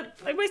nothing. That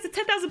I wasted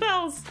 10,000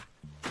 bells.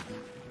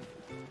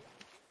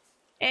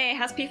 Hey,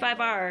 how's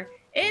P5R?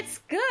 It's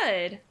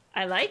good.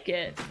 I like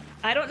it.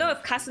 I don't know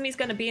if Kasumi's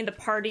gonna be in the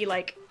party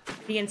like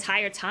the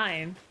entire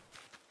time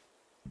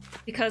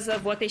because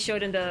of what they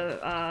showed in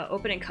the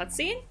opening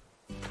cutscene.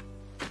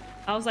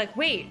 I was like,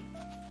 wait,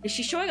 is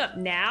she showing up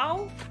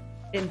now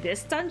in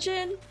this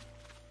dungeon?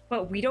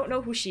 But we don't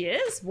know who she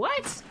is?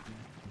 What?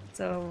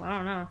 So, I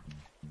don't know.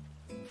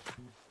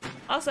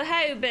 Also,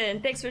 how you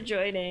been? Thanks for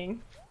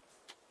joining.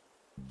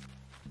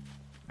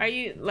 Are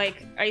you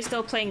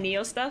still playing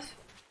Neo stuff?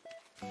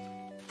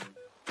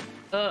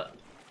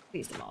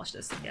 Please demolish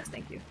this. Yes,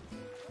 thank you.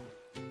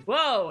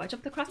 Whoa, I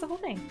jumped across the whole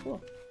thing.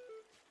 Cool.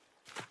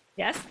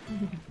 Yes?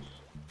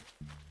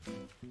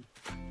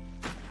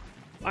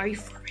 Are you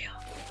for real?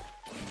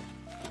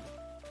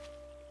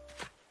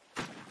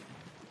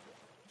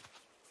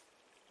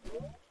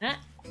 Huh?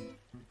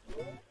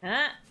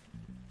 Huh?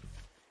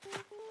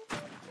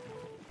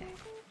 Okay.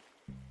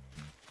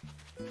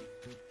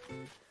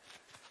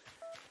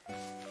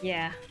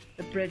 Yeah,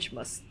 the bridge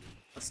must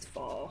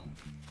fall.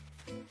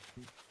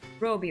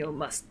 Romeo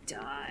must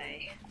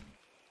die.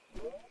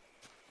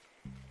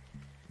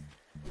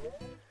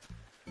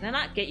 Can I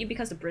not get you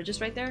because the bridge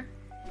is right there?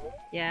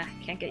 Yeah,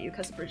 can't get you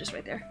because the bridge is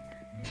right there.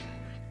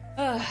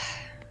 Ugh.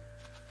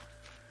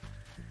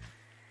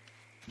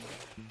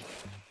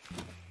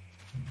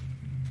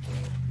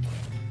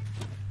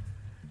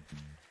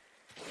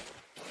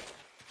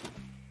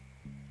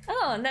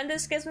 Oh, and then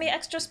this gives me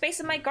extra space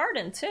in my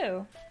garden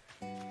too.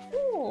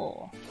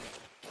 Cool.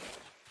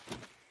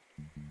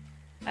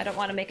 I don't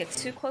want to make it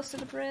too close to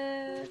the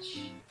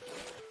bridge.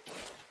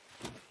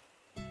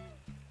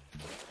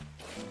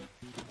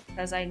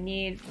 Because I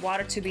need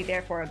water to be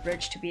there for a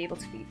bridge to be able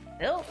to be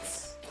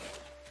built.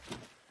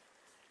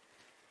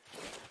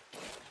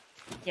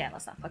 Yeah,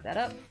 let's not fuck that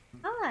up.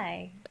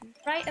 Hi!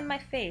 Right in my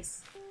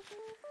face.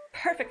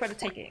 Perfect for the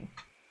taking.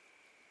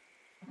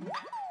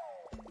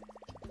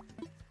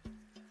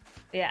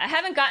 Yeah, I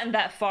haven't gotten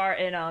that far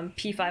in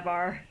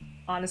P5R,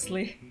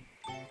 honestly.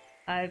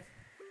 I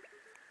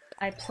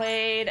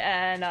played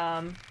and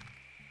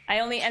I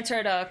only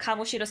entered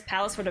Kamoshida's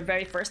Palace for the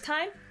very first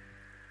time.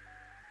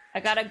 I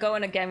gotta go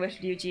in again with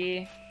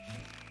Ryuji.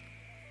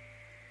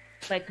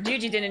 Like,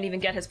 Ryuji didn't even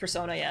get his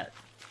persona yet.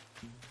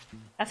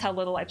 That's how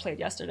little I played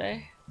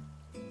yesterday.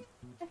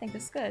 I think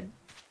this is good.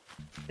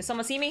 Did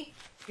someone see me?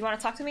 You wanna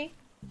talk to me?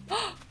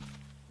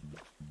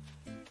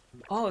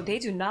 Oh, they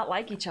do not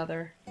like each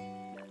other.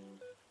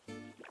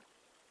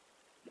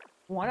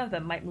 One of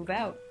them might move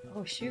out.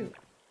 Oh, shoot.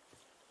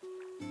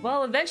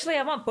 Well, eventually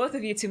I want both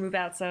of you to move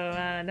out,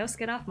 so no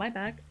skin off my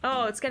back.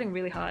 Oh, it's getting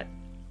really hot.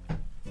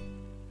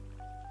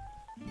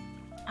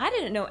 I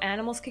didn't know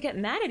animals could get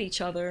mad at each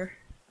other.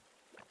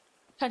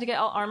 Trying to get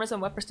all armors and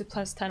weapons to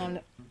 +10 on...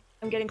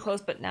 I'm getting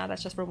close, but now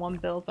that's just for one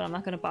build, but I'm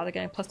not going to bother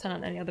getting +10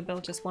 on any other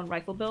build, just one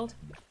rifle build.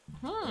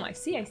 I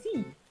see, I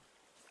see.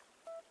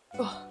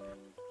 Oh.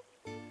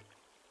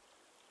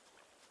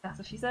 That's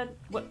what she said?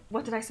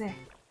 What did I say?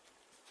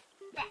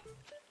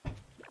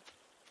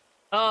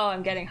 Oh,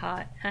 I'm getting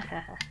hot.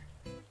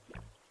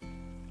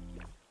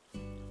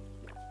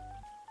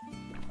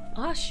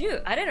 Oh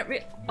shoot, I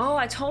didn't oh,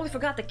 I totally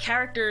forgot the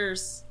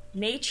characters'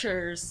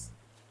 natures.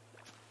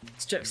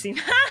 Strip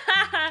scene.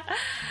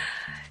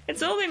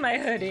 It's only my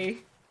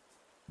hoodie.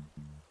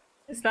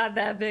 It's not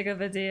that big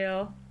of a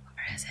deal.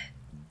 Where is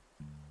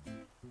it?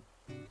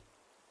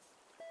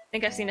 I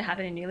think I've seen it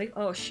happen in New Leaf.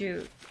 Oh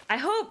shoot. I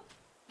hope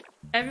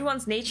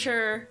everyone's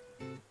nature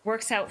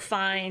works out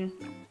fine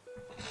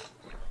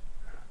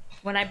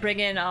when I bring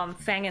in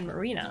Fang and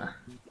Marina.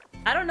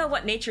 I don't know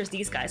what natures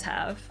these guys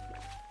have.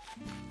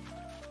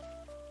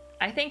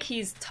 I think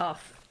he's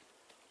tough.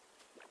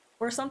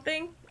 Or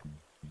something?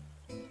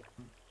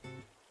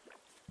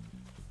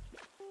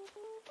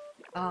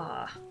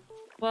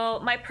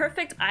 Well, my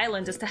perfect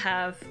island is to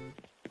have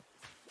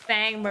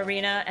Fang,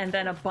 Marina, and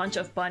then a bunch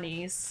of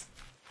bunnies.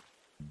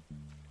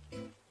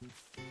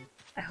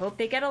 I hope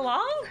they get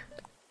along?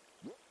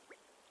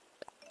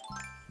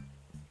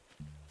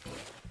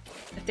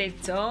 If they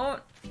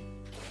don't,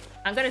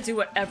 I'm gonna do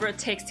whatever it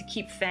takes to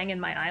keep Fang in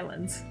my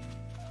island.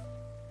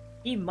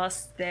 He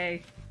must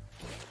stay.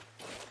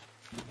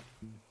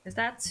 Is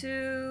that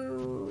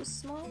too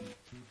small?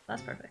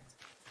 That's perfect.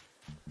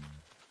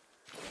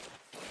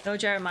 No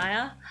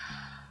Jeremiah?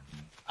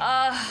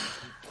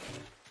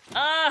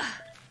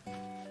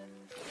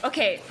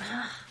 Okay.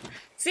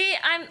 See,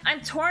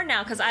 I'm torn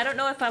now because I don't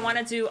know if I want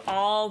to do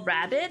all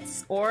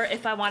rabbits or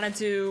if I want to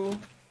do...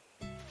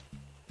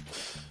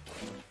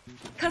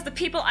 Because the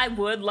people I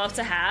would love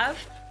to have: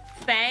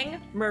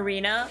 Fang,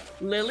 Marina,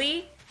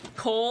 Lily,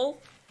 Cole,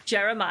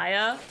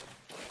 Jeremiah,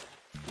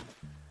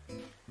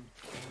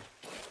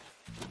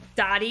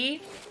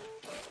 Dottie,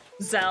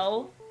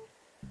 Zell.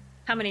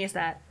 How many is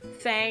that?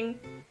 Fang,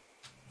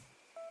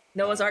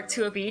 Noah's Ark,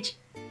 2 of each.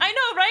 I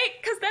know, right?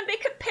 Because then they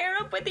could pair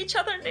up with each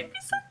other and they'd be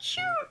so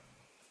cute.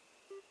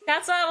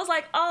 That's why I was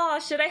like, oh,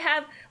 should I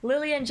have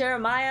Lily and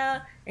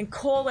Jeremiah and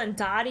Cole and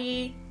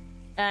Dottie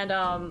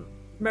and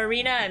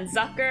Marina and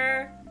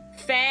Zucker,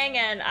 Fang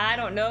and I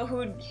don't know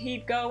who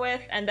he'd go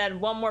with, and then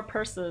one more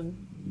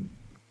person.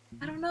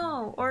 I don't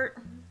know.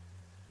 Or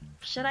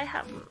should I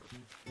have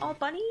all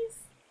bunnies?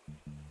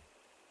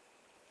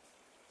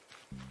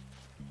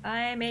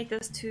 I made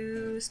this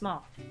too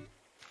small.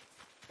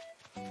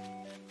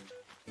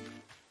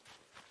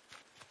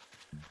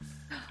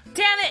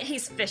 Damn it,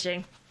 he's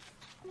fishing.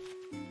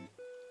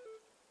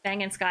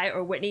 Fang and Sky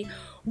or Whitney.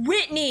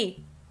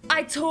 Whitney!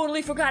 I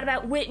totally forgot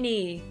about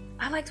Whitney.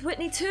 I liked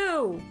Whitney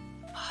too.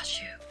 Oh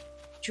shoot.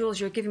 Jules,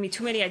 you're giving me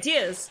too many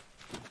ideas.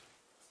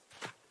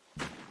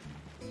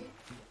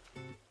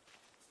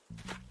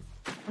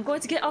 I'm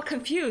going to get all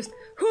confused.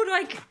 Who do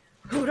I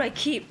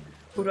keep?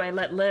 Who do I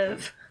let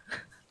live?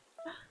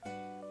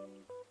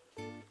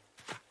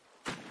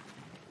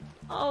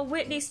 Oh,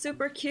 Whitney's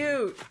super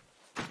cute.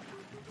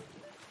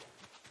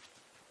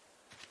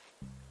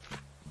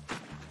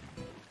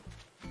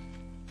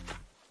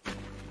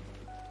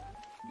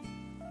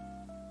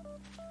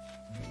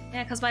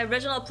 Yeah, because my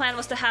original plan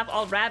was to have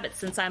all rabbits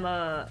since I'm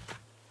a...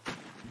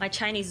 My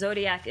Chinese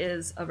zodiac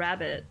is a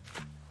rabbit.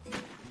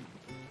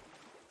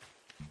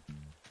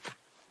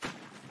 I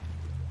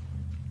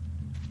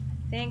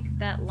think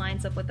that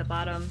lines up with the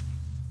bottom.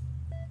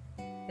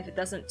 If it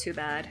doesn't, too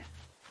bad.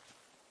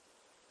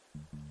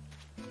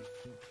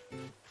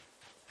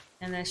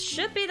 And this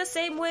should be the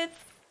same width.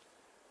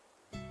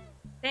 I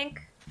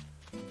think.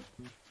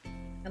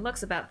 It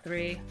looks about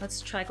 3. Let's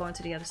try going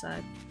to the other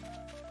side.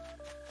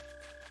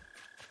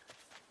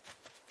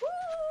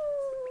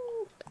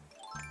 Woo!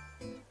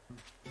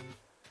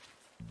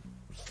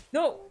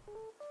 No!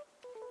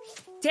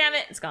 Damn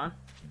it! It's gone.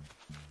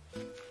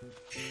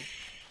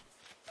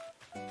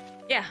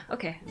 Yeah,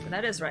 okay.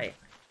 That is right.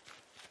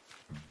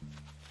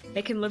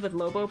 Make him live with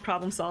Lobo,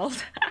 problem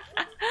solved.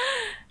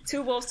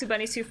 2 wolves, 2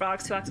 bunnies, 2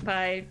 frogs, 2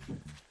 octopi.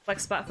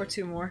 Flex spot for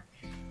 2 more.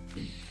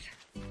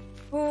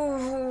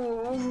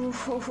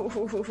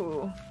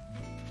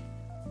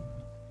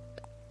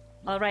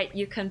 Alright,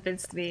 you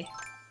convinced me.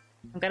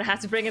 I'm gonna have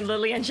to bring in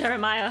Lily and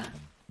Jeremiah.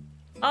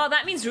 Oh,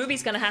 that means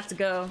Ruby's gonna have to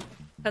go.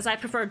 Because I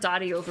prefer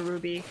Dottie over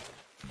Ruby.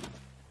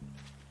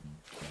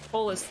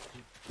 Cole is...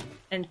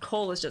 And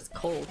Cole is just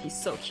cold. He's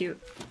so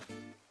cute.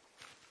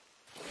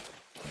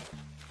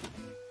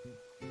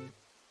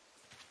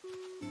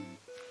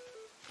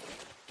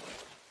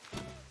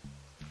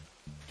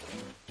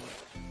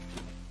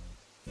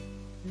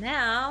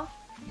 Now,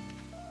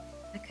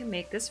 I can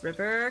make this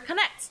river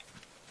connect.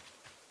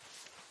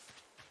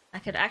 I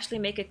could actually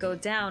make it go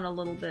down a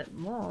little bit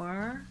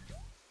more.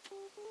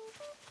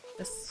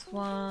 This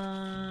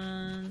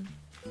one...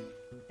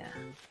 Yeah.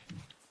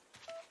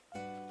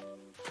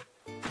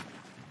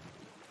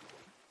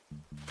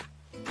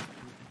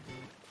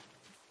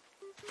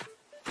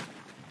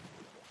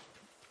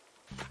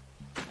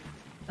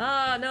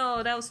 Oh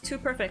no, that was too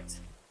perfect.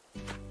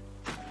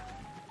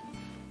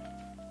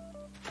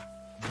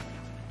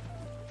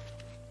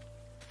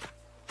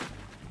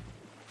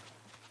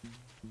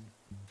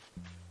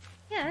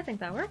 Yeah, I think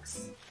that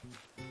works.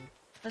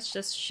 Let's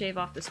just shave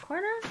off this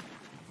corner.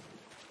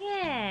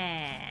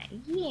 Yeah,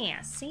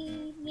 yeah,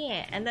 see?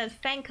 Yeah, and then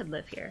Fang could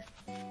live here.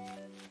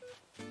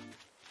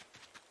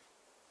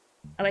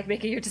 I like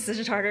making your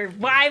decision harder.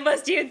 Why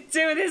must you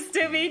do this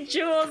to me,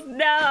 Jules?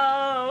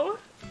 No!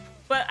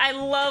 But I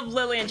love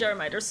Lily and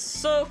Jeremiah. They're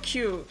so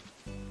cute.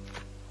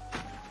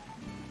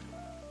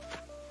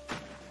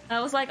 I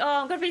was like,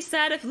 oh, I'm gonna be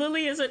sad if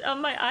Lily isn't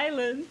on my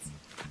island.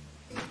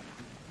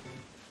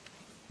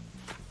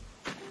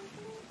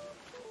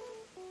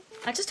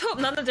 I just hope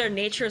none of their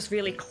natures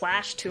really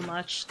clash too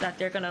much, that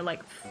they're gonna,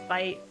 like,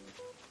 fight.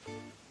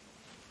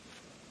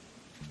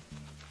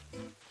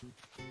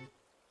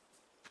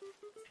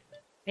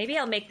 Maybe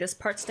I'll make this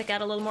part stick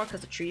out a little more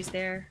because the tree's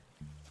there.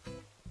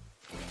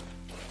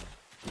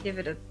 Give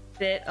it a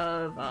bit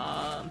of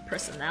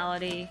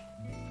personality.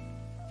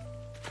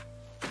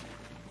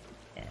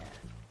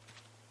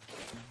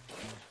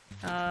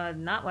 Yeah.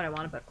 Not what I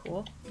wanted, but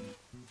cool.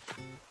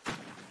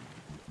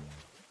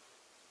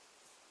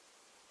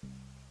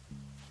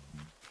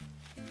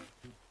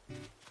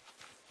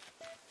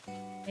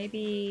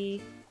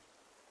 Maybe...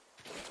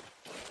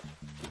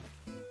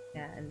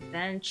 Yeah, and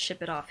then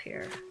chip it off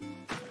here.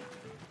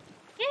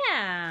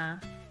 Yeah!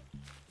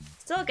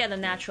 Still get a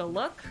natural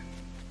look.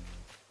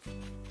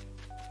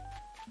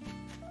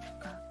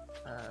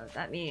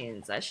 That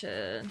means I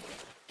should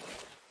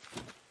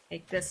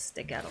make this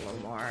stick out a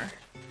little more.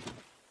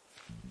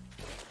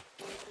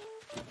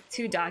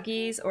 2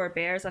 doggies or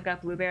bears. I've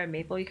got Blue Bear and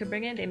Maple you could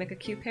bring in. They make a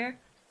cute pair.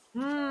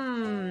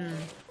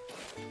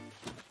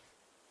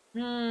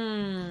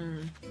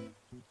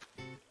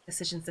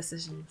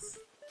 Decisions.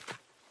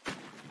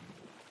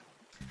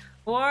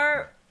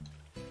 Or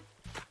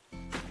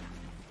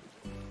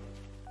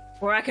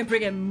I can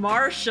bring in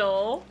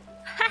Marshall.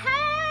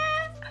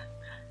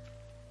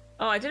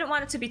 Oh, I didn't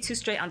want it to be too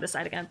straight on this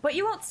side again. But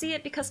you won't see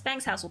it because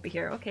Fang's house will be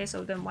here. Okay,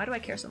 so then why do I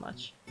care so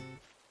much?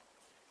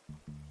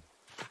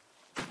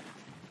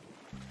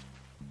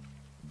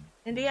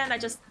 In the end, I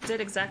just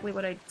did exactly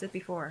what I did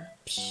before.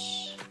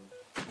 Psh,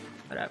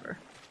 whatever.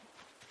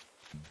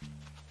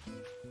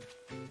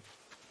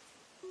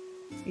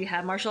 You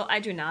have Marshall?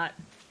 I do not.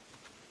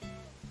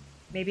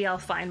 Maybe I'll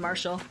find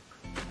Marshall.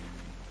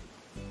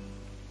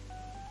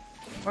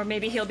 Or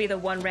maybe he'll be the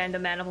one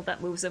random animal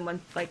that moves in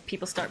when, like,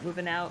 people start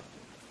moving out.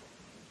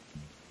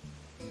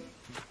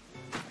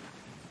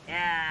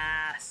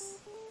 Yes!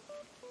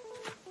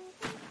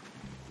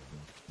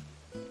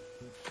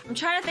 I'm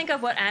trying to think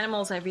of what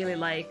animals I really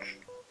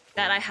like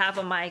that I have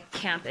on my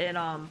camp in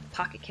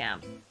Pocket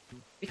Camp.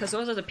 Because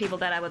those are the people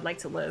that I would like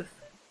to live.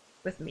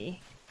 with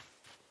me.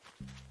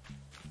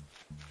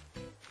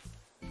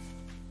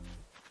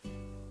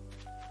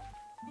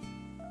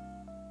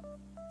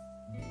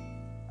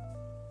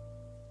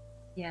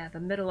 Yeah, the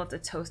middle of the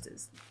toast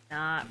is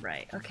not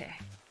right. Okay.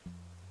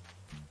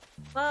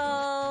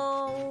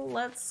 Well,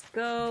 let's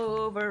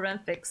go over and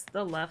fix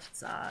the left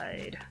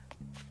side.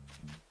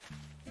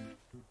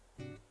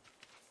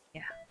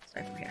 Yeah,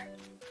 start from here.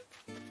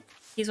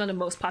 He's one of the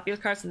most popular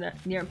cards and they're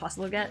near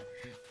impossible to get.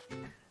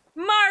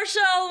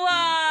 Marshall,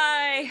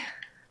 why?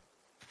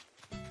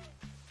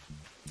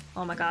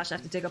 Oh my gosh, I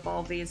have to dig up all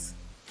of these.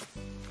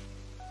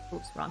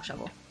 Oops, wrong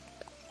shovel.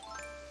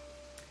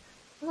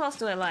 Who else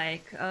do I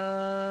like?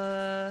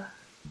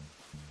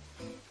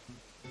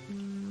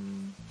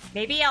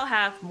 Maybe I'll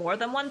have more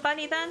than one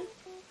bunny then?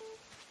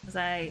 Because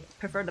I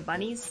prefer the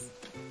bunnies.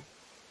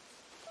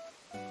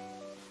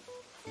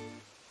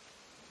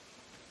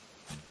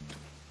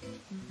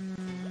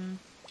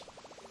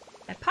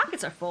 My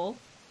pockets are full.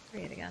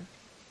 Read it again.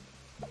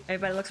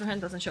 Everybody looks for him,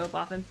 doesn't show up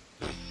often.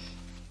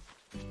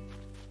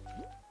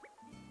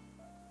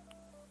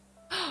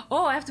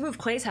 Oh, I have to move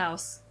Clay's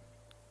house.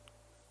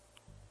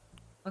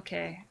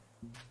 Okay.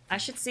 I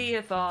should see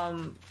if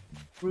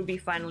Ruby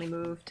finally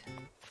moved.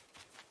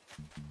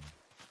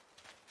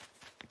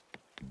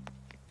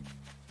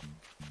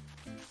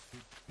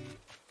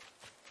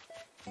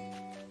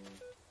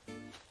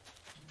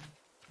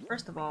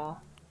 First of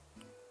all,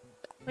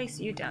 place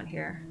you down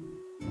here.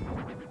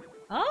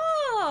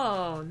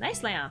 Oh,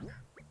 nice lamp.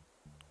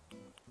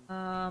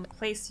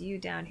 Place you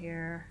down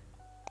here.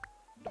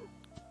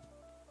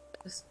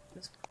 Just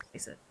place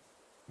it.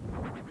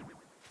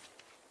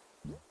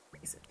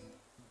 Place it.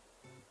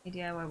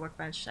 DIY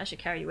workbench. I should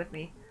carry you with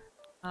me.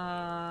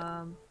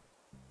 Off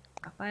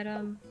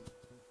item.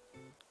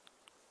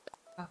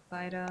 Off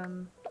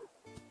item.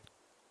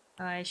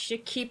 I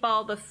should keep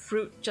all the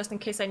fruit just in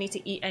case I need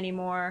to eat any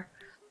more.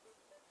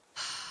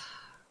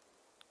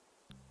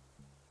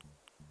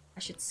 I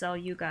should sell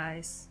you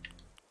guys.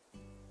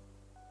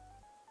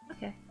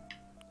 Okay.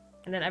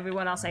 And then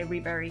everyone else I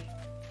rebury.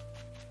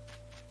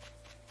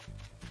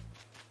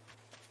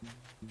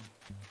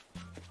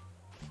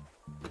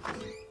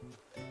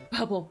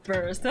 Bubble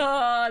burst.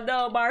 Oh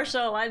no,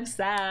 Marshall, I'm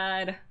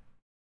sad.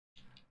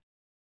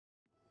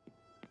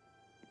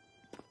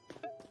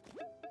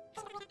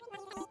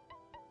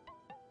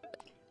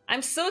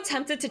 I'm so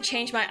tempted to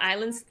change my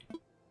island's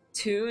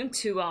tune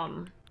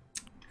to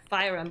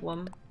Fire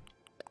Emblem.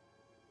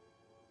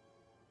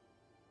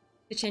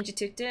 To change it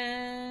to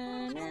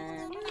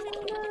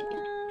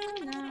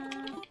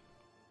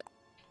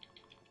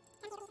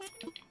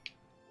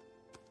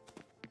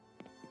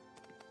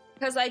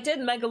because I did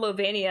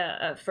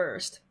Megalovania at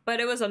first,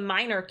 but it was a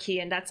minor key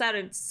and that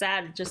sounded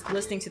sad just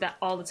listening to that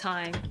all the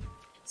time.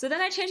 So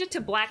then I changed it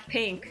to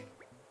Blackpink,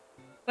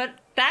 but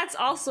that's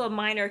also a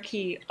minor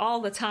key all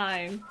the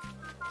time.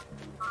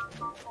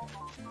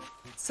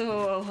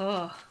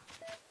 So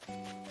I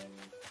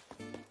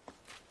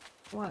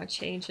want to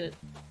change it.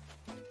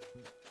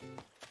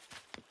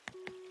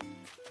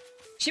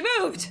 She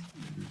moved!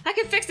 I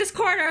can fix this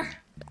corner!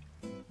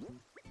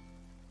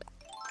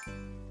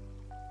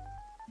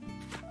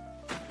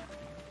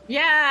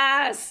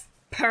 Yes!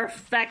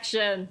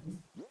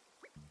 Perfection!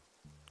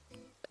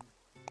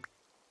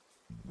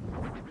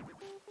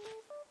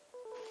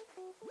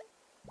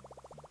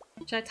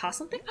 Should I toss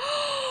something?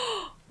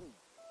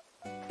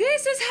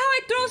 This is how I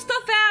throw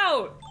stuff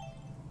out!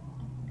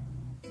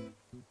 Can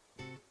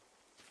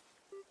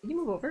you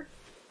move over?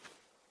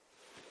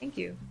 Thank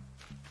you.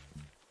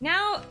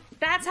 Now,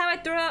 that's how I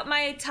throw out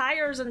my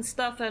tires and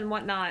stuff and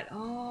whatnot.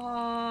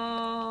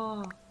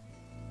 Oh.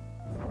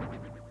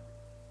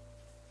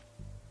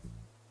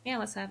 Yeah,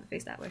 let's have it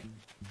face that way.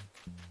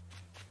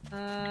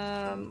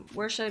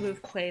 Where should I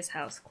move Clay's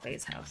house?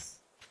 Clay's house.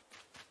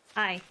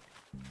 Hi.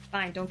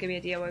 Fine, don't give me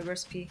a DIY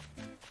recipe.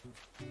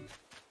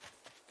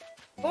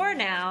 For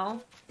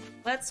now,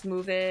 let's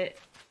move it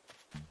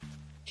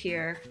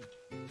here.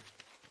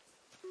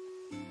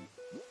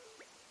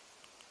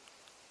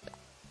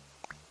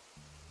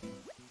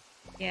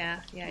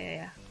 Yeah.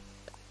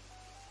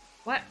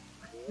 What?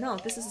 No,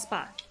 this is a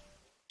spot.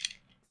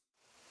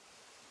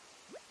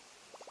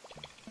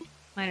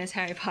 Mine is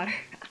Harry Potter.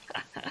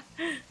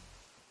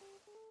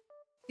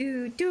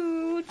 do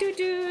do do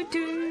do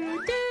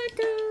do do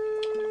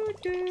do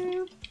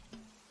do.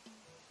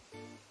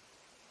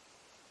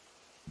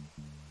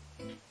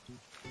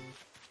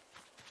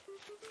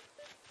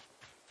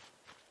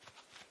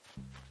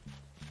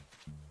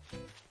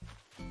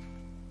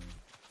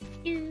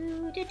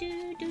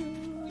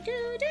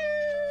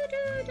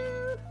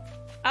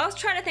 I was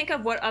trying to think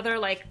of what other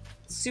like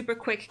super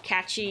quick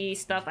catchy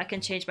stuff I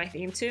can change my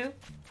theme to.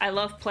 I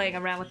love playing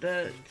around with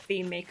the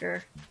theme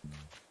maker.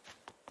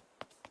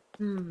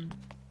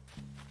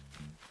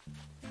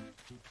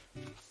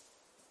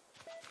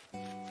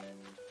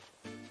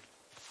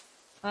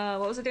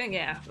 What was it doing?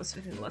 Yeah, it was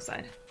fixing the left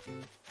side.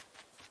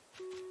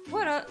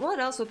 What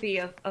else would be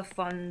a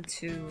fun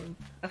tune?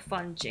 A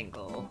fun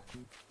jingle?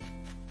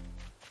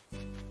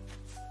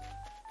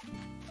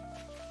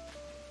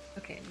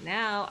 Okay,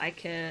 now I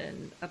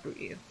can uproot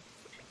you.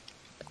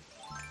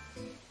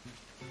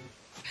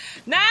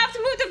 Now I have to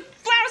move the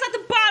flowers at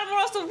the bottom or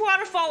else the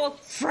waterfall will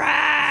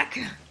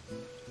frack!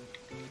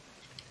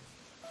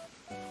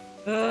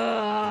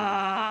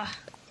 Ugh.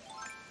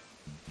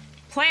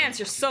 Plants,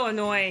 you're so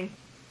annoying.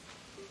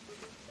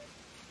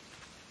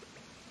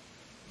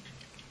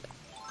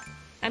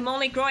 I'm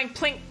only growing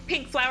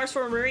pink flowers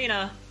for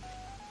Marina.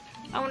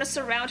 I want to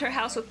surround her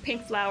house with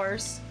pink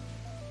flowers.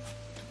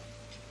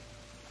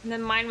 And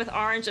then mine with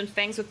orange and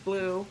Fangs with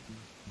blue.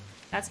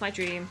 That's my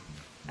dream.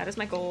 That is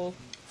my goal.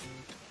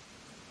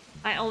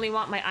 I only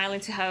want my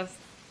island to have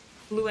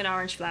blue and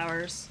orange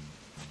flowers.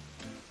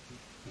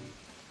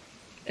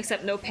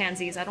 Except no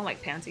pansies. I don't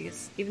like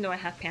pansies. Even though I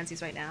have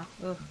pansies right now.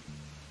 Ugh.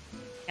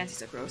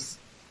 Pansies are gross.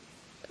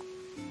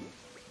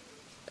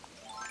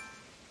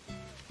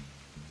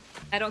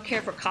 I don't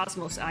care for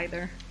cosmos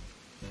either.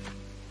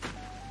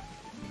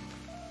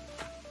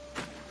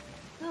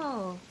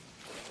 Oh.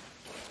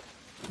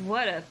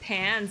 What a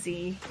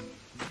pansy.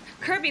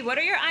 Kirby, what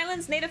are your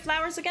island's native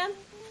flowers again?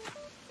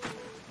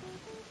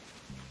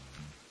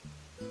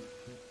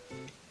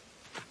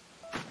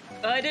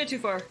 I did it too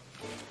far.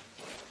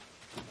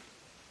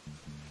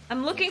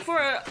 I'm looking for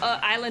an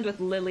island with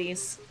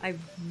lilies. I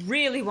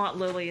really want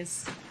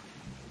lilies.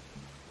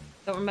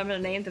 Don't remember the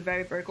name, the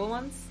very vertical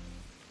ones.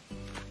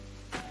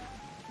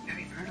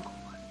 Very vertical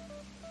one.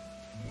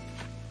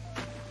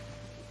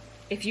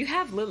 If you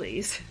have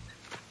lilies,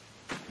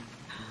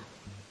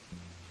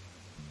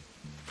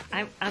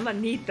 I'm gonna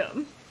need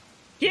them.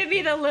 Give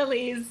me the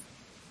lilies!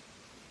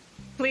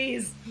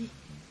 Please.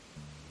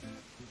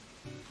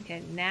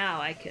 Okay,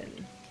 now I can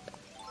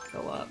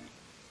go up.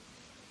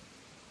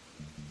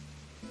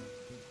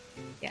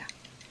 Yeah,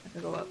 I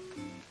can go up.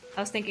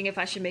 I was thinking if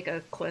I should make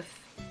a cliff.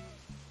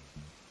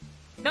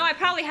 No, I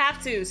probably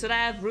have to, so that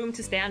I have room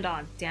to stand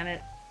on. Damn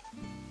it.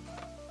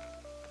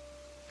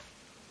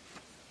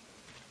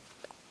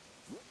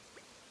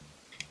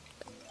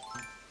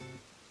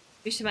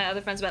 Reach to my other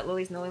friends about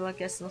lilies. No luck,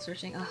 yes, no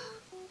searching.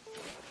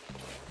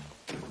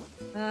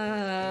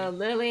 Ugh.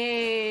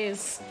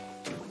 Lilies!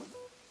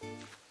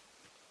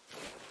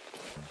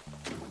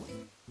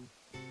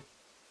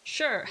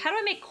 Sure, how do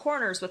I make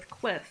corners with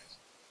cliff?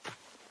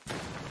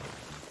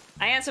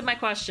 I answered my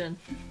question.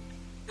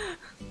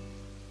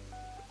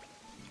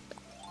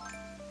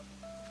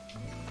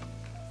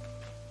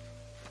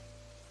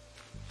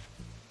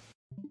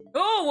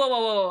 Oh, whoa, whoa,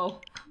 whoa,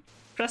 whoa.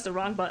 Pressed the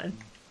wrong button.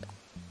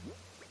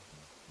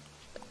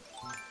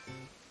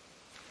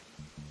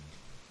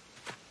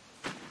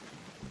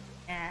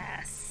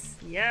 Yes,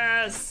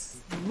 yes!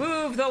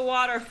 Move the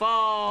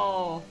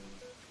waterfall!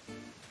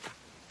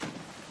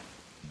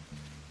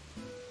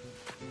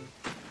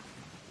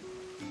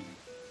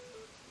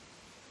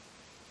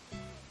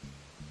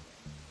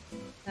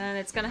 And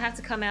it's gonna have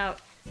to come out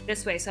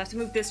this way, so I have to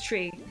move this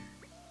tree.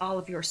 All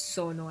of you are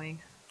so annoying.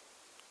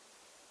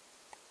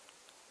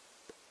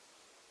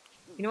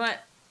 You know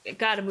what? I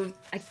gotta move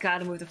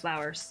the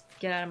flowers.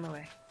 Get out of my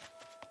way.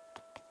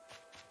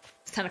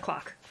 It's 10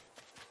 o'clock.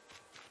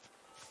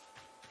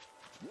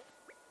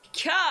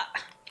 Cut!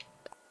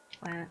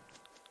 Plant.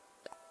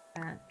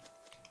 Plant.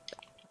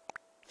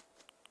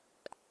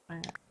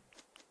 Plant.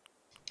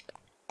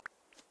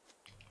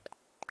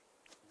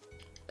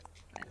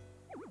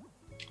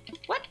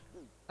 What?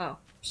 Oh.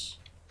 Shh.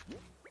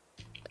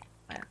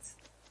 Plants.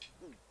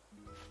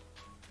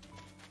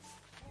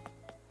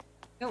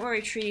 Don't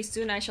worry, trees.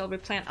 Soon I shall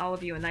replant all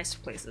of you in nice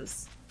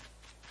places.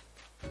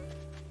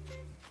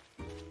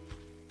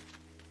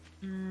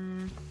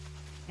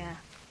 Yeah.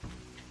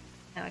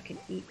 Now I can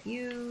eat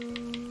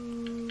you.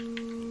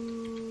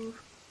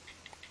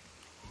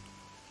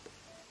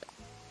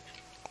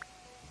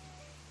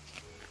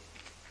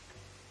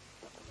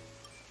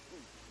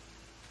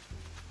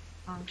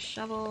 Long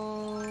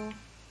shovel.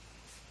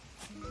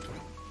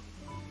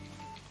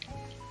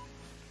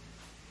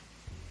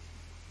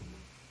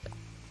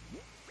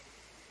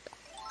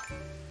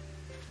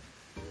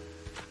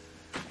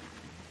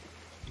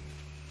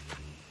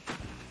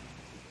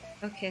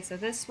 Okay, so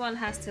this one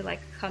has to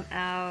like come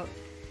out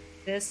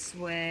this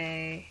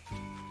way.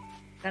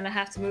 Then I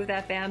have to move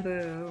that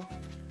bamboo.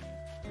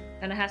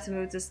 Then I have to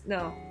move this,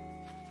 no.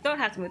 Don't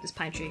have to move this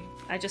pine tree.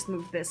 I just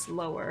move this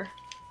lower.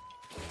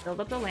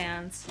 Build up the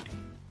lands.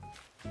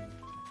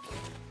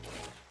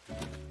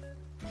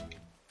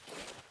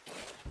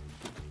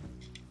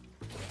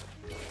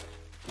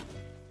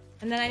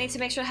 And then I need to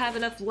make sure I have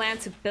enough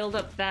land to build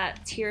up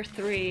that tier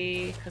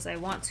 3, because I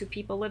want 2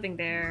 people living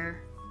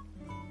there.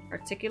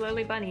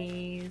 Particularly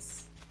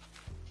bunnies.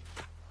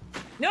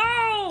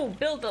 No!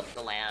 Build up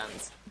the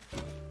lands.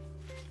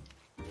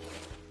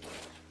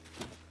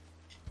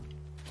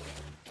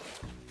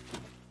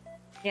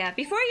 Yeah,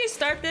 before you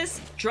start this,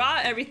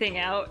 draw everything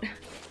out.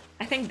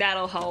 I think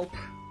that'll help.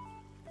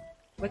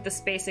 With the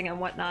spacing and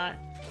whatnot.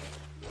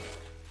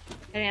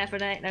 Any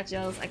Aphrodite, not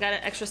jealous. I got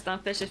an extra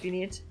stumpfish if you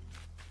need.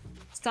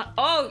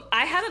 Oh,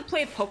 I haven't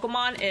played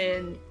Pokemon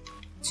in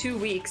 2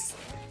 weeks.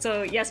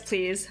 So yes,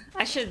 please.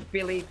 I should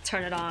really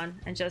turn it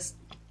on and just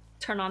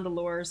turn on the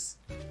lures.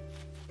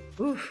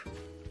 Oof.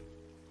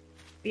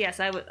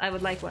 Yes, I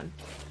would like one.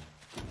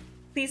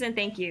 Please and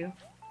thank you.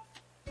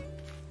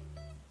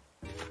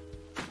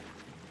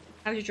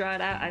 How would you draw it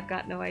out? I've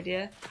got no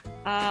idea.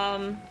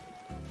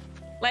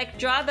 Like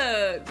draw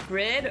the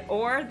grid,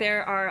 or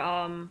there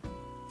are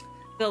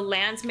the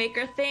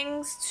landsmaker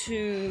things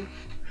to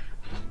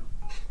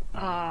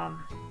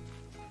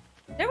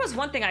there was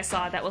one thing I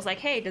saw that was like,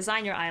 hey,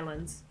 design your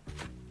islands.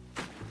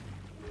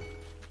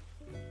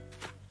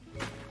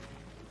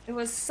 It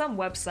was some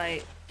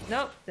website.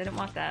 Nope, didn't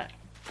want that.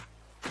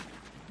 I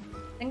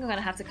think I'm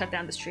gonna have to cut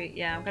down this tree.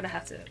 Yeah, I'm gonna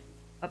have to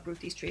uproot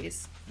these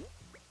trees.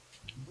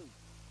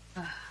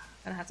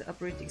 Gonna have to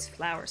uproot these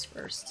flowers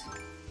first.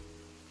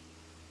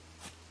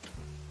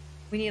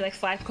 We need like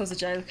 5 codes of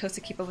Jellycoats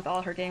to keep up with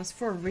all her games.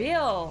 For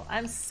real!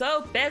 I'm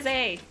so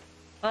busy!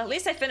 Well, at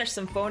least I finished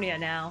Symphonia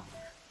now.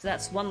 So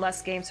that's one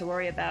less game to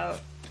worry about.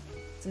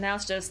 So now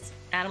it's just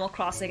Animal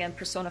Crossing and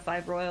Persona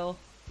 5 Royal.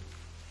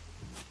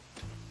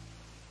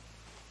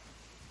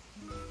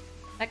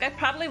 Like, I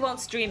probably won't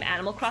stream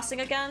Animal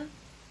Crossing again.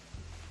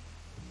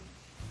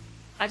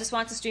 I just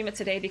wanted to stream it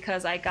today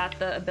because I got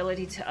the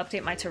ability to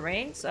update my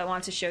terrain. So I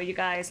wanted to show you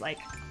guys, like,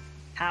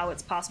 how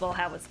it's possible,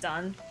 how it's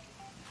done.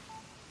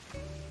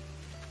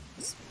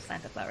 Let's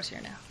plant the flowers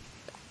here now.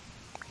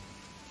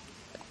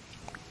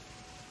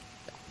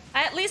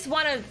 I at least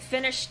want to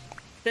finish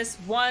this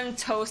one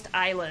Toast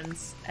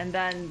Islands and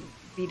then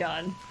be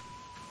done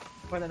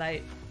for the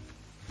night.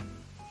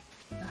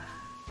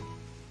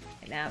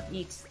 Okay, now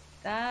eat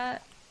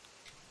that.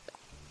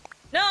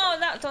 No,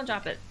 no, don't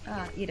drop it.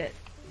 Eat it.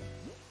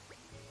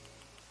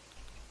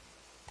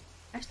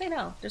 Actually,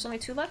 no. There's only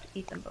 2 left.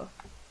 Eat them both.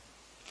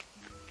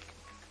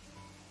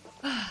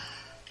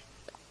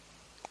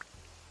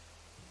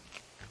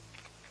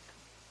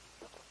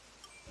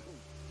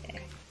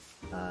 Okay.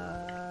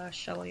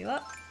 Shovel you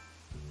up.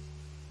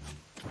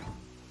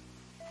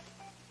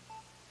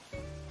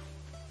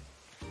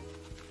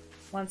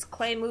 Once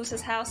Clay moves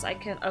his house, I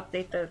can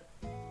update the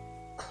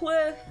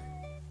cliff.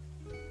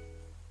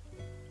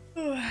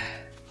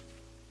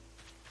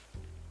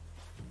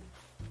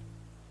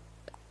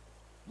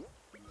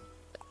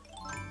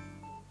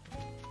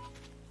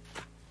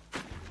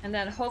 And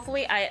then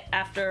hopefully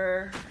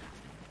after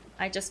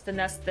I just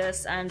finesse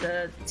this and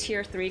the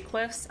tier 3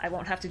 cliffs, I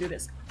won't have to do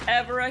this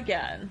ever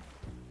again.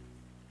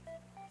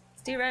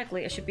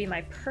 Theoretically, it should be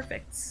my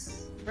perfect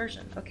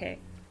version. Okay.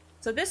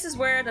 So this is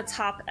where the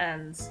top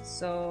ends.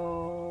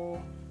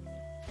 So...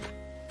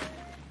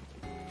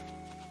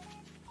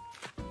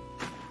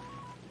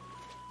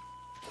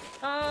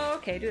 oh,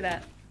 okay, do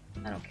that.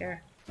 I don't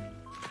care.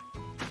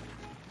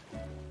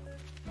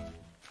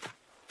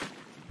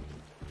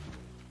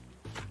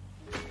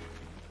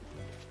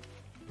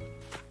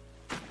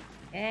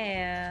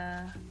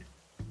 Yeah. What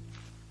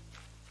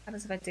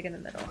happens if I dig in the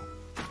middle?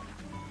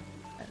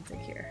 And dig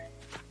here.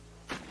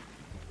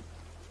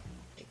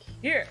 Dig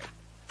here.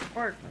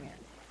 Or bring it.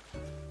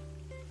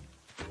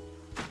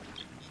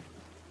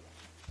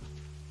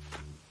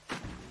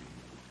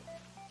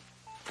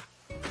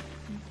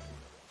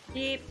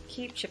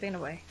 Keep chipping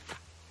away.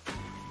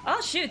 Oh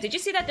shoot, did you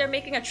see that they're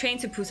making a Train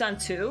to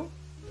Busan 2?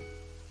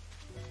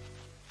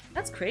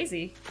 That's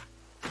crazy.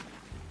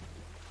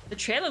 The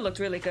trailer looked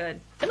really good.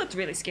 It looked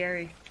really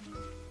scary.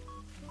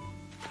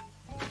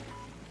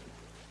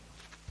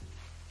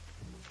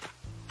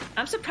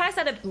 I'm surprised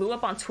that it blew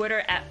up on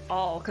Twitter at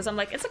all, because I'm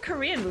like, it's a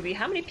Korean movie.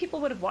 How many people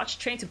would have watched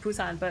Train to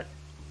Busan? But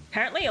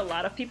apparently a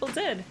lot of people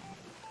did.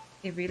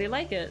 They really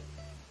like it.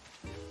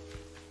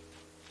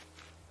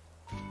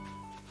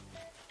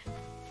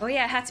 Oh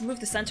yeah, I had to move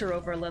the center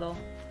over a little.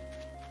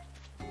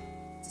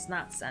 It's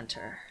not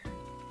center.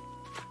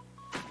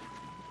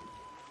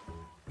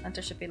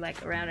 Center should be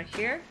like around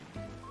here.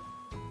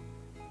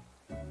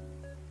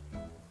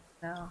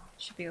 No,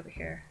 it should be over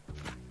here.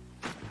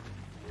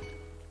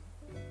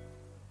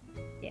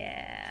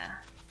 Yeah.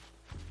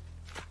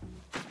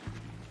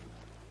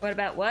 What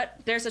about what?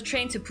 There's a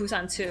Train to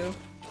Busan 2.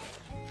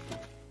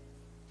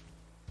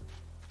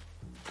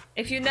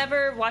 If you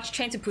never watched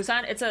Train to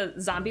Busan, it's a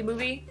zombie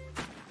movie.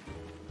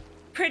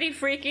 Pretty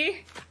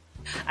freaky.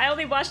 I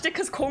only watched it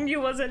because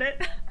Kongyu was in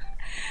it.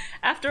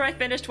 After I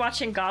finished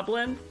watching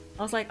Goblin,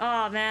 I was like,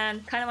 oh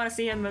man, kind of want to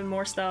see him in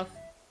more stuff.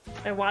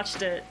 I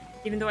watched it,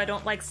 even though I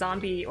don't like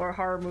zombie or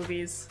horror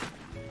movies.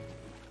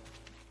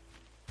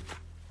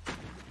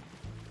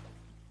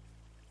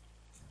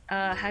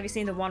 Have you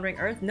seen The Wandering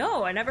Earth?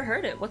 No, I never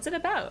heard it. What's it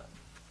about?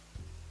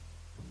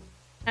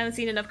 I haven't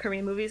seen enough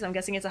Korean movies. I'm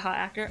guessing it's a hot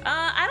actor.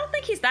 I don't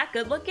think he's that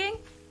good looking,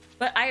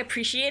 but I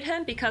appreciate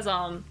him because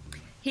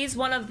he's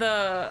one of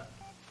the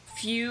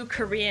few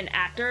Korean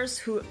actors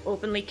who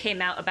openly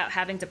came out about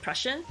having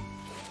depression.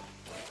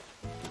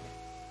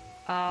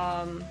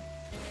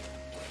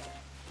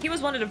 He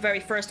was one of the very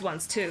first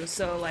ones too,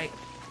 so like,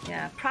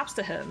 yeah, props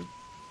to him.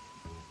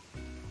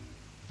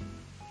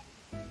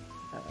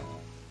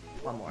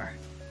 One more.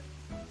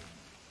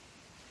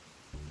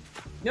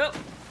 Nope.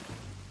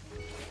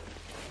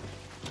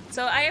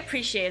 So I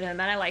appreciate him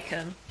and I like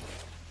him.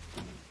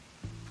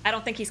 I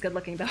don't think he's good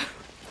looking though.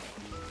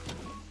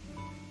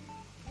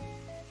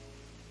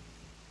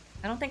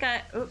 I don't think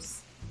I...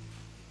 Oops.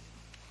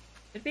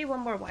 Should be one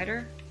more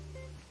wider.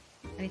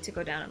 I need to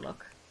go down and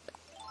look.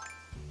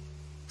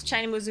 It's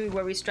Chinese movie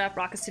where we strap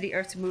rockets to the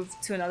Earth to move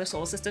to another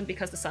solar system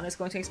because the sun is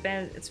going to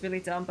expand. It's really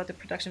dumb, but the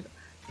production...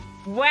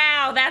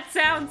 Wow, that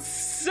sounds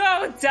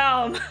so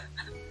dumb!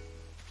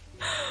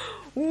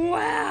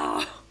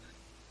 Wow!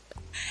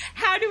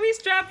 How do we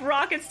strap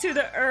rockets to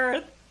the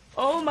Earth?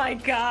 Oh my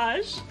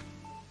gosh!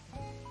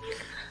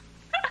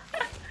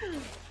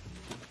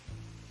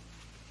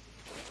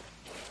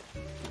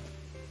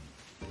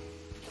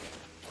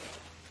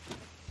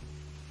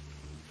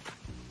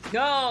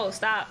 No,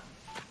 stop.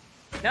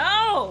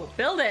 No!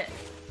 Build it!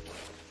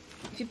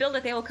 If you build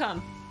it, they will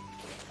come.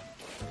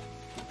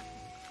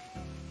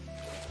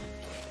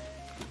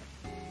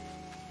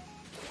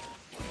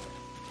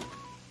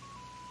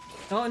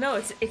 Oh no,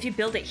 it's if you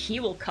build it, he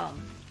will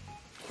come.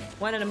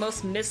 One of the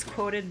most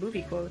misquoted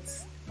movie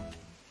quotes.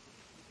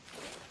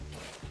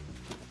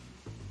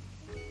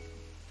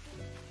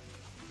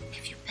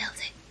 If you build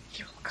it,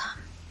 he will come.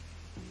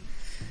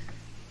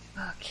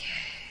 Okay.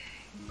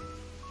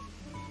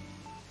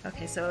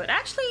 Okay, so it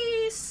actually...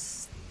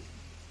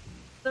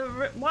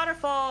 The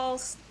waterfall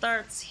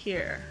starts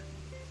here.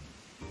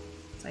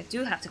 So I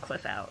do have to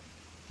cliff out.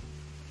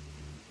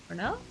 Or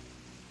no?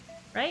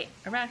 Right?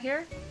 Around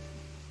here?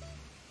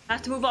 I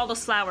have to move all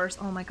those flowers.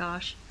 Oh my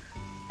gosh.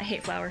 I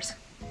hate flowers.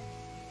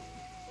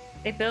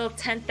 They build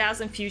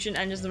 10,000 fusion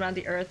engines around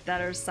the Earth that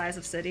are the size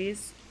of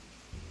cities.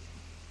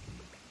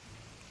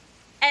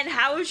 And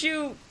how would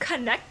you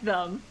connect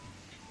them?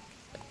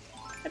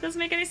 That doesn't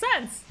make any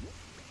sense.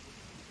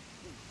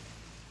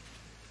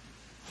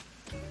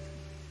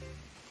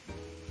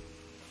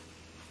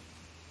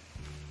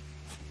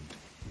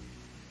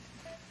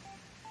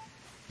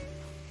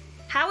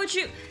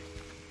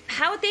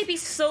 How would they be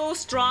so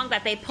strong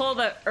that they pull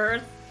the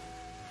Earth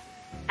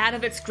out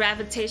of its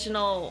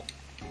gravitational...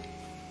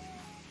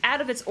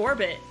 out of its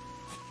orbit?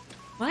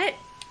 What?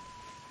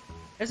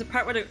 There's a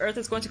part where the Earth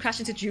is going to crash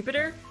into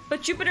Jupiter?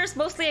 But Jupiter's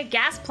mostly a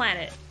gas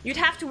planet. You'd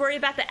have to worry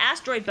about the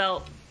asteroid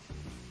belt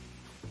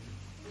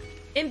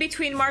in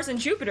between Mars and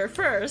Jupiter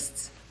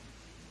first.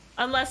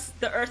 Unless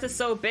the Earth is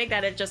so big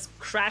that it just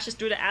crashes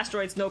through the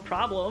asteroids no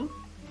problem.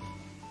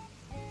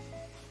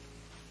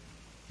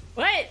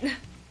 What?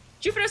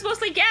 Jupiter's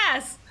mostly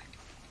gas!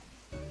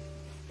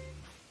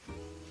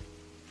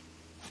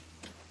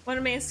 One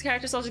of the main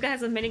characters also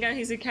has a minigun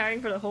he's been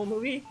carrying for the whole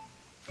movie.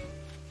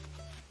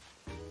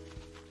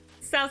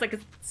 Sounds like a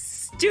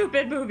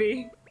stupid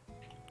movie.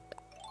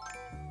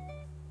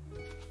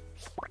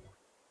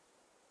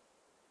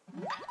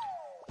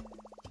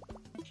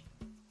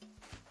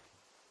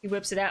 He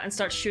whips it out and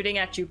starts shooting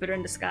at Jupiter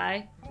in the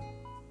sky.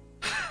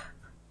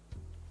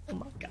 Oh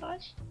my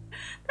gosh.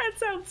 That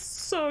sounds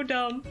so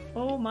dumb.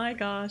 Oh my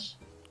gosh.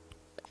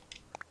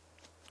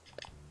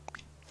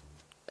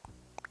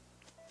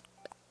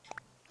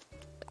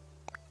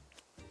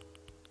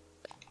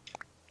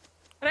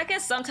 But I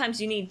guess sometimes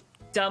you need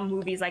dumb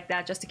movies like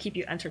that just to keep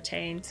you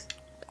entertained.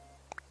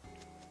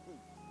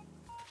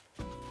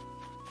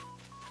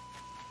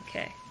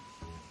 Okay.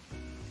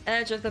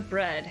 Edge of the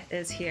bread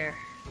is here.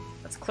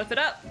 Let's clip it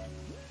up.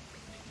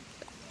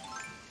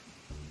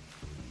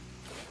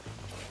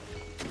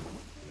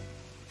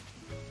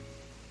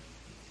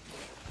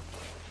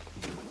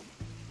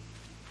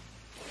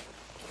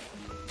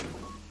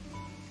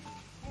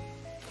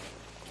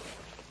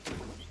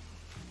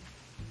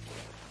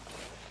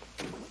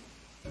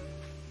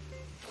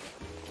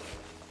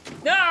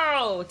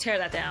 No! Tear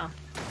that down.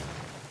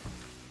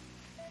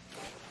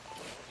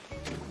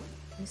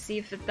 Let me see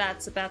if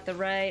that's about the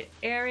right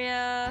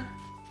area.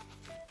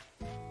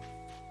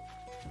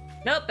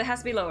 Nope, it has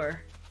to be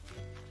lower.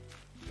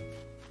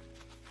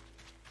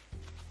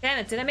 Damn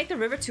it, did I make the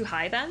river too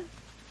high then?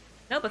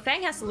 No, but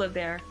Fang has to live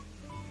there.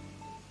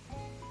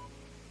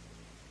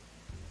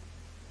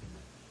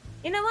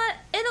 You know what?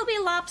 It'll be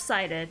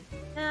lopsided.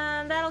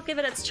 And that'll give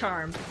it its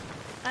charm.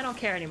 I don't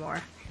care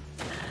anymore.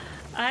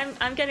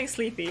 I'm getting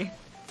sleepy.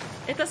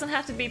 It doesn't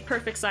have to be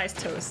perfect sized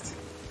toast.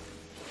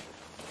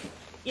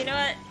 You know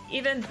what?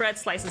 Even bread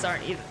slices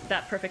aren't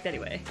that perfect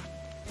anyway.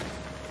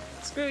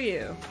 Screw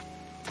you.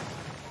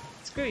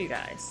 Screw you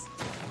guys.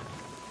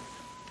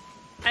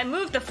 I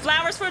moved the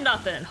flowers for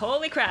nothing.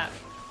 Holy crap.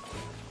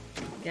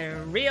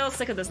 Getting real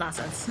sick of this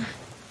nonsense.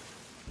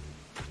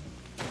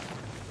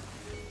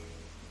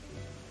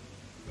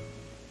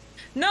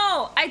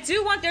 No! I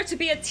do want there to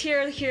be a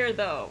tier here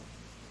though.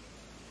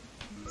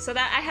 So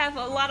that I have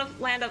a lot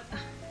of land of...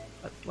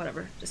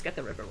 Whatever, just get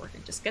the river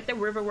working. Just get the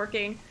river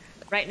working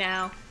right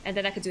now, and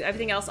then I could do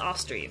everything else off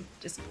stream.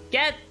 Just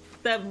get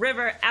the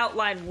river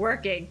outline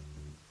working.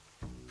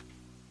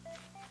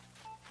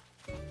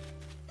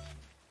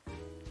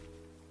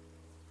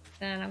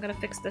 And I'm gonna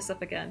fix this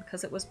up again,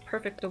 because it was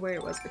perfect the way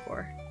it was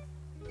before.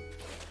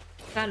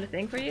 Found a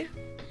thing for you?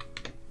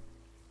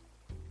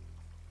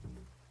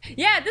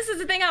 Yeah, this is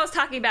the thing I was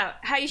talking about.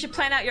 How you should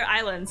plan out your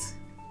islands.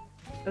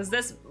 It was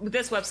this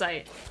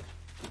website.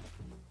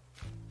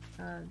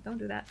 Don't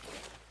do that.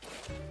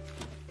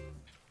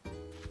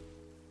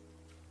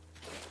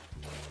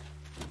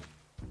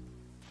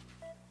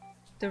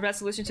 The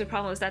resolution to the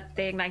problem is that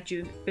they ignite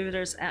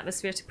Jupiter's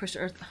atmosphere to push the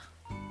Earth.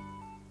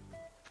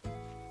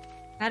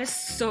 That is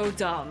so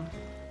dumb.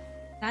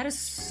 That is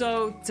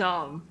so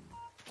dumb.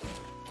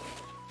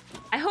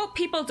 I hope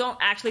people don't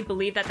actually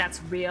believe that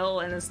that's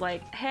real and is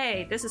like,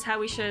 hey, this is how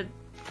we should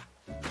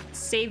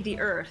save the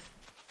Earth.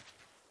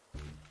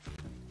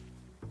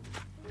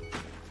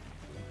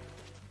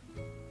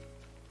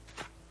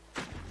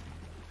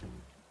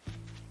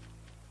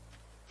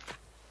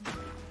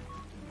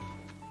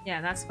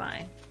 Yeah, that's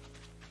fine.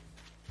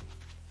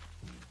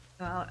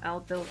 Well, I'll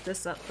build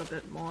this up a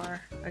bit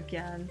more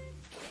again.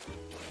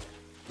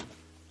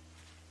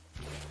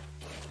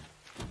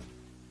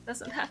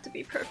 Doesn't have to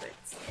be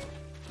perfect.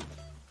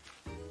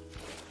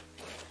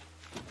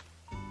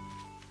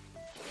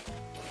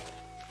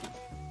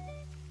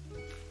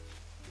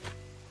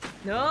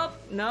 Nope,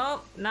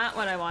 nope, not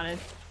what I wanted.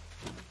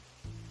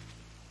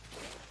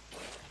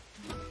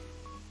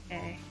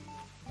 Okay.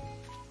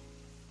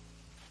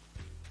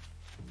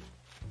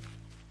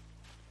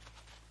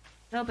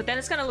 No, but then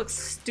it's gonna look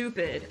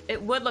stupid.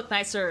 It would look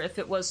nicer if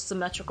it was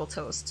symmetrical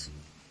toast.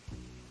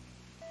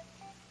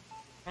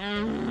 But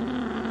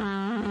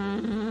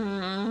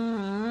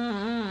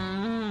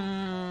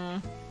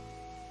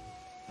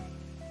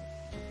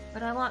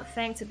I want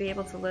Fang to be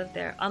able to live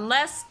there.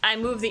 Unless I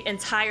move the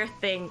entire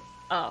thing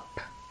up.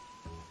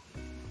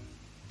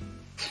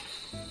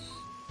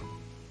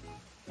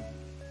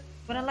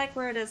 But I like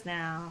where it is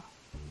now.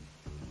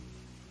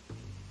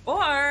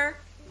 Or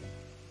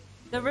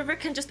the river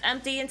can just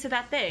empty into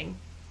that thing.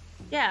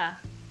 Yeah.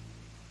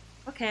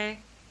 Okay.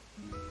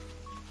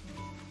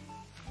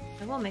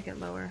 I will make it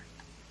lower.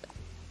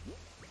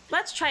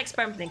 Let's try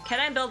experimenting. Can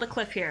I build a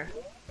cliff here?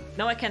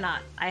 No, I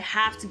cannot. I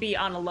have to be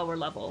on a lower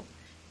level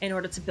in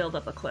order to build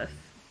up a cliff.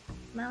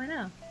 Now I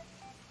know.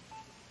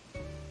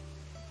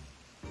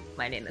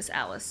 My name is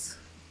Alice.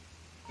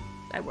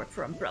 I work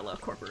for Umbrella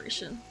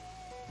Corporation.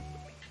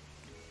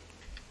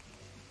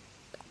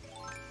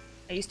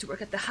 I used to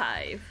work at the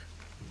Hive,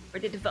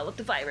 where they developed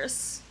the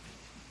virus.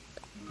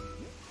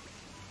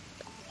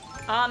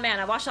 Oh man,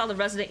 I watched all the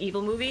Resident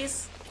Evil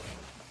movies.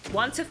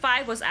 1 to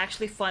 5 was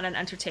actually fun and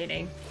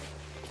entertaining.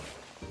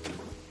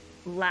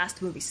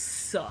 Last movie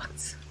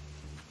sucked.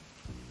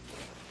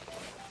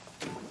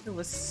 It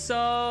was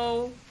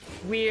so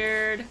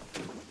weird.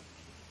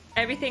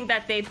 Everything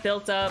that they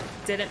built up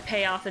didn't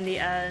pay off in the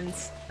end.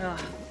 Ugh.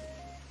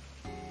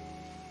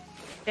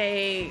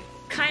 They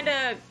kind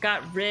of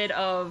got rid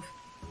of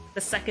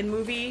the second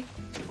movie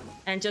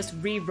and just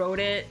rewrote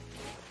it.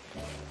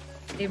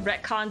 They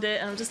retconned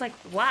it, and I'm just like,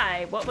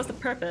 why? What was the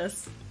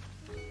purpose?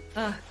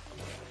 Ugh.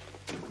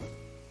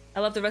 I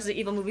love the Resident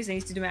Evil movies. I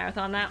used to do a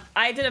marathon now.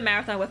 I did a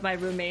marathon with my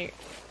roommate.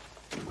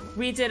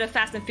 We did a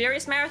Fast and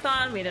Furious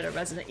marathon. We did a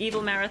Resident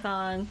Evil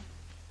marathon.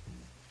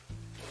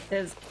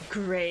 It was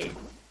great.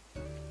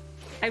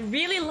 I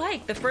really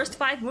liked the first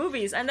 5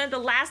 movies, and then the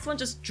last one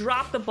just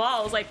dropped the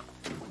ball. I was like,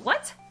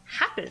 what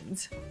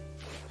happened?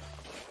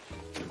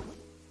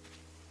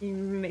 Your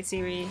roommate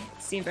Siri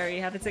seem very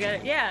happy together.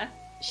 Yeah,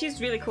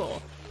 she's really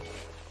cool.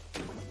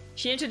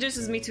 She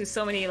introduces me to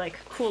so many like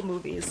cool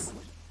movies.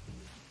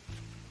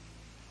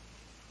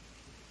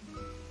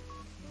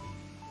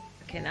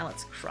 Okay, now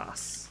let's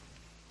cross.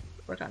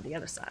 Work on the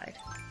other side.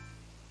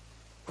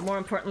 More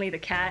importantly, the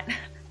cat.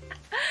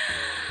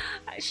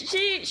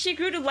 She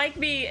grew to like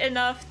me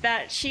enough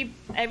that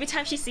every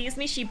time she sees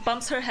me, she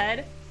bumps her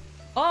head.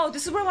 Oh,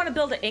 this is where I want to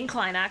build an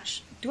incline,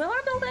 actually. Do I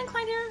want to build an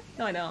incline here?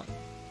 No, I don't.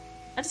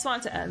 I just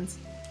want it to end.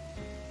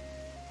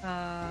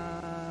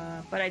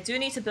 But I do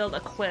need to build a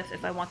cliff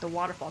if I want the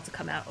waterfall to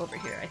come out over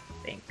here, I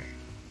think.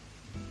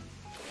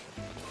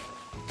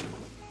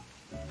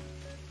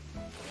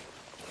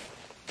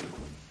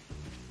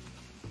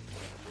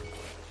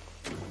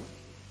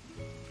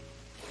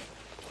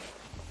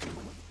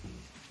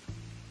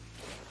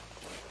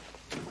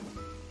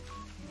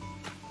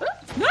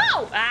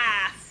 No!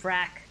 Ah,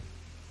 frack.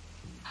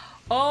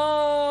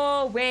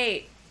 Oh,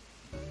 wait.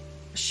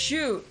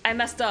 Shoot, I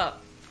messed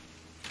up.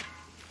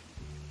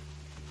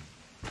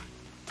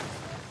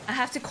 I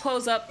have to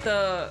close up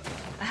the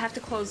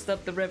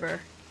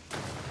river.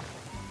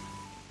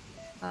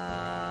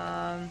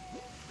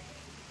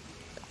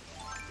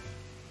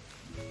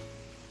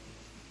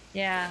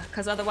 Yeah,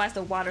 because otherwise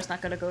the water's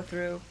not gonna go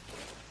through.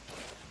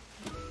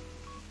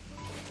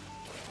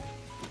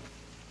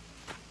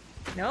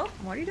 No?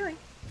 What are you doing?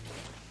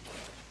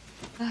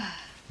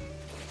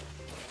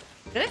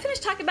 Did I finish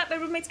talking about my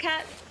roommate's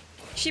cat?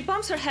 She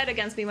bumps her head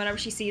against me whenever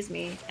she sees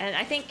me, and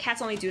I think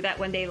cats only do that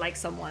when they like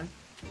someone.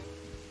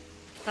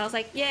 So I was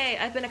like, yay,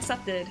 I've been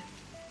accepted.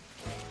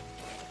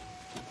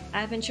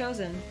 I've been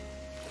chosen.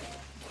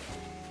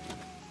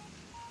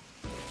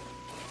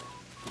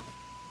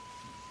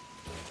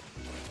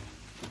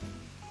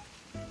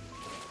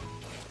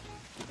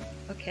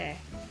 Okay.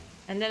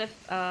 And then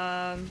if,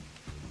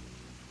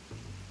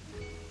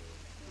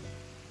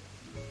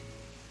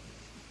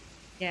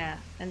 Yeah,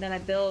 and then I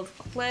build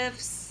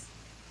cliffs.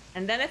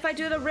 And then if I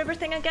do the river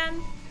thing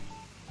again,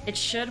 it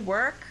should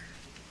work.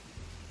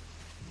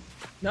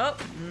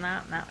 Nope,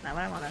 not what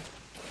I wanted.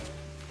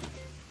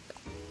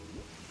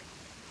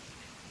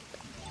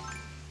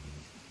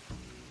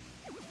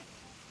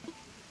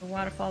 The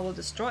waterfall will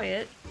destroy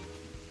it.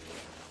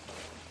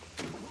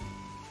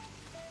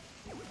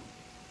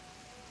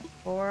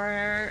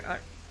 Or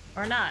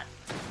not.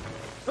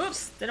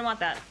 Oops, didn't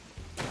want that.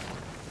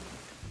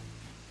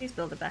 Please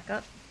build it back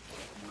up.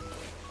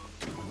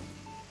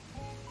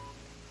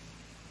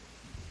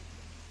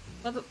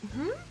 Well,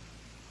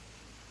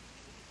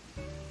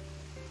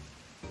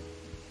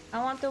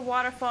 I want the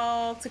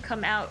waterfall to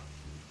come out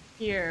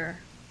here.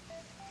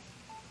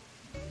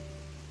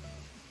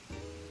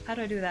 How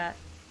do I do that?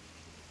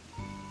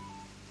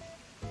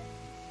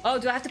 Oh,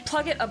 do I have to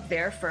plug it up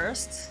there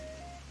first?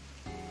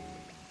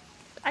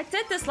 I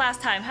did this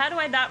last time. How do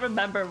I not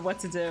remember what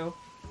to do?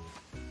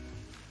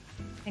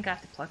 I think I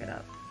have to plug it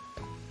up.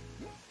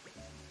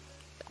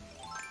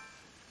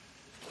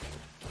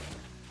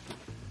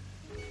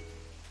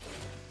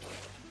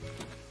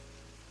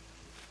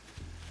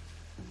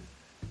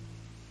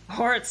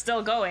 Or it's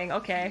still going,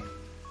 okay.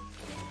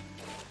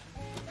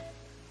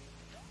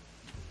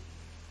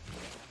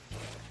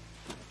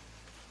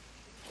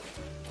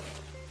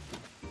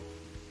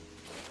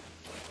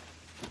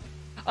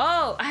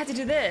 Oh, I had to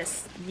do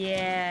this.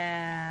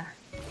 Yeah.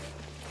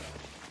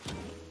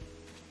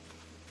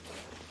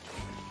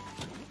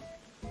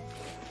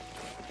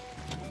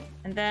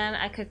 And then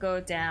I could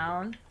go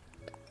down,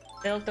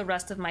 build the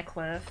rest of my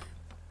cliff.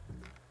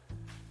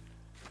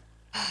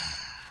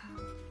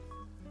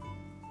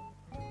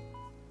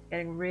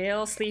 Getting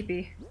real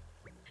sleepy.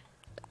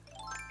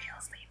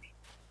 Real sleepy.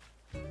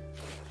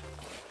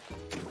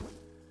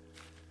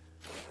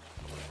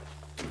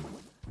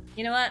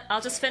 You know what?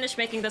 I'll just finish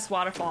making this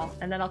waterfall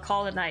and then I'll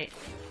call it a night.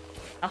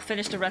 I'll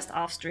finish the rest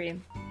off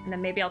stream. And then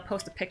maybe I'll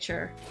post a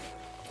picture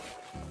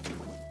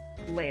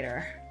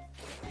later.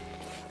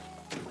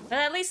 But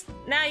at least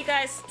now you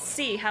guys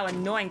see how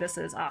annoying this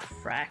is. Ah, oh,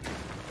 frack.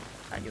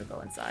 Thought you would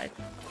go inside.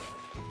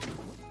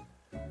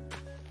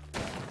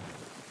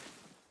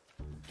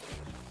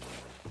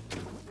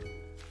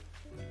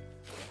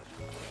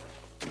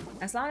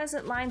 As long as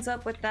it lines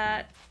up with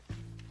that.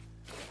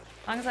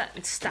 As long as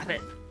that. Stop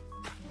it.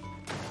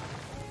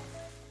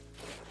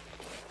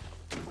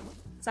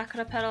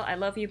 Sakura Petal, I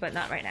love you, but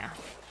not right now.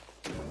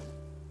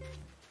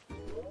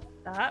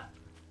 Stop.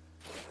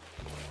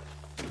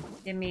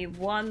 Give me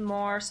one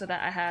more so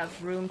that I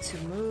have room to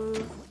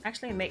move.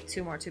 Actually, make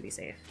two more to be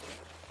safe.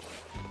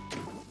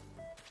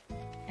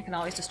 I can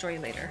always destroy you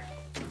later.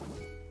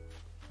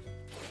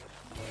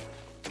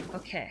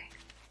 Okay.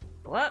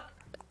 Go up.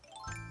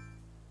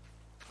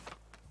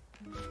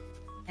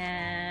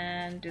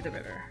 And do the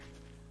river.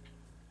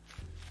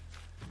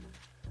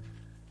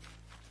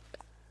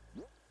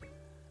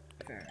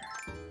 River.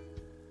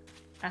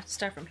 I have to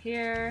start from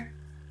here.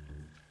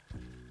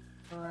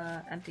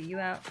 Empty you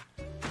out.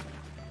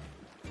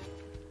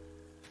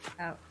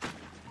 Out.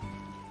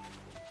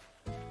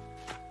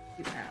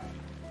 You out.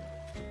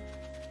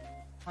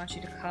 I want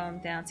you to come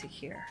down to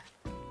here.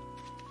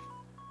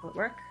 Will it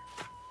work?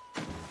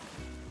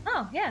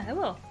 Oh, yeah, it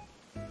will.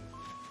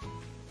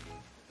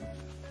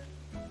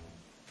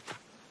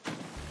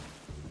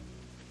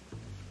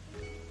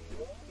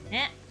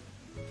 Yeah.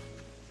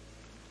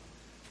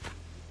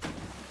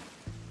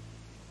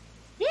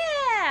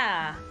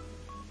 Yeah!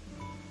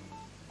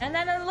 And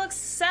then it looks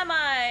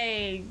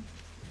semi-even.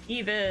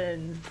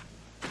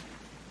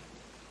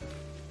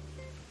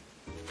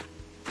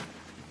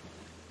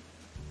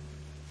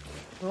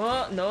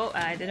 Oh, no,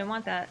 I didn't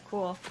want that.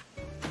 Cool.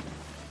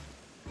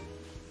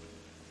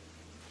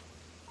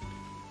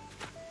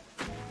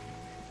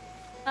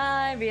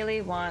 I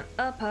really want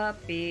a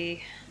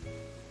puppy.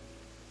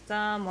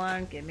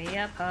 Someone give me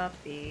a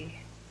puppy.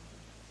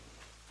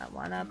 I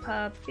want a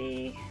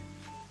puppy.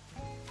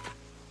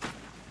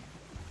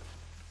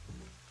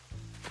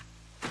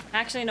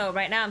 Actually, no,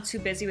 right now I'm too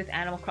busy with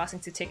Animal Crossing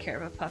to take care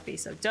of a puppy,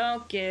 so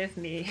don't give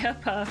me a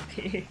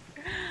puppy.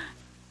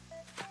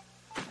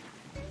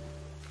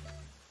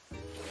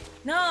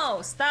 No,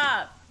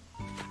 stop!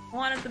 I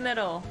wanted the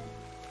middle.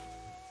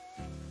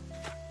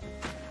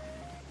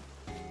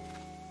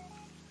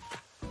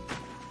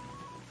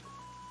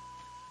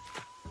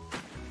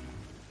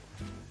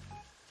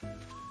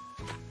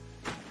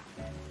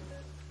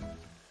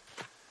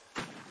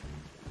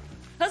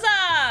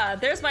 Huzzah!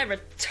 There's my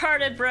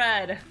retarded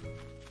bread!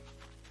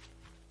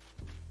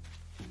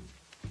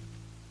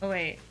 Oh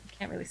wait,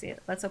 can't really see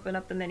it. Let's open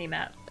up the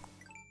mini-map.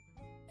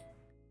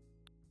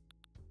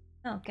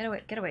 No, get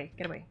away, get away,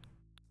 get away.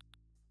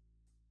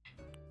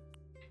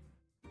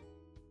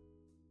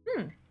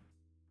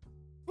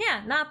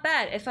 Yeah, not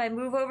bad. If I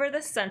move over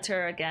the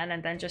center again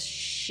and then just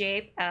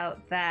shape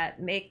out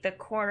that, make the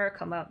corner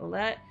come out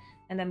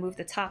and then move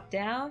the top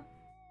down.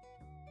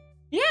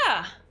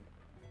 Yeah!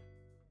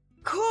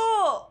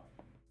 Cool!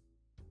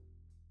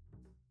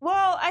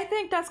 Well, I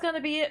think that's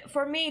gonna be it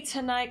for me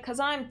tonight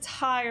because I'm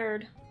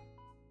tired.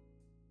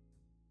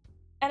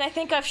 And I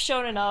think I've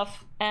shown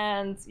enough,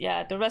 and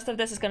yeah, the rest of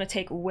this is gonna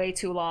take way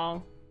too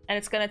long. And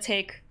it's gonna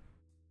take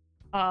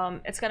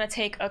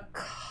a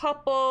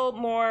couple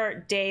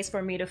more days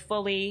for me to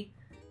fully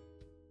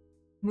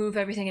move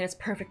everything in its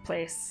perfect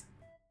place.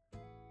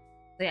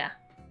 So yeah,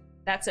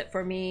 that's it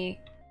for me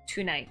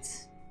tonight.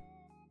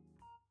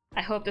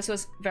 I hope this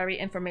was very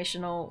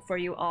informational for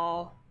you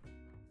all.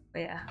 But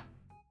yeah.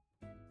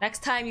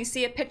 Next time you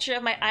see a picture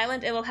of my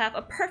island, it will have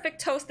a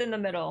perfect toast in the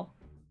middle.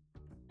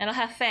 And I'll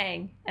have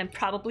Fang, and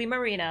probably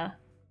Marina.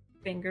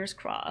 Fingers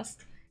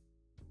crossed.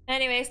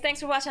 Anyways, thanks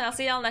for watching. I'll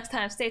see y'all next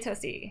time. Stay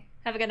toasty.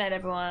 Have a good night,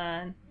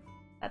 everyone.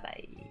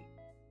 Bye-bye.